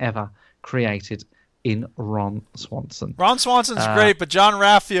character ever created in Ron Swanson. Ron Swanson's great, but John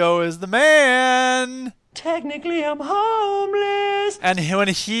Ralphio is the man. Technically, I'm homeless. And when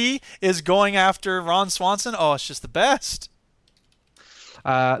he is going after Ron Swanson, oh, it's just the best.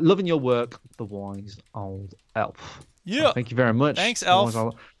 Loving your work, the wise old elf. Yeah. Thank you very much. Thanks, elf.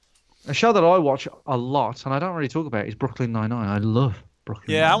 A show that I watch a lot, and I don't really talk about, is Brooklyn Nine-Nine. I love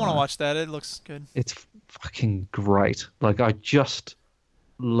Brooklyn Nine-Nine. Yeah, I want to watch that. It looks good. It's fucking great. Like, I just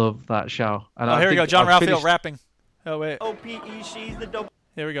love that show. And here we go. John Ralphio rapping. Oh, wait. OPE, she's the dope.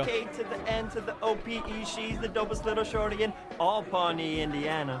 Here we go. K to the N to the OPE, she's the dopest little shorty in all Pawnee,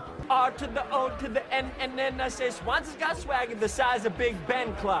 Indiana. R to the O to the N, and then I say Swanson's got swagger the size of Big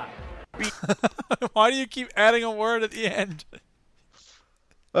Ben clock. Why do you keep adding a word at the end?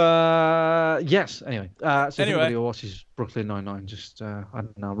 Yes. Anyway, so anybody who watches Brooklyn Nine-Nine, just I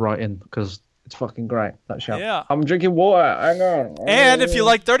don't know, write in because it's fucking great, that show. Yeah. I'm drinking water. Hang on. And if you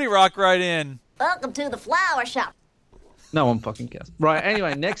like 30 Rock, write in. Welcome to the flower shop. No one fucking cares. Right,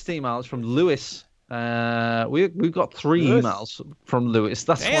 anyway, next email is from Lewis. We've got 3 emails from Lewis.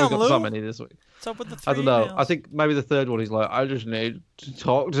 That's why we've got so many this week. What's up with the 3 I don't know. emails? I think maybe the third one is like, I just need to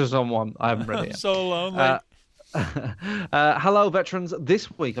talk to someone. I haven't read it yet. So lonely. Hello, veterans.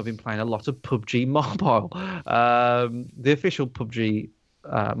 This week I've been playing a lot of PUBG Mobile. The official PUBG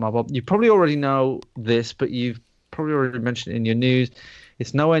Mobile. You probably already know this, but you've probably already mentioned it in your news.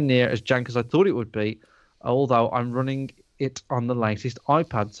 It's nowhere near as jank as I thought it would be, although I'm running it on the latest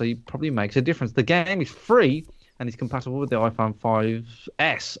iPad, so it probably makes a difference. The game is free and is compatible with the iPhone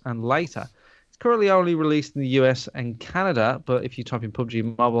 5S and later. It's currently only released in the US and Canada, but if you type in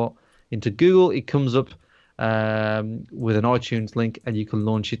PUBG Mobile into Google, it comes up with an iTunes link, and you can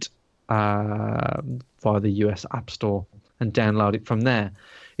launch it via the US App Store and download it from there.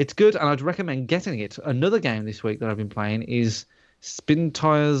 It's good, and I'd recommend getting it. Another game this week that I've been playing is Spin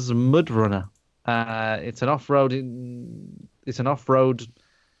Tires Mud Runner. It's an off-road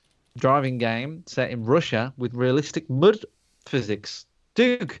driving game set in Russia with realistic mud physics.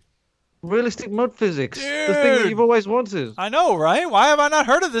 Duke, realistic mud physics. Dude, the thing that you've always wanted. I know, right? Why have I not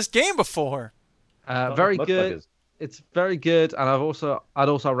heard of this game before? Very good. It's very good, and I'd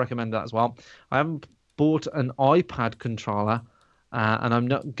also recommend that as well. I haven't bought an iPad controller, and I'm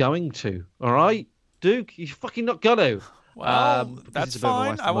not going to. All right, Duke, you're fucking not gonna. Well, that's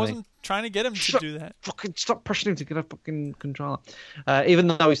fine. I wasn't trying to get him to do that. Fucking stop pressuring him to get a fucking controller. Even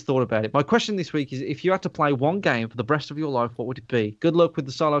though he's thought about it. My question this week is, if you had to play one game for the rest of your life, what would it be? Good luck with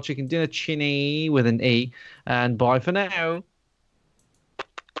the solo chicken dinner, Chinny with an E, and bye for now.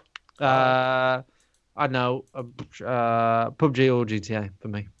 I know, PUBG or GTA for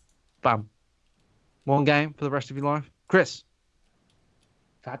me. Bam. One game for the rest of your life. Chris?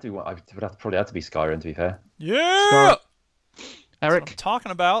 If I had to, I would probably have to be Skyrim, to be fair. Yeah! Eric? That's what I'm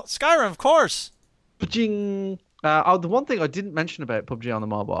talking about. Skyrim, of course. The one thing I didn't mention about PUBG on the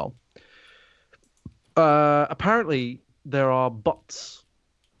mobile, apparently there are bots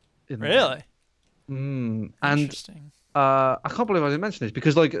in there. Really? And Interesting. I can't believe I didn't mention this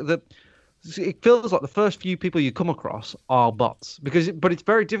because it feels like the first few people you come across are bots but it's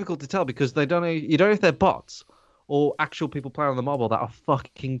very difficult to tell because you don't know if they're bots or actual people playing on the mobile that are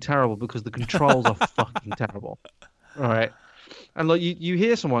fucking terrible because the controls are fucking terrible. All right. And like you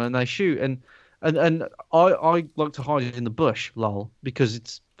hear someone and they shoot and I like to hide in the bush, lol, because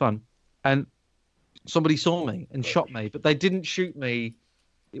it's fun. And somebody saw me and shot me, but they didn't shoot me.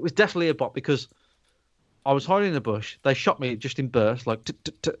 It was definitely a bot because I was hiding in the bush. They shot me just in bursts, like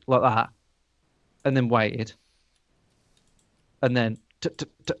like that, and then waited, and then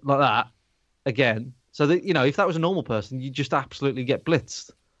like that again. So that if that was a normal person, you just absolutely get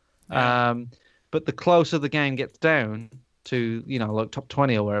blitzed. Yeah. But the closer the game gets down to like top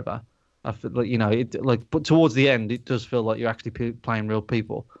 20 or wherever, I feel like but towards the end it does feel like you're actually playing real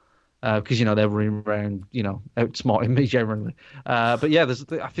people. because they're running around, outsmarting me generally. But yeah,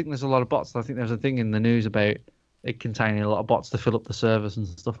 I think there's a lot of bots. I think there's a thing in the news about it containing a lot of bots to fill up the servers and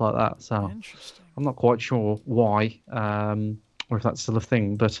stuff like that. So I'm not quite sure why, or if that's still a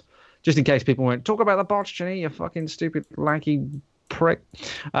thing. But just in case people went, talk about the bots, Jenny, you fucking stupid lanky prick.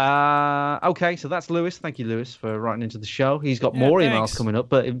 Okay, so that's Lewis. Thank you, Lewis, for writing into the show. He's got more emails coming up,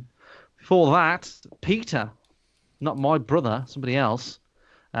 but before that, Peter, not my brother, somebody else.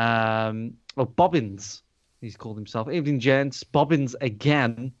 Bobbins, he's called himself. Evening, gents. Bobbins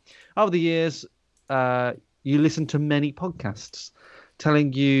again. Over the years, you listen to many podcasts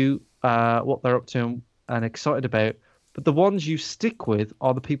telling you what they're up to and excited about, but the ones you stick with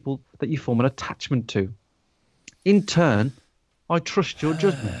are the people that you form an attachment to. In turn, I trust your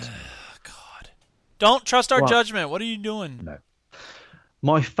judgment. God. Don't trust our judgment. What are you doing? No.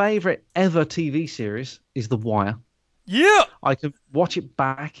 My favourite ever TV series is The Wire. Yeah! I can watch it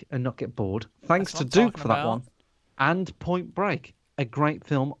back and not get bored. Thanks to Duke for that one. And Point Break, a great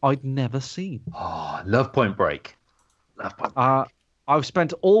film I'd never seen. Oh, I love Point Break. I've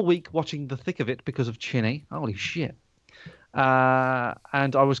spent all week watching the thick of it because of Chinny. Holy shit.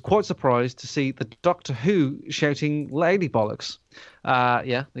 And I was quite surprised to see the Doctor Who shouting lady bollocks.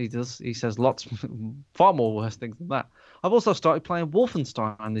 Yeah, he does. He says lots, far more worse things than that. I've also started playing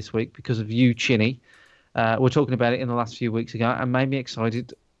Wolfenstein this week because of you, Chinny. We're talking about it in the last few weeks ago and made me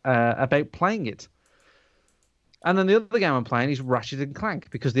excited about playing it. And then the other game I'm playing is Ratchet and Clank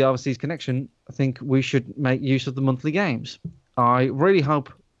because the Overseas Connection, I think we should make use of the monthly games. I really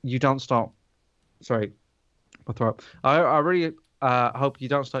hope you don't start... Sorry, my throat. I really hope you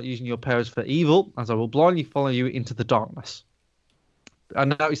don't start using your powers for evil, as I will blindly follow you into the darkness. I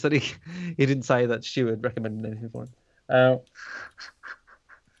noticed that he didn't say that Stuart recommended anything for him.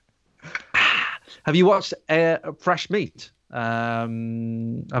 Have you watched Fresh Meat? Have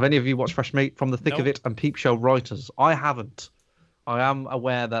any of you watched Fresh Meat from the Thick of It and Peep Show writers? I haven't. I am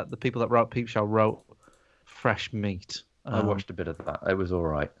aware that the people that wrote Peep Show wrote Fresh Meat. I watched a bit of that. It was all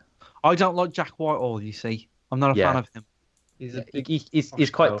right. I don't like Jack Whitehall, you see. I'm not a fan of him.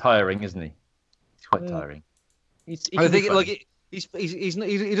 He's quite tiring, isn't he? He's quite tiring. I think he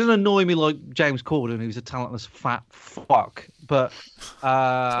doesn't annoy me like James Corden, who's a talentless fat fuck. But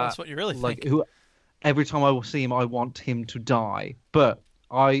that's what you really think. Every time I will see him, I want him to die. But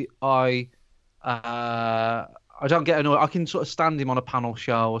I don't get annoyed. I can sort of stand him on a panel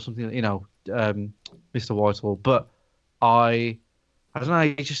show or something, Mr. Whitehall. But I don't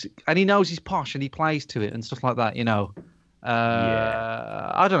know. He knows he's posh and he plays to it and stuff like that.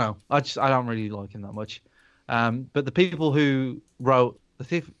 I don't know. I don't really like him that much. But the people who wrote the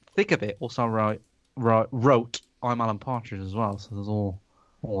thick of it also wrote I'm Alan Partridge as well. So there's all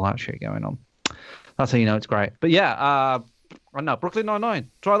that shit going on. That's how you know it's great. But yeah, I don't know. Brooklyn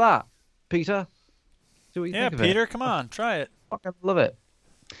Nine-Nine. Try that, Peter. See what you think of it. Peter, come on, try it. Fucking love it.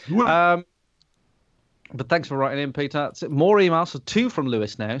 But thanks for writing in, Peter. More emails. So 2 from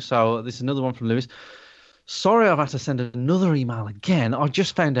Lewis now. So this is another one from Lewis. Sorry I've had to send another email again. I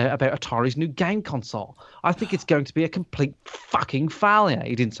just found out about Atari's new game console. I think it's going to be a complete fucking failure.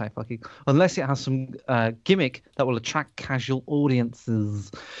 He didn't say fucking. Unless it has some gimmick that will attract casual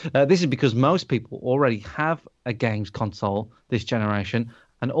audiences. This is because most people already have a games console this generation.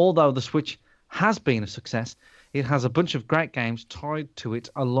 And although the Switch has been a success, it has a bunch of great games tied to it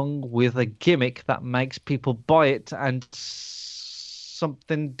along with a gimmick that makes people buy it and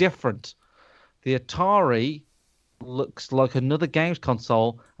something different. The Atari looks like another games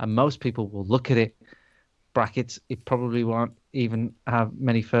console, and most people will look at it. Brackets, it probably won't even have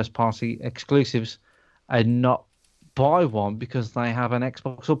many first-party exclusives and not buy one because they have an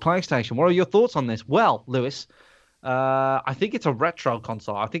Xbox or PlayStation. What are your thoughts on this? Well, Lewis, I think it's a retro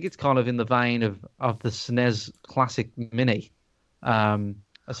console. I think it's kind of in the vein of the SNES Classic Mini,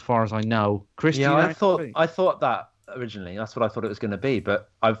 as far as I know. Chris, I thought that originally. That's what I thought it was going to be, but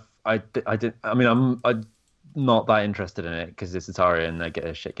I'm not that interested in it because it's Atari and they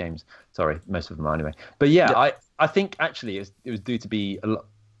get shit games. Sorry, most of them are anyway. But yeah. I think actually it was due to be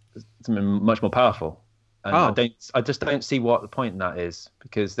something much more powerful, and I just don't see what the point in that is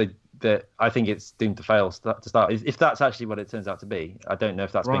because I think it's doomed to fail to start. If that's actually what it turns out to be, I don't know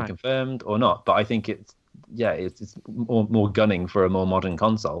if that's been confirmed or not. But I think it's more gunning for a more modern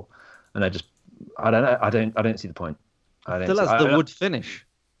console, and I don't know. I don't see the point. Still has the wood finish,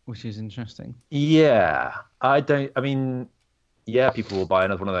 which is interesting. Yeah, people will buy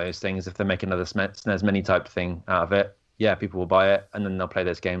another one of those things if they make another SNES Mini type thing out of it. Yeah, people will buy it, and then they'll play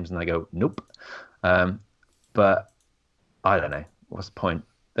those games, and they go, nope. But I don't know. What's the point?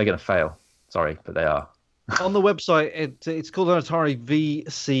 They're going to fail. Sorry, but they are. On the website, it's called an Atari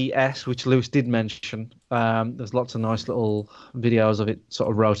VCS, which Lewis did mention. There's lots of nice little videos of it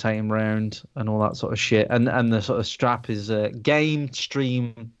sort of rotating around and all that sort of shit. And the sort of strap is Game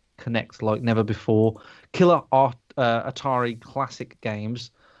Stream Connect like never before. Killer Atari classic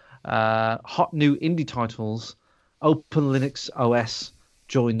games. Hot new indie titles. Open Linux OS.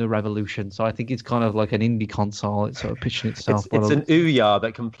 Join the revolution. So I think it's kind of like an indie console. It's sort of pitching itself. It's an Ouya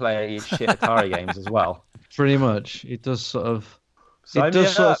that can play shit Atari games as well. Pretty much. It does sort of. It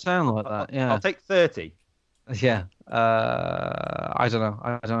does sort of sound like that. Yeah. I'll take 30. Yeah. I don't know.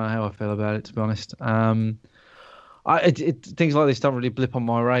 I don't know how I feel about it, to be honest. Things like this don't really blip on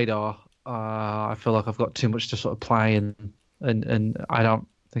my radar. I feel like I've got too much to sort of play and I don't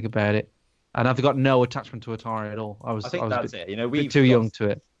think about it. And I've got no attachment to Atari at all. I think that's it. You know, we're too young to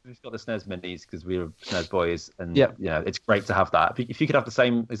it. We've got the SNES Minis because we were SNES boys, and you know, it's great to have that. If you could have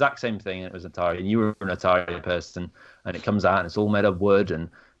the exact same thing, and it was Atari, and you were an Atari person, and it comes out and it's all made of wood, and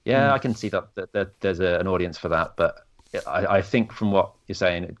I can see that there's an audience for that. But I think from what you're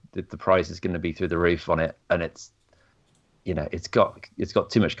saying, the price is going to be through the roof on it, and it's got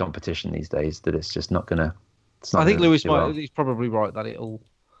too much competition these days that it's just not going to. I think Lewis he's probably right that it'll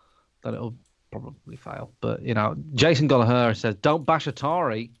probably fail. But, you know, Jason Gallagher says, don't bash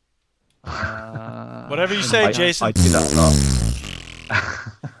Atari. Whatever you say, Jason. I do that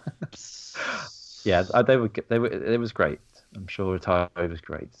Yeah, it was great. I'm sure Atari was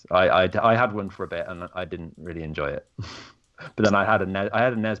great. I had one for a bit and I didn't really enjoy it. But then I had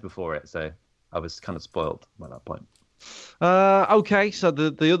a NES before it, so I was kind of spoiled by that point. Okay, so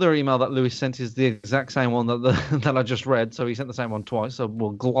the other email that Lewis sent is the exact same one that I just read. So he sent the same one twice. So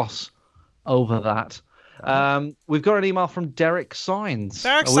we'll gloss over that. We've got an email from Derek Signs.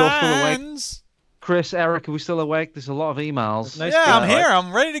 Derek Signs. Chris, Eric, are we still awake? There's a lot of emails. No, yeah, I'm here.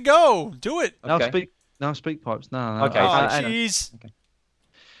 I'm ready to go. Do it. Okay. No speak pipes. No. Okay. Oh, jeez. Okay.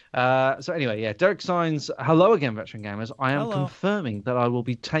 So anyway, yeah, Derek Signs. Hello again, veteran gamers. I am confirming that I will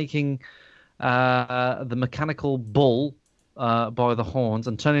be taking the mechanical bull by the horns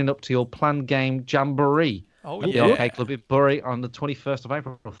and turning up to your planned game Jamboree at the Arcade Club in Bury on the 21st of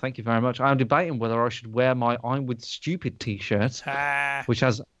April. Thank you very much. I am debating whether I should wear my I'm with Stupid t-shirt, which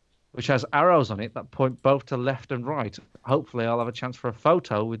has arrows on it that point both to left and right. Hopefully, I'll have a chance for a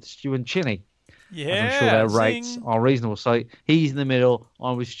photo with Stu and Chinny. Yeah, I'm sure their rates are reasonable. So he's in the middle,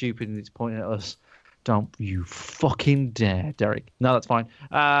 I'm with Stupid, and it's pointing at us. Don't you fucking dare, Derek. No, that's fine.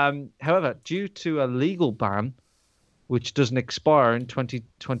 However, due to a legal ban, which doesn't expire in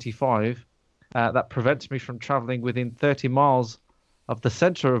 2025, that prevents me from travelling within 30 miles of the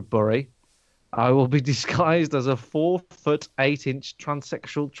centre of Bury, I will be disguised as a 4'8"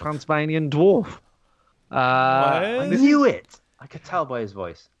 transsexual Transylvanian dwarf. I knew it. I could tell by his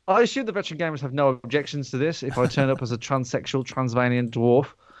voice. I assume the veteran gamers have no objections to this if I turn up as a transsexual Transylvanian dwarf.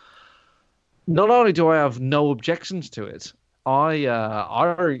 Not only do I have no objections to it,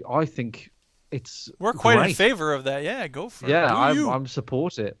 I think we're quite great. in favor of that. Yeah, go for it. Yeah, I'm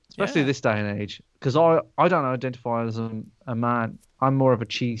support it, especially this day and age, because I don't identify as a man. I'm more of a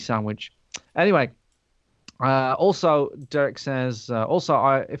cheese sandwich. Anyway, also Derek says,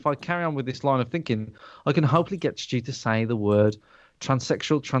 if I carry on with this line of thinking, I can hopefully get Stu to say the word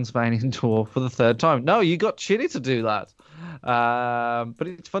transsexual Transylvanian dwarf for the third time. No, you got Chinny to do that, but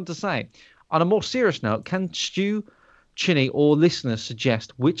it's fun to say. On a more serious note, can Stu, Chinny, or listeners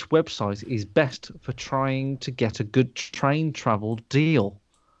suggest which website is best for trying to get a good train travel deal?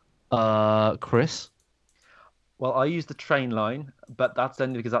 Chris? Well, I use the train line, but that's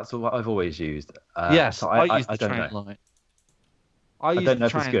only because that's what I've always used. Yes, so I use the train line. I don't know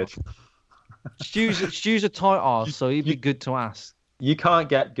if it's good. Stu's a tight arse, so he'd be good to ask. You can't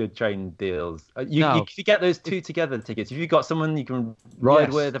get good train deals. If you get those two together tickets, if you've got someone you can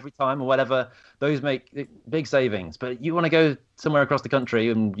ride with every time or whatever, those make big savings. But you want to go somewhere across the country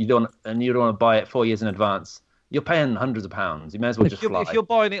and you don't want to buy it 4 years in advance. You're paying hundreds of pounds. You may as well just fly. If you're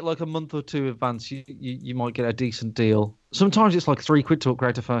buying it like a month or two in advance, you might get a decent deal. Sometimes it's like £3 to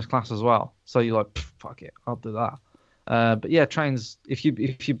upgrade to first class as well. So you're like, fuck it, I'll do that. But yeah, trains. If you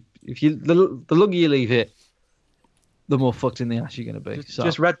the longer you leave it, the more fucked in the ass you're going to be.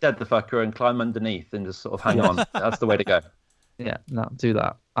 Just Red Dead the fucker and climb underneath and just sort of hang on. That's the way to go. Yeah, no, do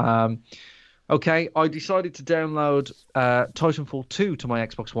that. Okay, I decided to download Titanfall 2 to my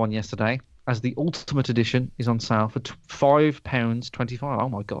Xbox One yesterday, as the Ultimate Edition is on sale for £5.25. Oh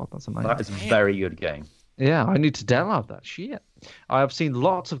my god, that's amazing. That is a very good game. Yeah, I need to download that shit. I have seen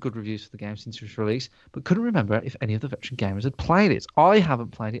lots of good reviews for the game since its release, but couldn't remember if any of the veteran gamers had played it. I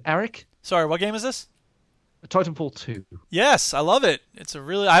haven't played it. Eric? Sorry, what game is this? Titanfall 2. Yes, I love it. It's a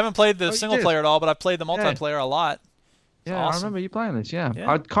really. I haven't played the you single did? player at all, but I've played the multiplayer a lot. It's Yeah, awesome. I remember you playing this. Yeah.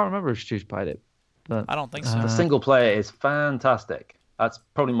 Yeah. I can't remember if Stu's played it, but I don't think so. The single player is fantastic. That's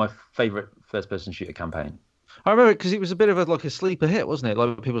probably my favorite first-person shooter campaign. I remember it because it was a bit of a sleeper hit, wasn't it?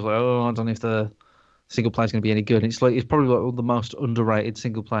 Like people were like, "Oh, I don't know if the single player is going to be any good." And it's probably like one of the most underrated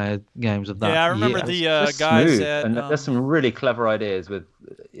single player games of that. Yeah, I remember year. the guys smooth, at. and there's some really clever ideas with.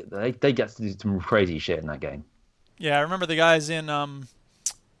 They get to do some crazy shit in that game. Yeah, I remember the guys in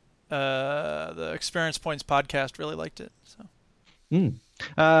the Experience Points podcast really liked it. So.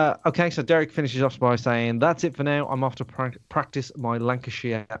 Okay, so Derek finishes off by saying, "That's it for now. I'm off to practice my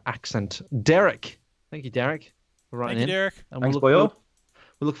Lancashire accent." Derek, thank you, Derek, for writing in. Thank you, Derek. And Thanks, boyo.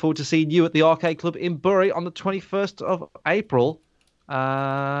 We look forward to seeing you at the Arcade Club in Bury on the 21st of April.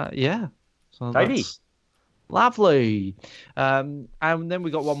 Yeah, so that's lovely. And then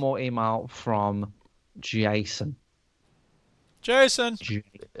we got one more email from Jason. Strap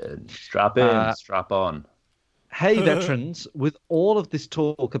in, strap on. Hey, veterans, with all of this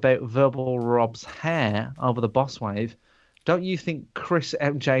talk about Verbal Rob's hair over the Bosswave, don't you think Chris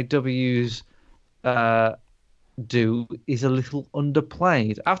MJW's do is a little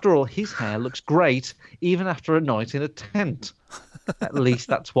underplayed? After all, his hair looks great even after a night in a tent. At least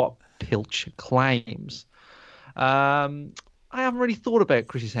that's what Pilch claims. I haven't really thought about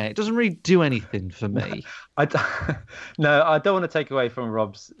Chris's hair. It doesn't really do anything for me. No, I don't want to take away from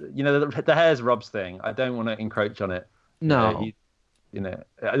Rob's. The hair's Rob's thing. I don't want to encroach on it. No,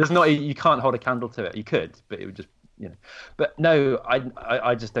 there's not. You can't hold a candle to it. You could, but it would just, But no,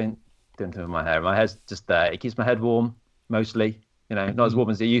 I just don't do anything with my hair. My hair's just there. It keeps my head warm, mostly. Not as warm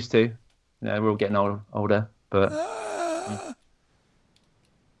as it used to. We're all getting older, but.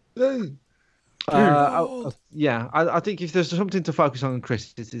 I think if there's something to focus on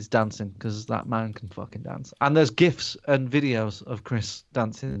Chris, it's dancing, because that man can fucking dance. And there's GIFs and videos of Chris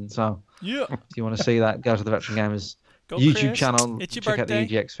dancing. So if you want to see that, go to the Veteran Gamers YouTube Chris. channel. It's your check birthday. out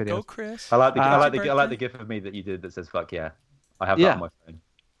the EGX video. Go, Chris. I like the GIF of me that you did that says "fuck yeah." I have that on my phone.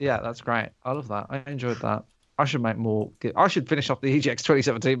 Yeah, that's great. I love that. I enjoyed that. I should make more. I should finish off the EGX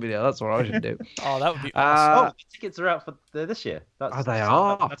 2017 video. That's what I should do. Oh, that would be awesome. The tickets are out for this year. They are.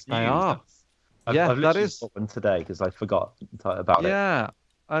 They are. I've literally bought one today because I forgot about it. Yeah.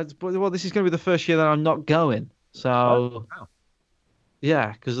 Well, this is going to be the first year that I'm not going. So,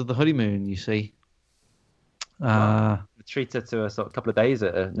 yeah, because of the honeymoon, you see. Treat her to a couple of days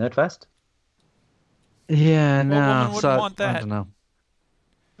at a Nerdfest. Yeah, no. Woman wouldn't want that. I don't know.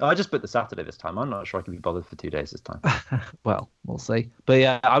 I just booked the Saturday this time. I'm not sure I can be bothered for 2 days this time. Well, we'll see. But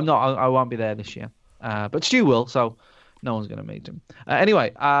yeah, I'm not. I won't be there this year. But Stu will, so no one's going to meet him.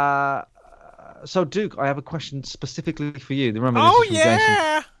 Anyway, so Duke, I have a question specifically for you. Remember, this is from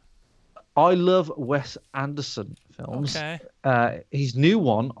Jason. I love Wes Anderson films. Okay. His new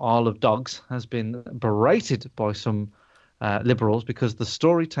one, Isle of Dogs, has been berated by some liberals because the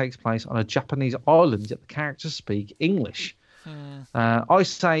story takes place on a Japanese island, yet the characters speak English. I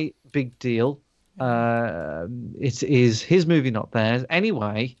say big deal. It is his movie, not theirs.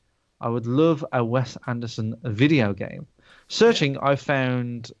 Anyway, I would love a Wes Anderson video game. Searching, I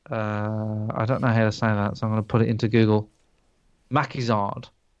found, I don't know how to say that, so I'm going to put it into Google. Maquisard.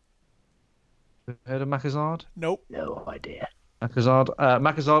 Heard of Maquisard? Nope. No idea. Maquisard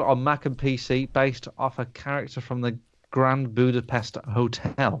on Mac and PC, based off a character from the Grand Budapest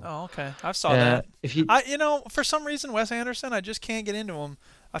Hotel. Oh, okay. I saw that. For some reason, Wes Anderson, I just can't get into him.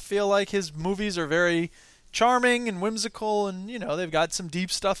 I feel like his movies are very charming and whimsical, and they've got some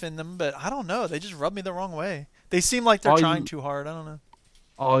deep stuff in them, but I don't know. They just rub me the wrong way. They seem like they're trying too hard. I don't know.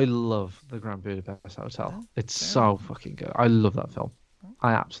 I love the Grand Budapest Hotel. Yeah, it's so fucking good. I love that film.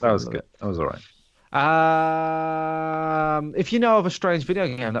 I absolutely love it. That was all right. If you know of a strange video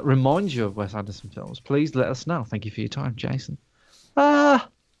game that reminds you of Wes Anderson films, please let us know. Thank you for your time, Jason. I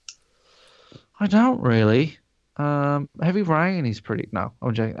don't really. Heavy Rain is pretty... No,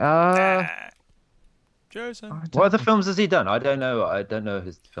 I'm joking. Jason. What other films has he done? I don't know. I don't know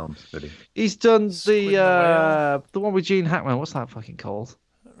his films really. He's done the one with Gene Hackman. What's that fucking called?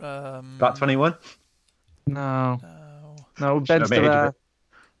 Bat 21? No, Ben Stiller.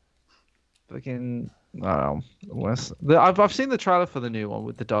 Fucking Wes. I've seen the trailer for the new one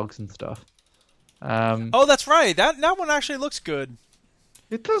with the dogs and stuff. Oh, that's right. That one actually looks good.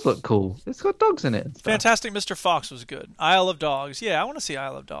 It does look cool. It's got dogs in it. Fantastic Mr. Fox was good. Isle of Dogs. Yeah, I want to see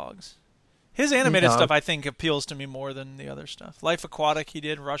Isle of Dogs. His animated stuff, I think, appeals to me more than the other stuff. Life Aquatic, he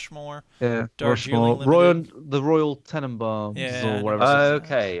did. Rushmore. Yeah, Rushmore. The Royal Tenenbaums, or whatever.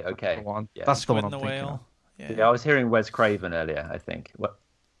 Okay. That's the one. That's the one I'm thinking Whale. of. Yeah, I was hearing Wes Craven earlier, I think. What?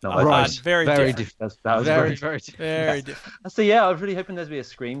 Very different. That was very different. So yeah, I was really hoping there'd be a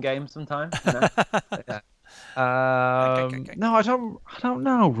Scream game sometime. You know? No, I don't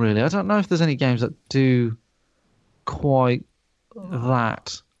know really. I don't know if there's any games that do quite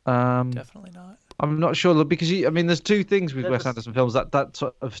that. Definitely not. I'm not sure because there's two things with Wes Anderson films that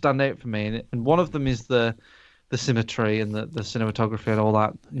sort of stand out for me, and one of them is the symmetry and the cinematography and all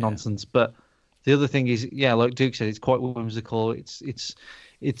that nonsense. But the other thing is, like Duke said, it's quite whimsical.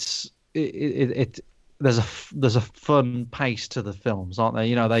 There's a fun pace to the films, aren't there?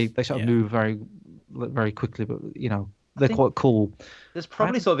 You know, they sort of move very, very quickly, but you know, they're quite cool. There's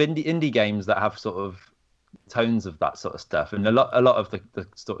probably sort of indie games that have sort of tones of that sort of stuff, and a lot of the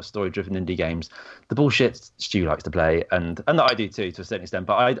sort of story-driven indie games, the bullshit Stu likes to play, and that I do too to a certain extent.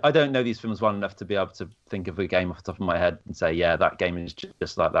 But I don't know these films well enough to be able to think of a game off the top of my head and say, yeah, that game is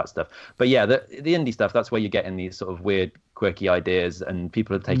just like that stuff. But yeah, the indie stuff, that's where you're getting these sort of weird, quirky ideas, and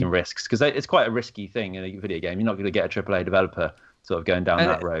people are taking risks because it's quite a risky thing in a video game. You're not going to get a AAA developer sort of going down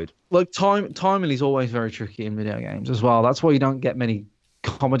that road. Like timing is always very tricky in video games as well. That's why you don't get many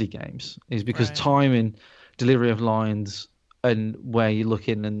comedy games, is because timing, delivery of lines, and where you're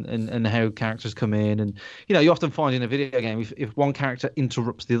looking and how characters come in, and you know, you often find in a video game if one character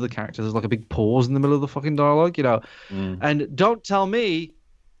interrupts the other character, there's like a big pause in the middle of the fucking dialogue, you know. And don't tell me,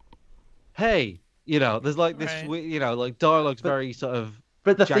 hey, you know, there's like this, you know, like dialogue's very sort of.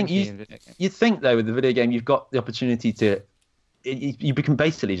 But the thing you think though with the video game, you've got the opportunity to. You can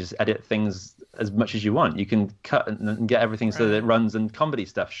basically just edit things as much as you want. You can cut and get everything so that it runs, and comedy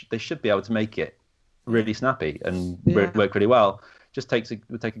stuff. They should be able to make it really snappy and work really well. Just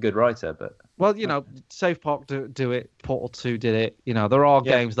would take a good writer, but you know, South Park do it. Portal 2 did it. You know, there are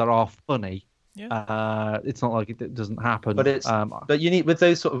games that are funny. It's not like it doesn't happen. But but you need with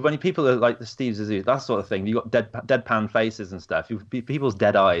those sort of when people are like the Steve Zissou, that sort of thing. You got deadpan faces and stuff. People's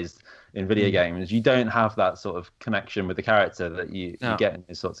dead eyes in video games. You don't have that sort of connection with the character that you get in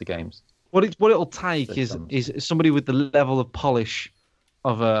these sorts of games. What it'll take is somebody with the level of polish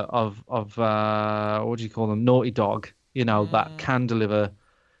of what do you call them, Naughty Dog, you know, that can deliver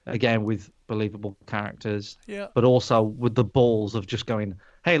a game with believable characters, but also with the balls of just going,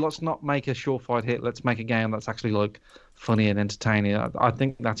 hey, let's not make a surefire hit, let's make a game that's actually like funny and entertaining. I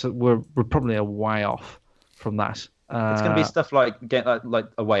think we're probably a way off from that. It's going to be stuff like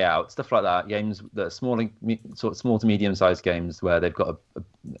A Way Out, stuff like that. Games that are small to medium-sized games where they've got to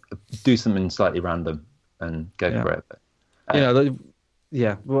do something slightly random and go for it.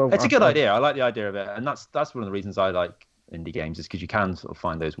 Well, it's a good idea. I like the idea of it, and that's one of the reasons I like indie games, is because you can sort of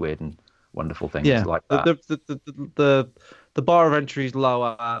find those weird and wonderful things like that. The bar of entry is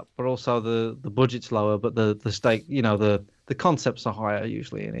lower, but also the budget's lower, but the stake, you know, the concepts are higher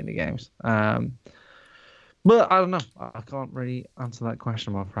usually in indie games. But I don't know. I can't really answer that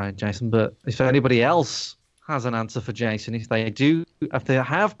question, I'm afraid, Jason. But if anybody else has an answer for Jason, if they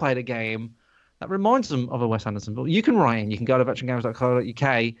have played a game that reminds them of a Wes Anderson film, you can write in. You can go to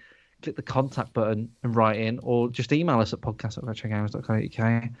veterangames.co.uk, click the contact button and write in, or just email us at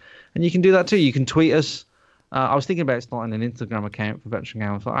podcast@veterangames.co.uk. And you can do that too. You can tweet us. I was thinking about starting an Instagram account for Veteran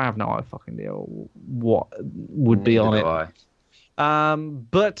Games. I have no fucking deal what would be on it.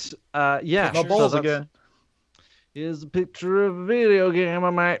 But yeah. My balls again. Here's a picture of a video game I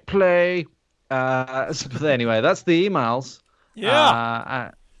might play. But anyway, that's the emails.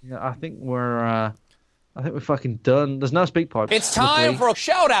 Yeah. I think we're fucking done. There's no speak pipe. It's time for a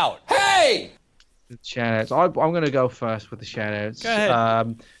shout out. Hey! Shout outs. I'm going to go first with the shout outs. Go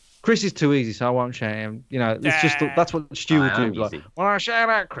ahead. Chris is too easy, so I won't shout him. You know, it's just that's what Stu would do. Like, well, I shout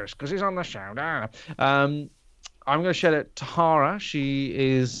out Chris because he's on the show. I'm going to shout out Tahara. She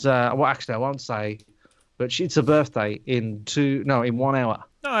is actually I won't say, but it's her birthday in 1 hour.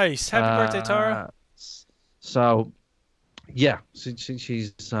 Nice. Happy birthday, Tara. So, yeah,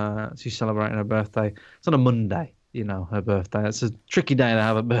 she's celebrating her birthday. It's on a Monday, you know, her birthday. It's a tricky day to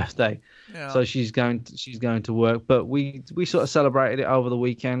have a birthday. Yeah. So she's going to work. But we sort of celebrated it over the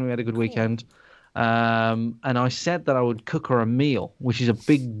weekend. We had a good weekend. And I said that I would cook her a meal, which is a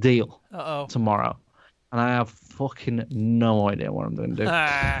big deal tomorrow. And I have fucking no idea what I'm going to do.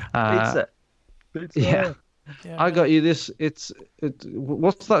 Pizza. Yeah. I got you this.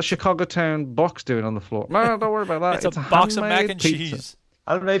 What's that Chicago Town box doing on the floor? No, don't worry about that. It's a box of mac and cheese.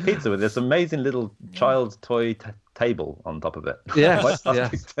 Handmade pizza with this amazing little child's toy table on top of it. Yes,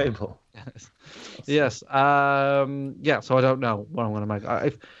 table. Yes. So I don't know what I'm going to make.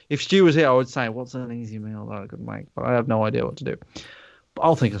 If Stu was here, I would say, what's an easy meal that I could make? But I have no idea what to do. But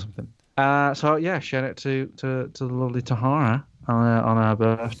I'll think of something. So yeah, shout out to the lovely Tahara on her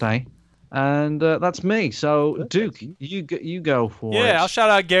birthday. And that's me. So, Duke, you go for it. Yeah, I'll shout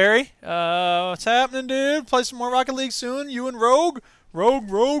out Gary. What's happening, dude? Play some more Rocket League soon. You and Rogue.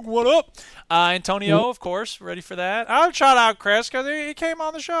 Rogue, what up? Antonio, of course, ready for that. I'll shout out Chris because he came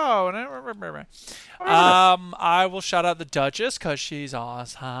on the show. I will shout out the Duchess because she's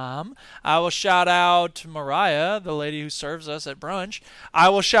awesome. I will shout out Mariah, the lady who serves us at brunch. I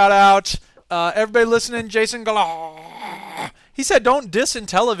will shout out everybody listening, Jason Galah. He said, don't diss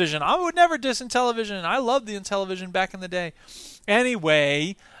Intellivision. I would never diss Intellivision. I loved the Intellivision back in the day.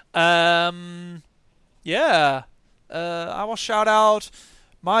 Anyway, yeah. I will shout out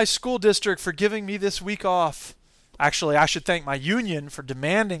my school district for giving me this week off. Actually, I should thank my union for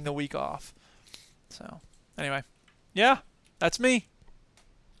demanding the week off. So, anyway. Yeah, that's me.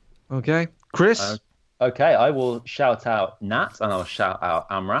 Okay. Chris? Okay, I will shout out Nat and I'll shout out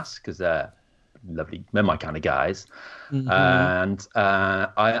Amras because they're lovely. They're my kind of guys. Mm-hmm. And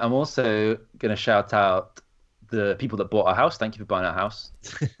I am also going to shout out the people that bought our house. Thank you for buying our house.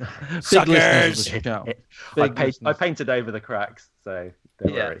 Suckers! I painted over the cracks, so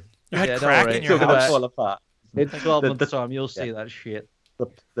don't worry. You had crack in your house. Fall apart. In 12 months' time, you'll see that shit.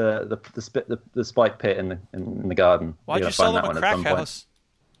 The spike pit in the garden. Why'd you sell them a crack house?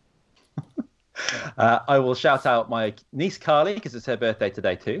 I will shout out my niece Carly because it's her birthday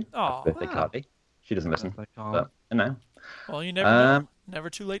today too. Oh, birthday, Carly. She doesn't listen, but you know. Well, you never know. Never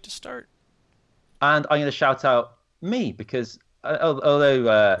too late to start. And I'm going to shout out me because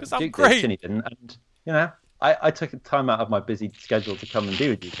although Duke Chinny didn't, and you know, I took time out of my busy schedule to come and be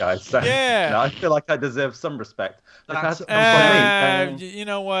with you guys. So, yeah, you know, I feel like I deserve some respect. You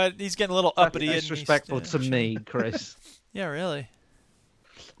know what? He's getting a little uppity and disrespectful to me, Chris. Yeah, really.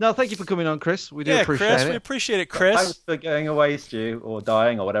 No, thank you for coming on, Chris. We do appreciate Chris, it. We appreciate it, Chris. Thanks for going away, Stu, or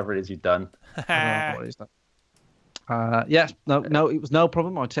dying, or whatever it is you've done. Yes, no, it was no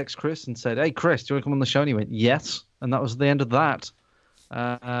problem. I text Chris and said, "Hey, Chris, do you want to come on the show?" And he went, "Yes," and that was the end of that.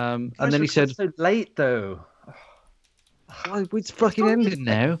 And then he said, "So late, though." Well, it's fucking ending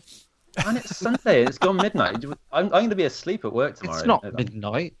now. And it's Sunday. It's gone midnight. I'm going to be asleep at work tomorrow. It's not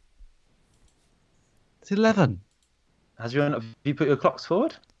midnight. It's 11. Have you put your clocks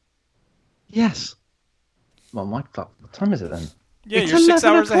forward? Yes. Well, my clock. What time is it then? Yeah, you're 6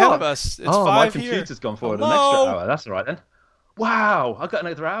 hours ahead of us. It's 5 my here. computer's gone forward an extra hour. That's all right then. Wow, I've got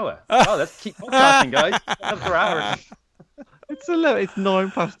another hour. Oh, let's keep podcasting, guys. Another hour. It's 11. It's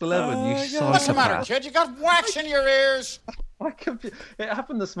 9 past 11. You psychopath. What's the matter, kid? You got wax in your ears. It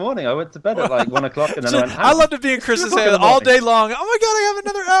happened this morning. I went to bed at like 1 o'clock and then I went. I love to be in Chris's head all day long. Oh my god, I have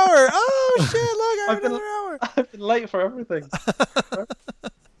another hour. Oh shit, look, I have another hour. I've been late for everything.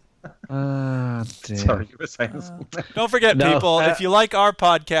 Dear. Sorry, you were saying something. Don't forget, people, if you like our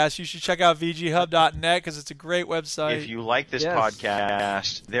podcast, you should check out VGHub.net because it's a great website. If you like this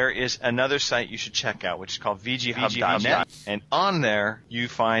podcast, there is another site you should check out, which is called VGHub.net. And on there, you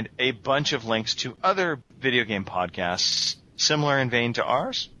find a bunch of links to other video game podcasts similar in vein to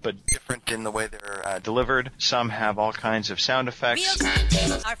ours, but different in the way they're delivered. Some have all kinds of sound effects.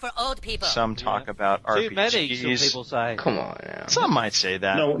 Are for old people. Some talk about RPGs. Too many, some people say. Come on now. Some might say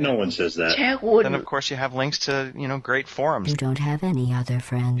that. No one says that. Then, of course, you have links to, great forums. You don't have any other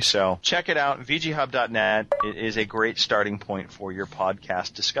friends. So check it out, VGHub.net. It is a great starting point for your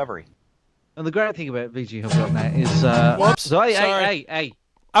podcast discovery. And the great thing about VGHub.net is... Whoops. Sorry. Hey.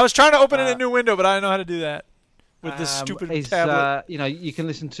 I was trying to open in a new window, but I didn't know how to do that. With this stupid tablet. You can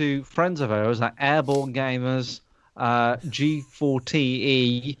listen to friends of ours like Airborne Gamers,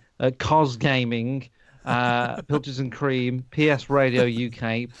 G4TE, Cos Gaming, Pilches and Cream, PS Radio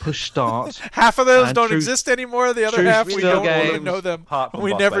UK, Push Start. Half of those don't exist anymore. The other half, we don't really know them.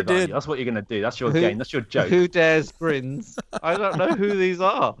 We never did. That's what you're going to do. That's your game. That's your joke. Who Dares Grins? I don't know who these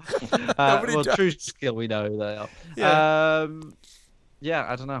are. Nobody does. True Skill, we know who they are. Yeah. Yeah,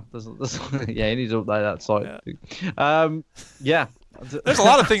 I don't know. There's you need to update that site. Yeah. There's a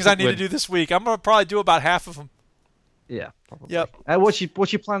lot of things I need to do this week. I'm gonna probably do about half of them. Yeah. Probably. Yep. What's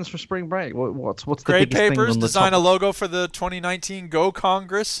your plans for spring break? What's the grade biggest papers? Thing on the design top? a logo for the 2019 Go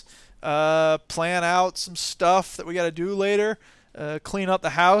Congress. Plan out some stuff that we got to do later. Clean up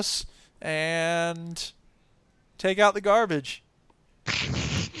the house and take out the garbage.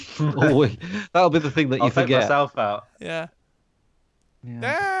 That'll be the thing that you forget. Take myself out. Yeah.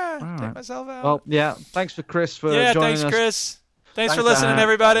 Yeah. Take myself out. Well, yeah. Thanks for Chris for joining us. Yeah, thanks, Chris. Thanks for listening,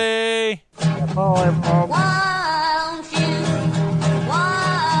 everybody. Bye, Bob.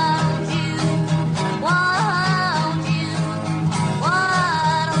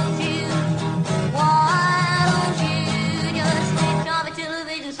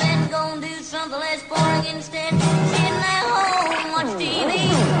 Instead, sitting at home, watch TV,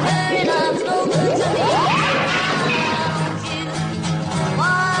 hurry up.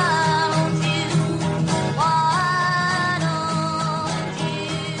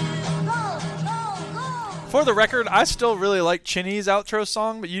 For the record, I still really like Chinny's outro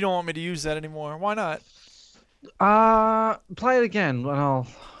song, but you don't want me to use that anymore. Why not? Play it again, and I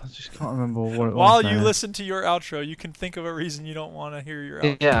just can't remember what it was. While you listen to your outro, you can think of a reason you don't want to hear your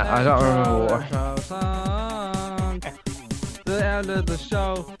outro. Yeah, I don't remember what outro song. The end of the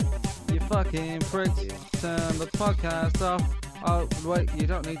show. You fucking pricks. Turn the podcast off. Oh, wait, you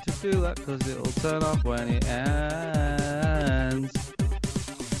don't need to do that because it'll turn off when it ends.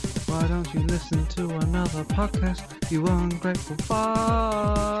 Why don't you listen to another podcast, you ungrateful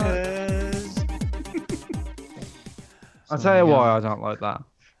fuck? I'll tell you why I don't like that.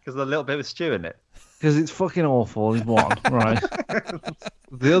 Because there's a little bit of stew in it. Because it's fucking awful, is one, right?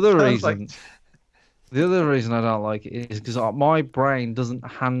 The other reason I don't like it is because my brain doesn't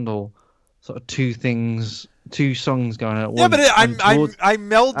handle sort of two songs going at once. Yeah, but I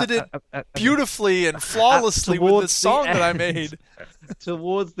melded it beautifully and flawlessly with the song that I made.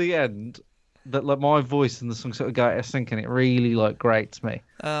 Towards the end, that like my voice and the song sort of go out of sync, and it really like grates me.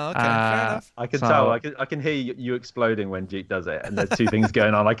 Oh, okay, fair enough. I can tell. I can hear you exploding when Duke does it, and there's two things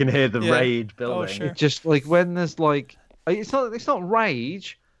going on. I can hear the rage building. Oh, sure. Just like when there's like, it's not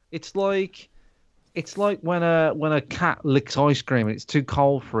rage. It's like when a cat licks ice cream and it's too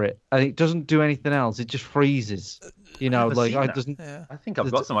cold for it, and it doesn't do anything else. It just freezes. You know, like I doesn't. Yeah. I think I've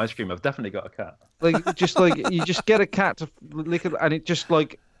got some ice cream. I've definitely got a cat. Like just like you just get a cat to lick it, and it just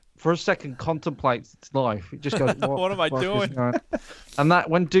like for a second contemplates its life. It just goes, what am I doing? And that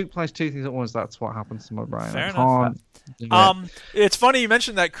when Duke plays two things at once, that's what happens to my brain. Fair enough. It's funny you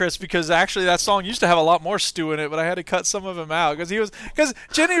mentioned that, Chris, because actually that song used to have a lot more Stu in it, but I had to cut some of him out because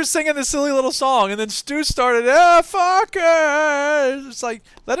Jenny was singing this silly little song, and then Stu started, fuck it. It's like,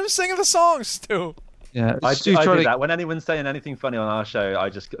 let him sing the song, Stu. Yeah, I do that. When anyone's saying anything funny on our show, I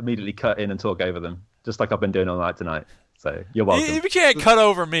just immediately cut in and talk over them, just like I've been doing all night tonight. So you're welcome. You can't cut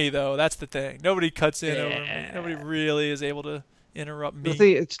over me, though. That's the thing. Nobody cuts in over me. Nobody really is able to interrupt me. The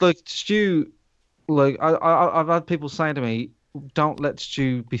thing, it's like Stu. Like I've had people saying to me, "Don't let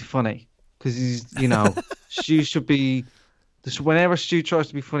Stu be funny," because he's, Stu should be. Whenever Stu tries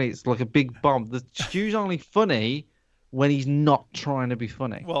to be funny, it's like a big bomb. The Stu's only funny when he's not trying to be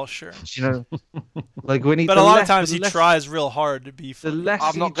funny. Well, sure. Like when he. But a lot of times he tries real hard to be funny.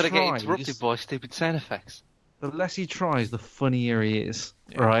 I'm not going to get interrupted by stupid sound effects. The less he tries, the funnier he is.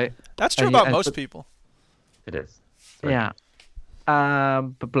 Yeah. Right. That's true about most people. It is. Yeah.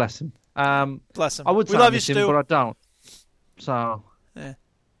 But bless him. Bless him. I would say love you, him, Stu. but I don't. So. Yeah.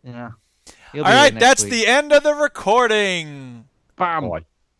 Yeah. All right, that's the end of the recording. Bam. Bye.